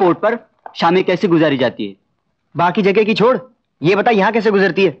किस पोर्ट पर शामें कैसे गुजारी जाती है। बाकी जगह की छोड़, ये बता यहां कैसे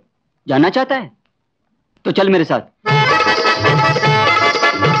गुजरती है। जानना चाहता है तो चल मेरे साथ।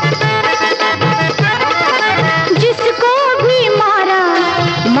 जिसको भी मारा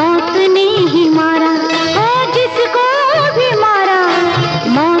मौत ने ही मारा, जिसको भी मारा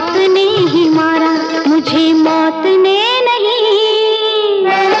मौत ने ही मारा, मुझे मौत ने नहीं,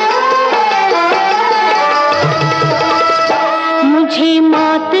 मुझे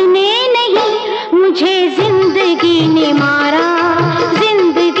मौत ने नहीं, मुझे जिंदगी ने मारा,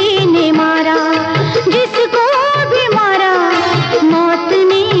 जिंदगी ने मारा। जिसको भी मारा मौत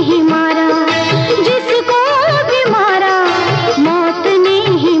ने ही मारा, जिसको भी मारा मौत ने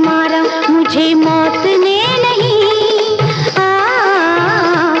ही मारा, मुझे मौत ने नहीं,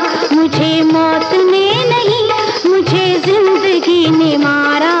 मुझे मौत ने नहीं, मुझे जिंदगी ने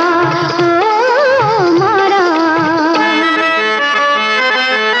मारा, मारा।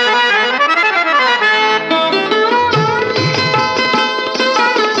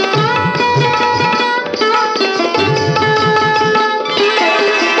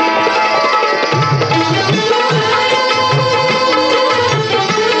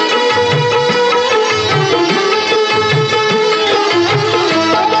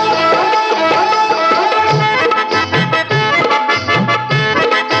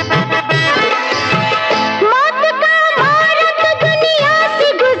 मौत का मारा तो दुनिया से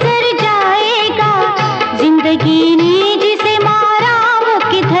गुजर जाएगा, जिंदगी ने जिसे मारा वो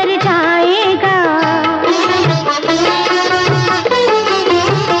किधर जाएगा।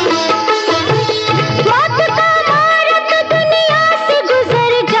 मौत का मारा तो दुनिया से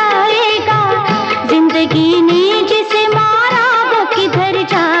गुजर जाएगा, जिंदगी ने जिसे मारा वो किधर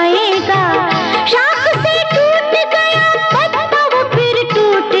जाएगा। शाख से टूट गया पत्ता वो फिर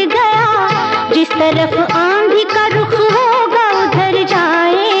टूट गया, जिस तरफ आंधी का रुख होगा उधर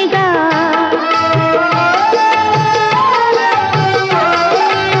जाएगा।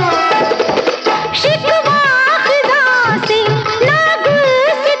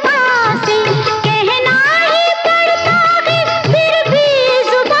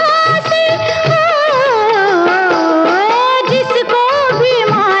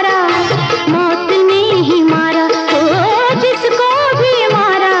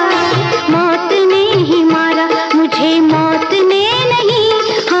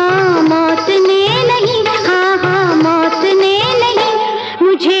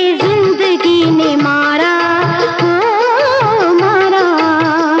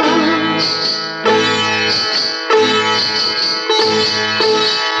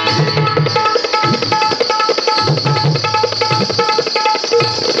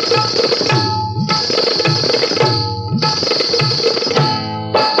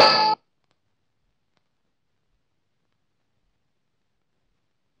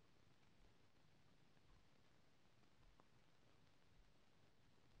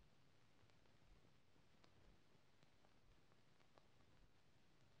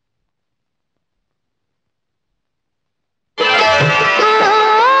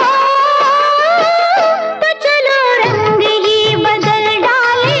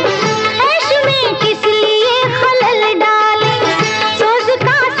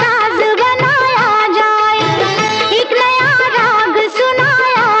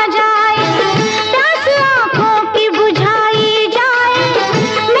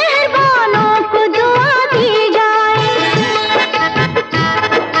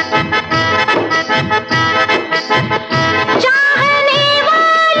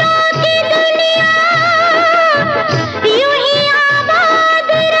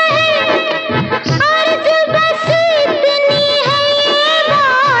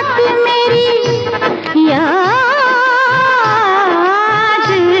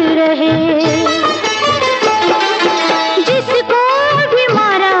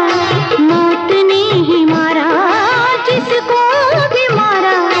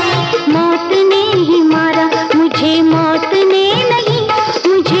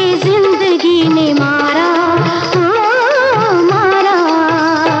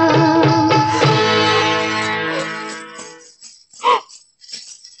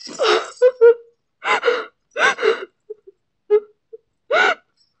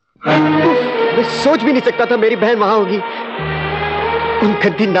 सोच भी नहीं सकता था मेरी बहन वहां होगी, उन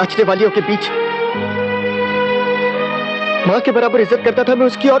गंदी नाचने वालियों के बीच। मां के बराबर इज्जत करता था मैं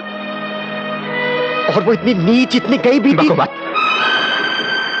उसकी, और वो इतनी नीच, इतनी गई भी थी। बात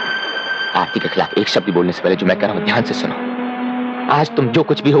आरती के खिलाफ एक शब्द बोलने से पहले जो मैं कह रहा हूं ध्यान से सुनो। आज तुम जो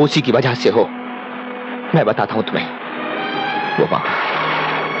कुछ भी हो उसी की वजह से हो। मैं बताता हूं तुम्हें, वो वहां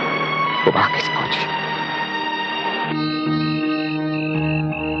कैसे पहुंची।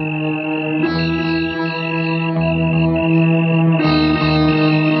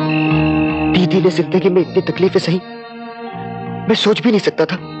 दीदी ने जिंदगी में इतनी तकलीफें सही, मैं सोच भी नहीं सकता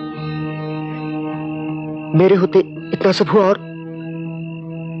था। मेरे होते इतना सब हुआ,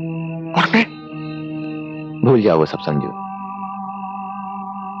 और मैं भूल जाओ वो सब संजू।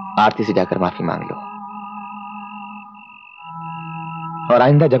 आरती से जाकर माफी मांग लो, और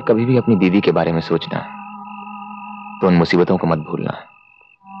आइंदा जब कभी भी अपनी दीदी के बारे में सोचना तो उन मुसीबतों को मत भूलना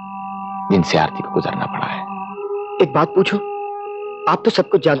जिनसे आरती को गुजरना पड़ा है। एक बात पूछो, आप तो सब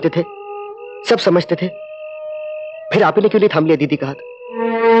कुछ जानते थे, सब समझते थे, फिर आपने क्यों नहीं थाम लिया दीदी का हाथ?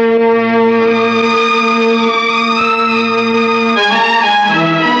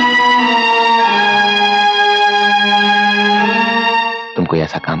 तुम कोई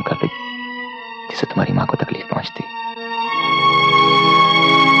ऐसा काम कर दे जिससे तुम्हारी मां को तकलीफ पहुंचती।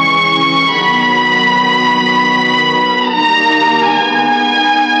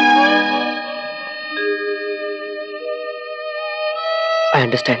 I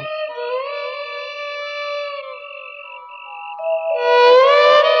understand.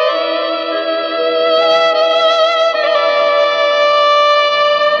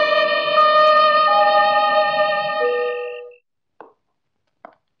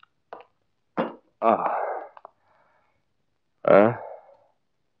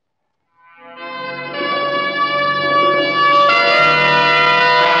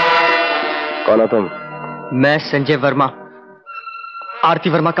 कौन हो तुम? मैं संजय वर्मा, आरती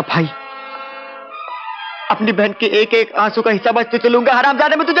वर्मा का भाई। अपनी बहन के एक एक आंसू का हिसाब बचते चलूंगा।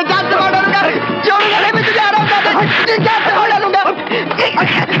 हरामजादे, मैं तुझे जान से मार डालूंगा। छोड़ूंगा नहीं मैं तुझे, हरामजादे, तुझे जान से मार डालूंगा।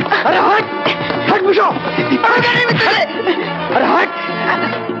 अरे हट मुझो, छोड़ूंगा नहीं मैं तुझे। अरे हट।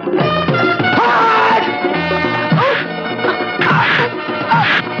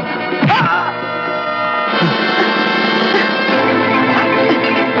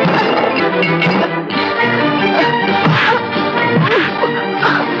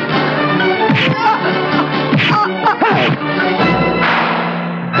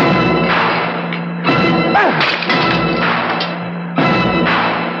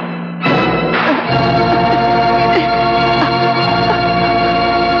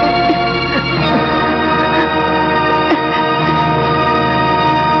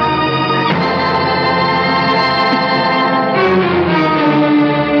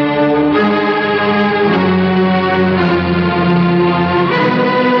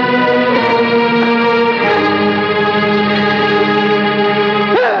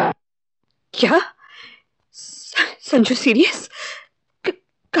 क्या संजू सीरियस?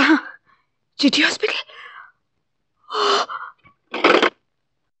 कहाँ? GT hospital?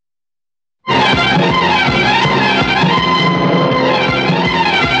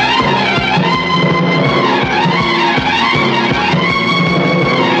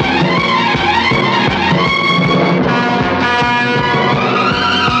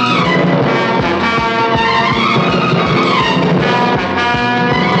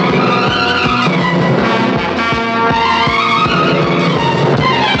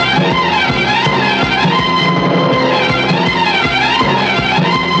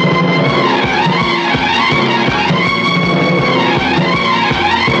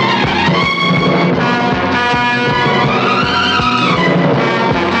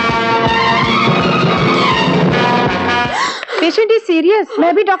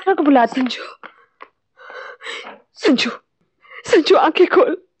 मैं भी डॉक्टर को बुलाती हूँ। संजू, संजू आंखें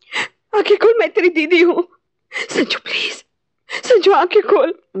खोल, आंखें खोल, मैं तेरी दीदी हूँ। संजू प्लीज, संजू आंखें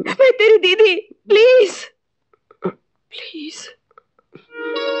खोल, मैं तेरी दीदी, प्लीज प्लीज।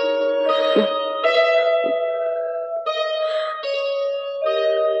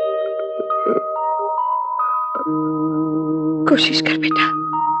 कोशिश कर बेटा,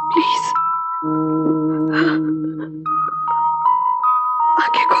 प्लीज।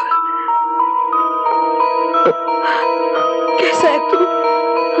 आंखें खोल। कैसा है तू?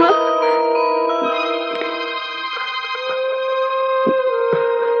 हाँ?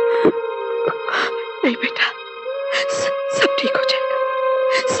 नहीं बेटा, सब ठीक हो जाएगा,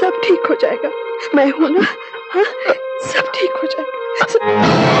 सब ठीक हो जाएगा। मैं हूं ना, हाँ? सब ठीक हो जाएगा।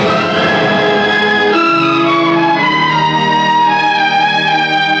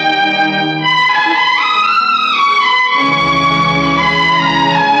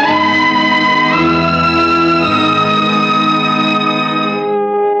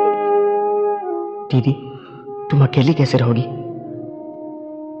 दीदी, तुम अकेली कैसे रहोगी?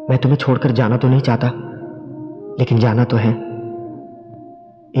 मैं तुम्हें छोड़कर जाना तो नहीं चाहता, लेकिन जाना तो है।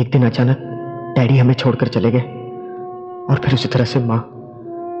 एक दिन अचानक डैडी हमें छोड़कर चले गए, और फिर उसी तरह से माँ।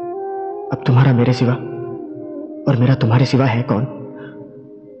 अब तुम्हारा मेरे सिवा और मेरा तुम्हारे सिवा है कौन?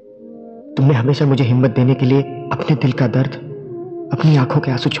 तुमने हमेशा मुझे हिम्मत देने के लिए अपने दिल का दर्द, अपनी आंखों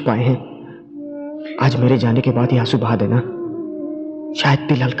के आंसू छुपाए हैं। आज मेरे जाने के बाद ये आंसू बहा देना, शायद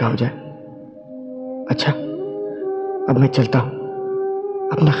दिल हल्का हो जाए। अच्छा, अब मैं चलता हूं,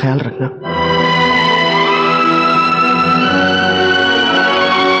 अपना ख्याल रखना।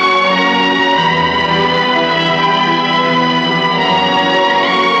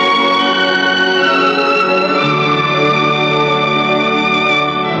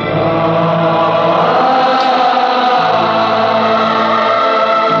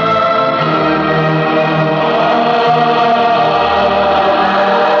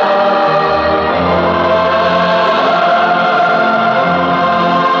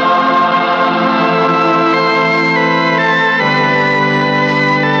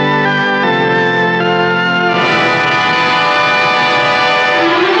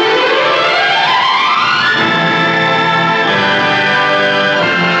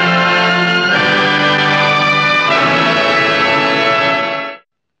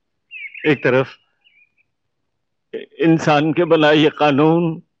 एक तरफ इंसान के बनाए ये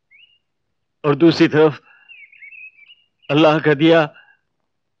कानून और दूसरी तरफ अल्लाह का दिया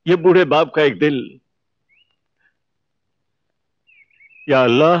ये बूढ़े बाप का एक दिल। या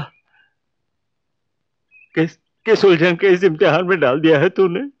अल्लाह, किस उलझन के इस इम्तिहान में डाल दिया है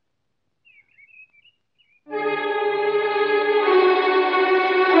तूने।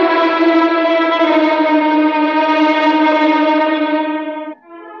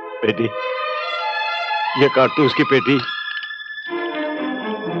 बेटी, ये कारतूस की पेटी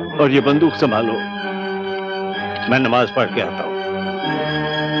और ये बंदूक संभालो, मैं नमाज पढ़ के आता हूं।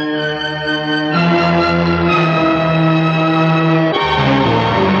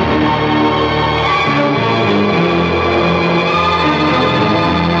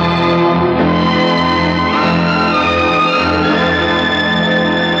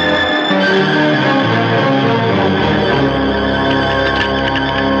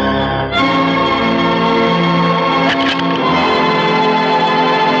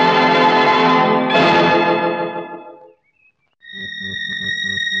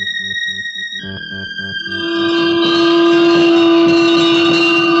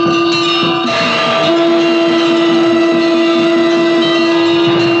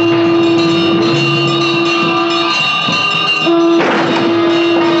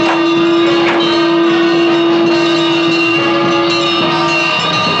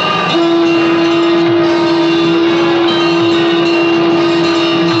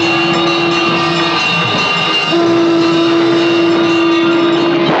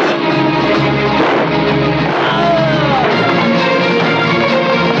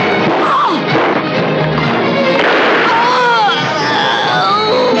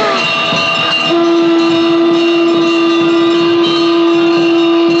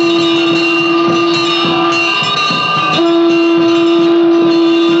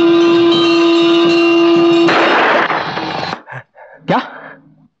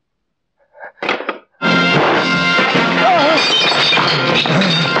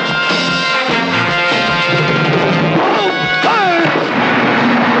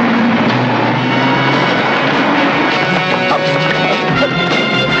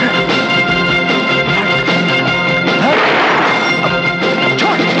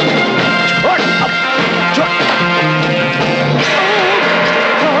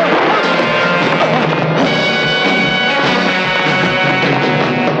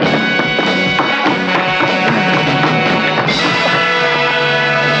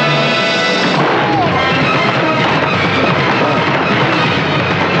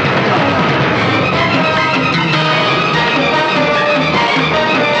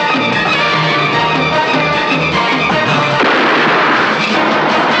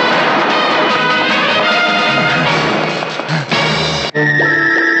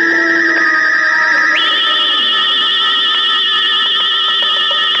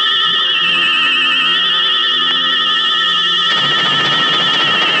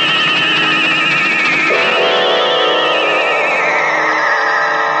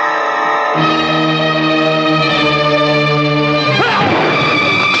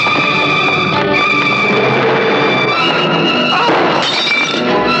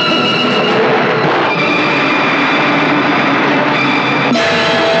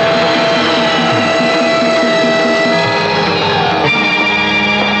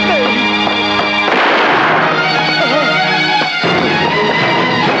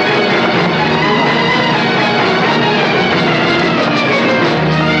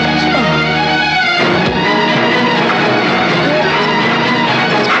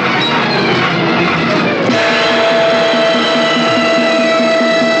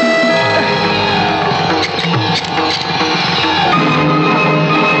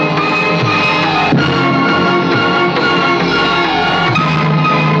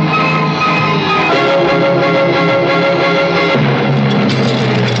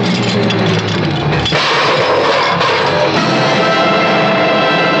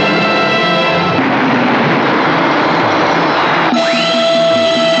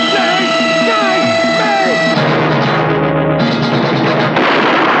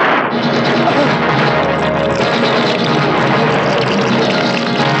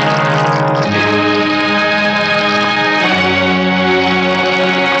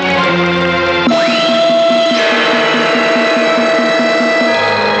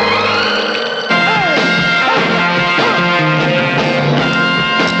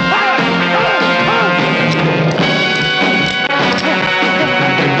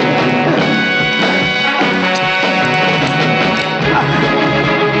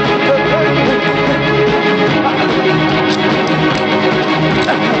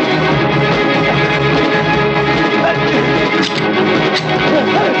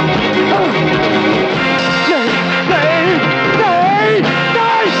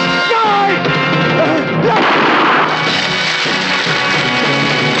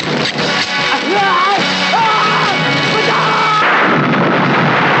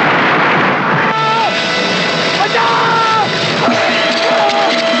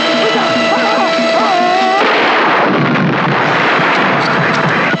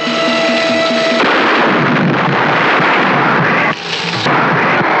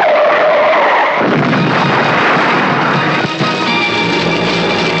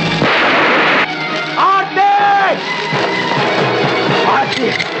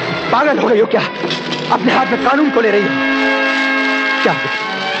 गई हो क्या? अपने हाथ में कानून को ले रही हो क्या?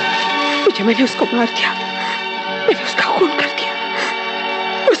 मुझे मैंने उसको मार दिया, मैंने उसका खून कर दिया,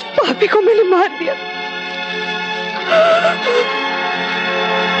 उस पापी को मैंने मार दिया।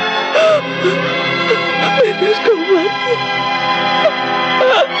 मैंने उसको मार दिया।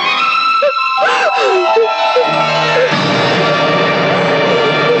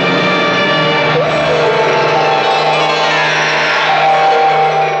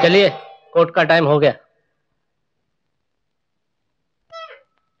 चलिए, कोर्ट का टाइम हो गया।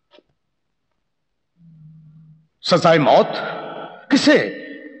 सजाए मौत किसे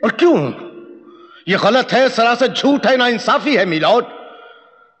और क्यों? यह गलत है, सरासर झूठ है, नाइंसाफी है मिलॉर्ड।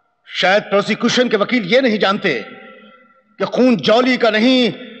 शायद प्रोसिक्यूशन के वकील ये नहीं जानते कि खून जॉली का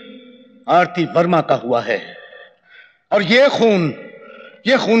नहीं, आरती वर्मा का हुआ है। और यह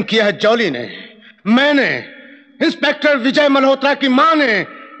खून किया है जॉली ने, मैंने, इंस्पेक्टर विजय मल्होत्रा की मां ने,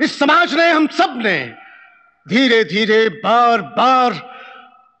 इस समाज ने, हम सब ने धीरे धीरे बार बार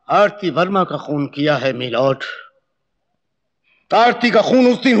आरती वर्मा का खून किया है मिलॉर्ड। आरती का खून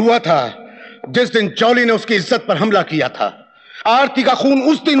उस दिन हुआ था जिस दिन जॉली ने उसकी इज्जत पर हमला किया था। आरती का खून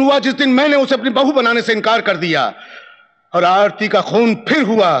उस दिन हुआ जिस दिन मैंने उसे अपनी बहू बनाने से इनकार कर दिया। और आरती का खून फिर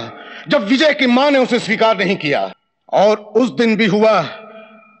हुआ जब विजय की मां ने उसे स्वीकार नहीं किया। और उस दिन भी हुआ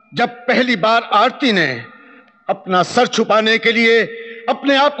जब पहली बार आरती ने अपना सर छुपाने के लिए,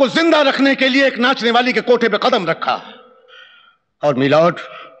 अपने आप को जिंदा रखने के लिए एक नाचने वाली के कोठे पे कदम रखा। और मिलॉर्ड,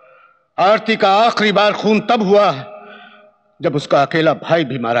 आरती का आखिरी बार खून तब हुआ जब उसका अकेला भाई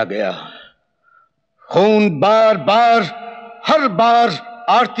भी मारा गया। खून बार बार, हर बार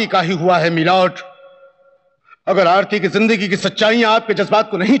आरती का ही हुआ है मिलॉर्ड। अगर आरती की जिंदगी की सच्चाइयां आपके जज्बात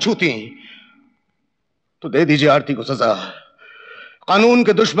को नहीं छूती तो दे दीजिए आरती को सजा। कानून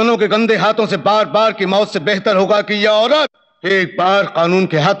के दुश्मनों के गंदे हाथों से बार बार की मौत से बेहतर होगा कि यह औरत एक बार कानून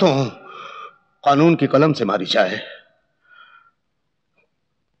के हाथों, कानून की कलम से मारी जाए।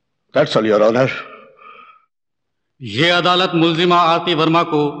 That's all your honour. ये अदालत मुल्जिमा आरती वर्मा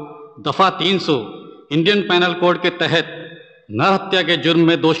को दफा 300 इंडियन पैनल कोड के तहत नरहत्या के जुर्म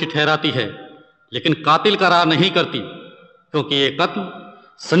में दोषी ठहराती है, लेकिन कातिल करार नहीं करती, क्योंकि ये कत्ल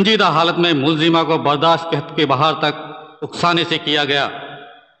संजीदा हालत में मुल्जिमा को बर्दाश्त के हद के बाहर तक उकसाने से किया गया।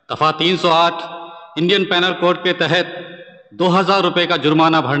 दफा 308 इंडियन पैनल कोड के तहत 2000 रुपए का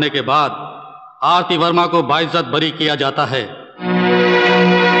जुर्माना भरने के बाद आरती वर्मा को बाइज्जत बरी किया जाता है।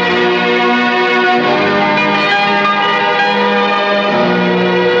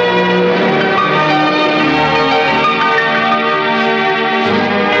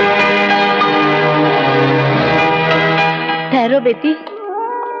 ठहरो बेटी,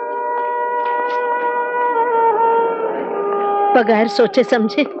 बगैर सोचे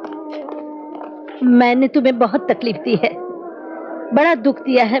समझे मैंने तुम्हें बहुत तकलीफ दी है, बड़ा दुख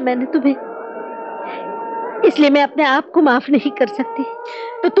दिया है मैंने तुम्हें, इसलिए मैं अपने आप को माफ नहीं कर सकती।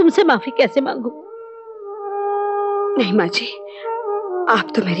 तो तुमसे माफी कैसे मांगू? नहीं माँ जी,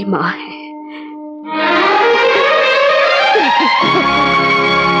 आप तो मेरी माँ हैं।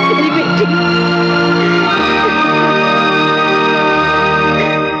 मेरी बेटी।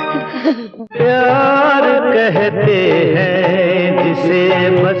 प्यार कहते हैं जिसे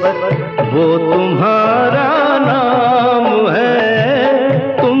बस वो तुम्हारा नाम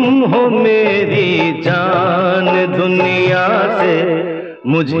है। तुम हो मेरी जान, दुनिया से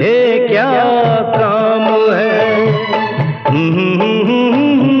मुझे क्या काम है।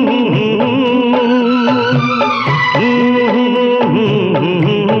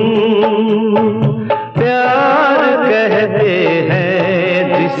 प्यार कहते हैं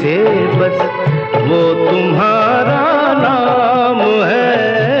जिसे बस वो तुम्हारा नाम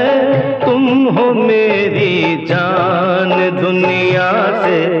है। तुम हो मेरी जान, दुनिया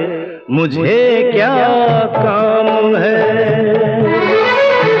से मुझे क्या काम है।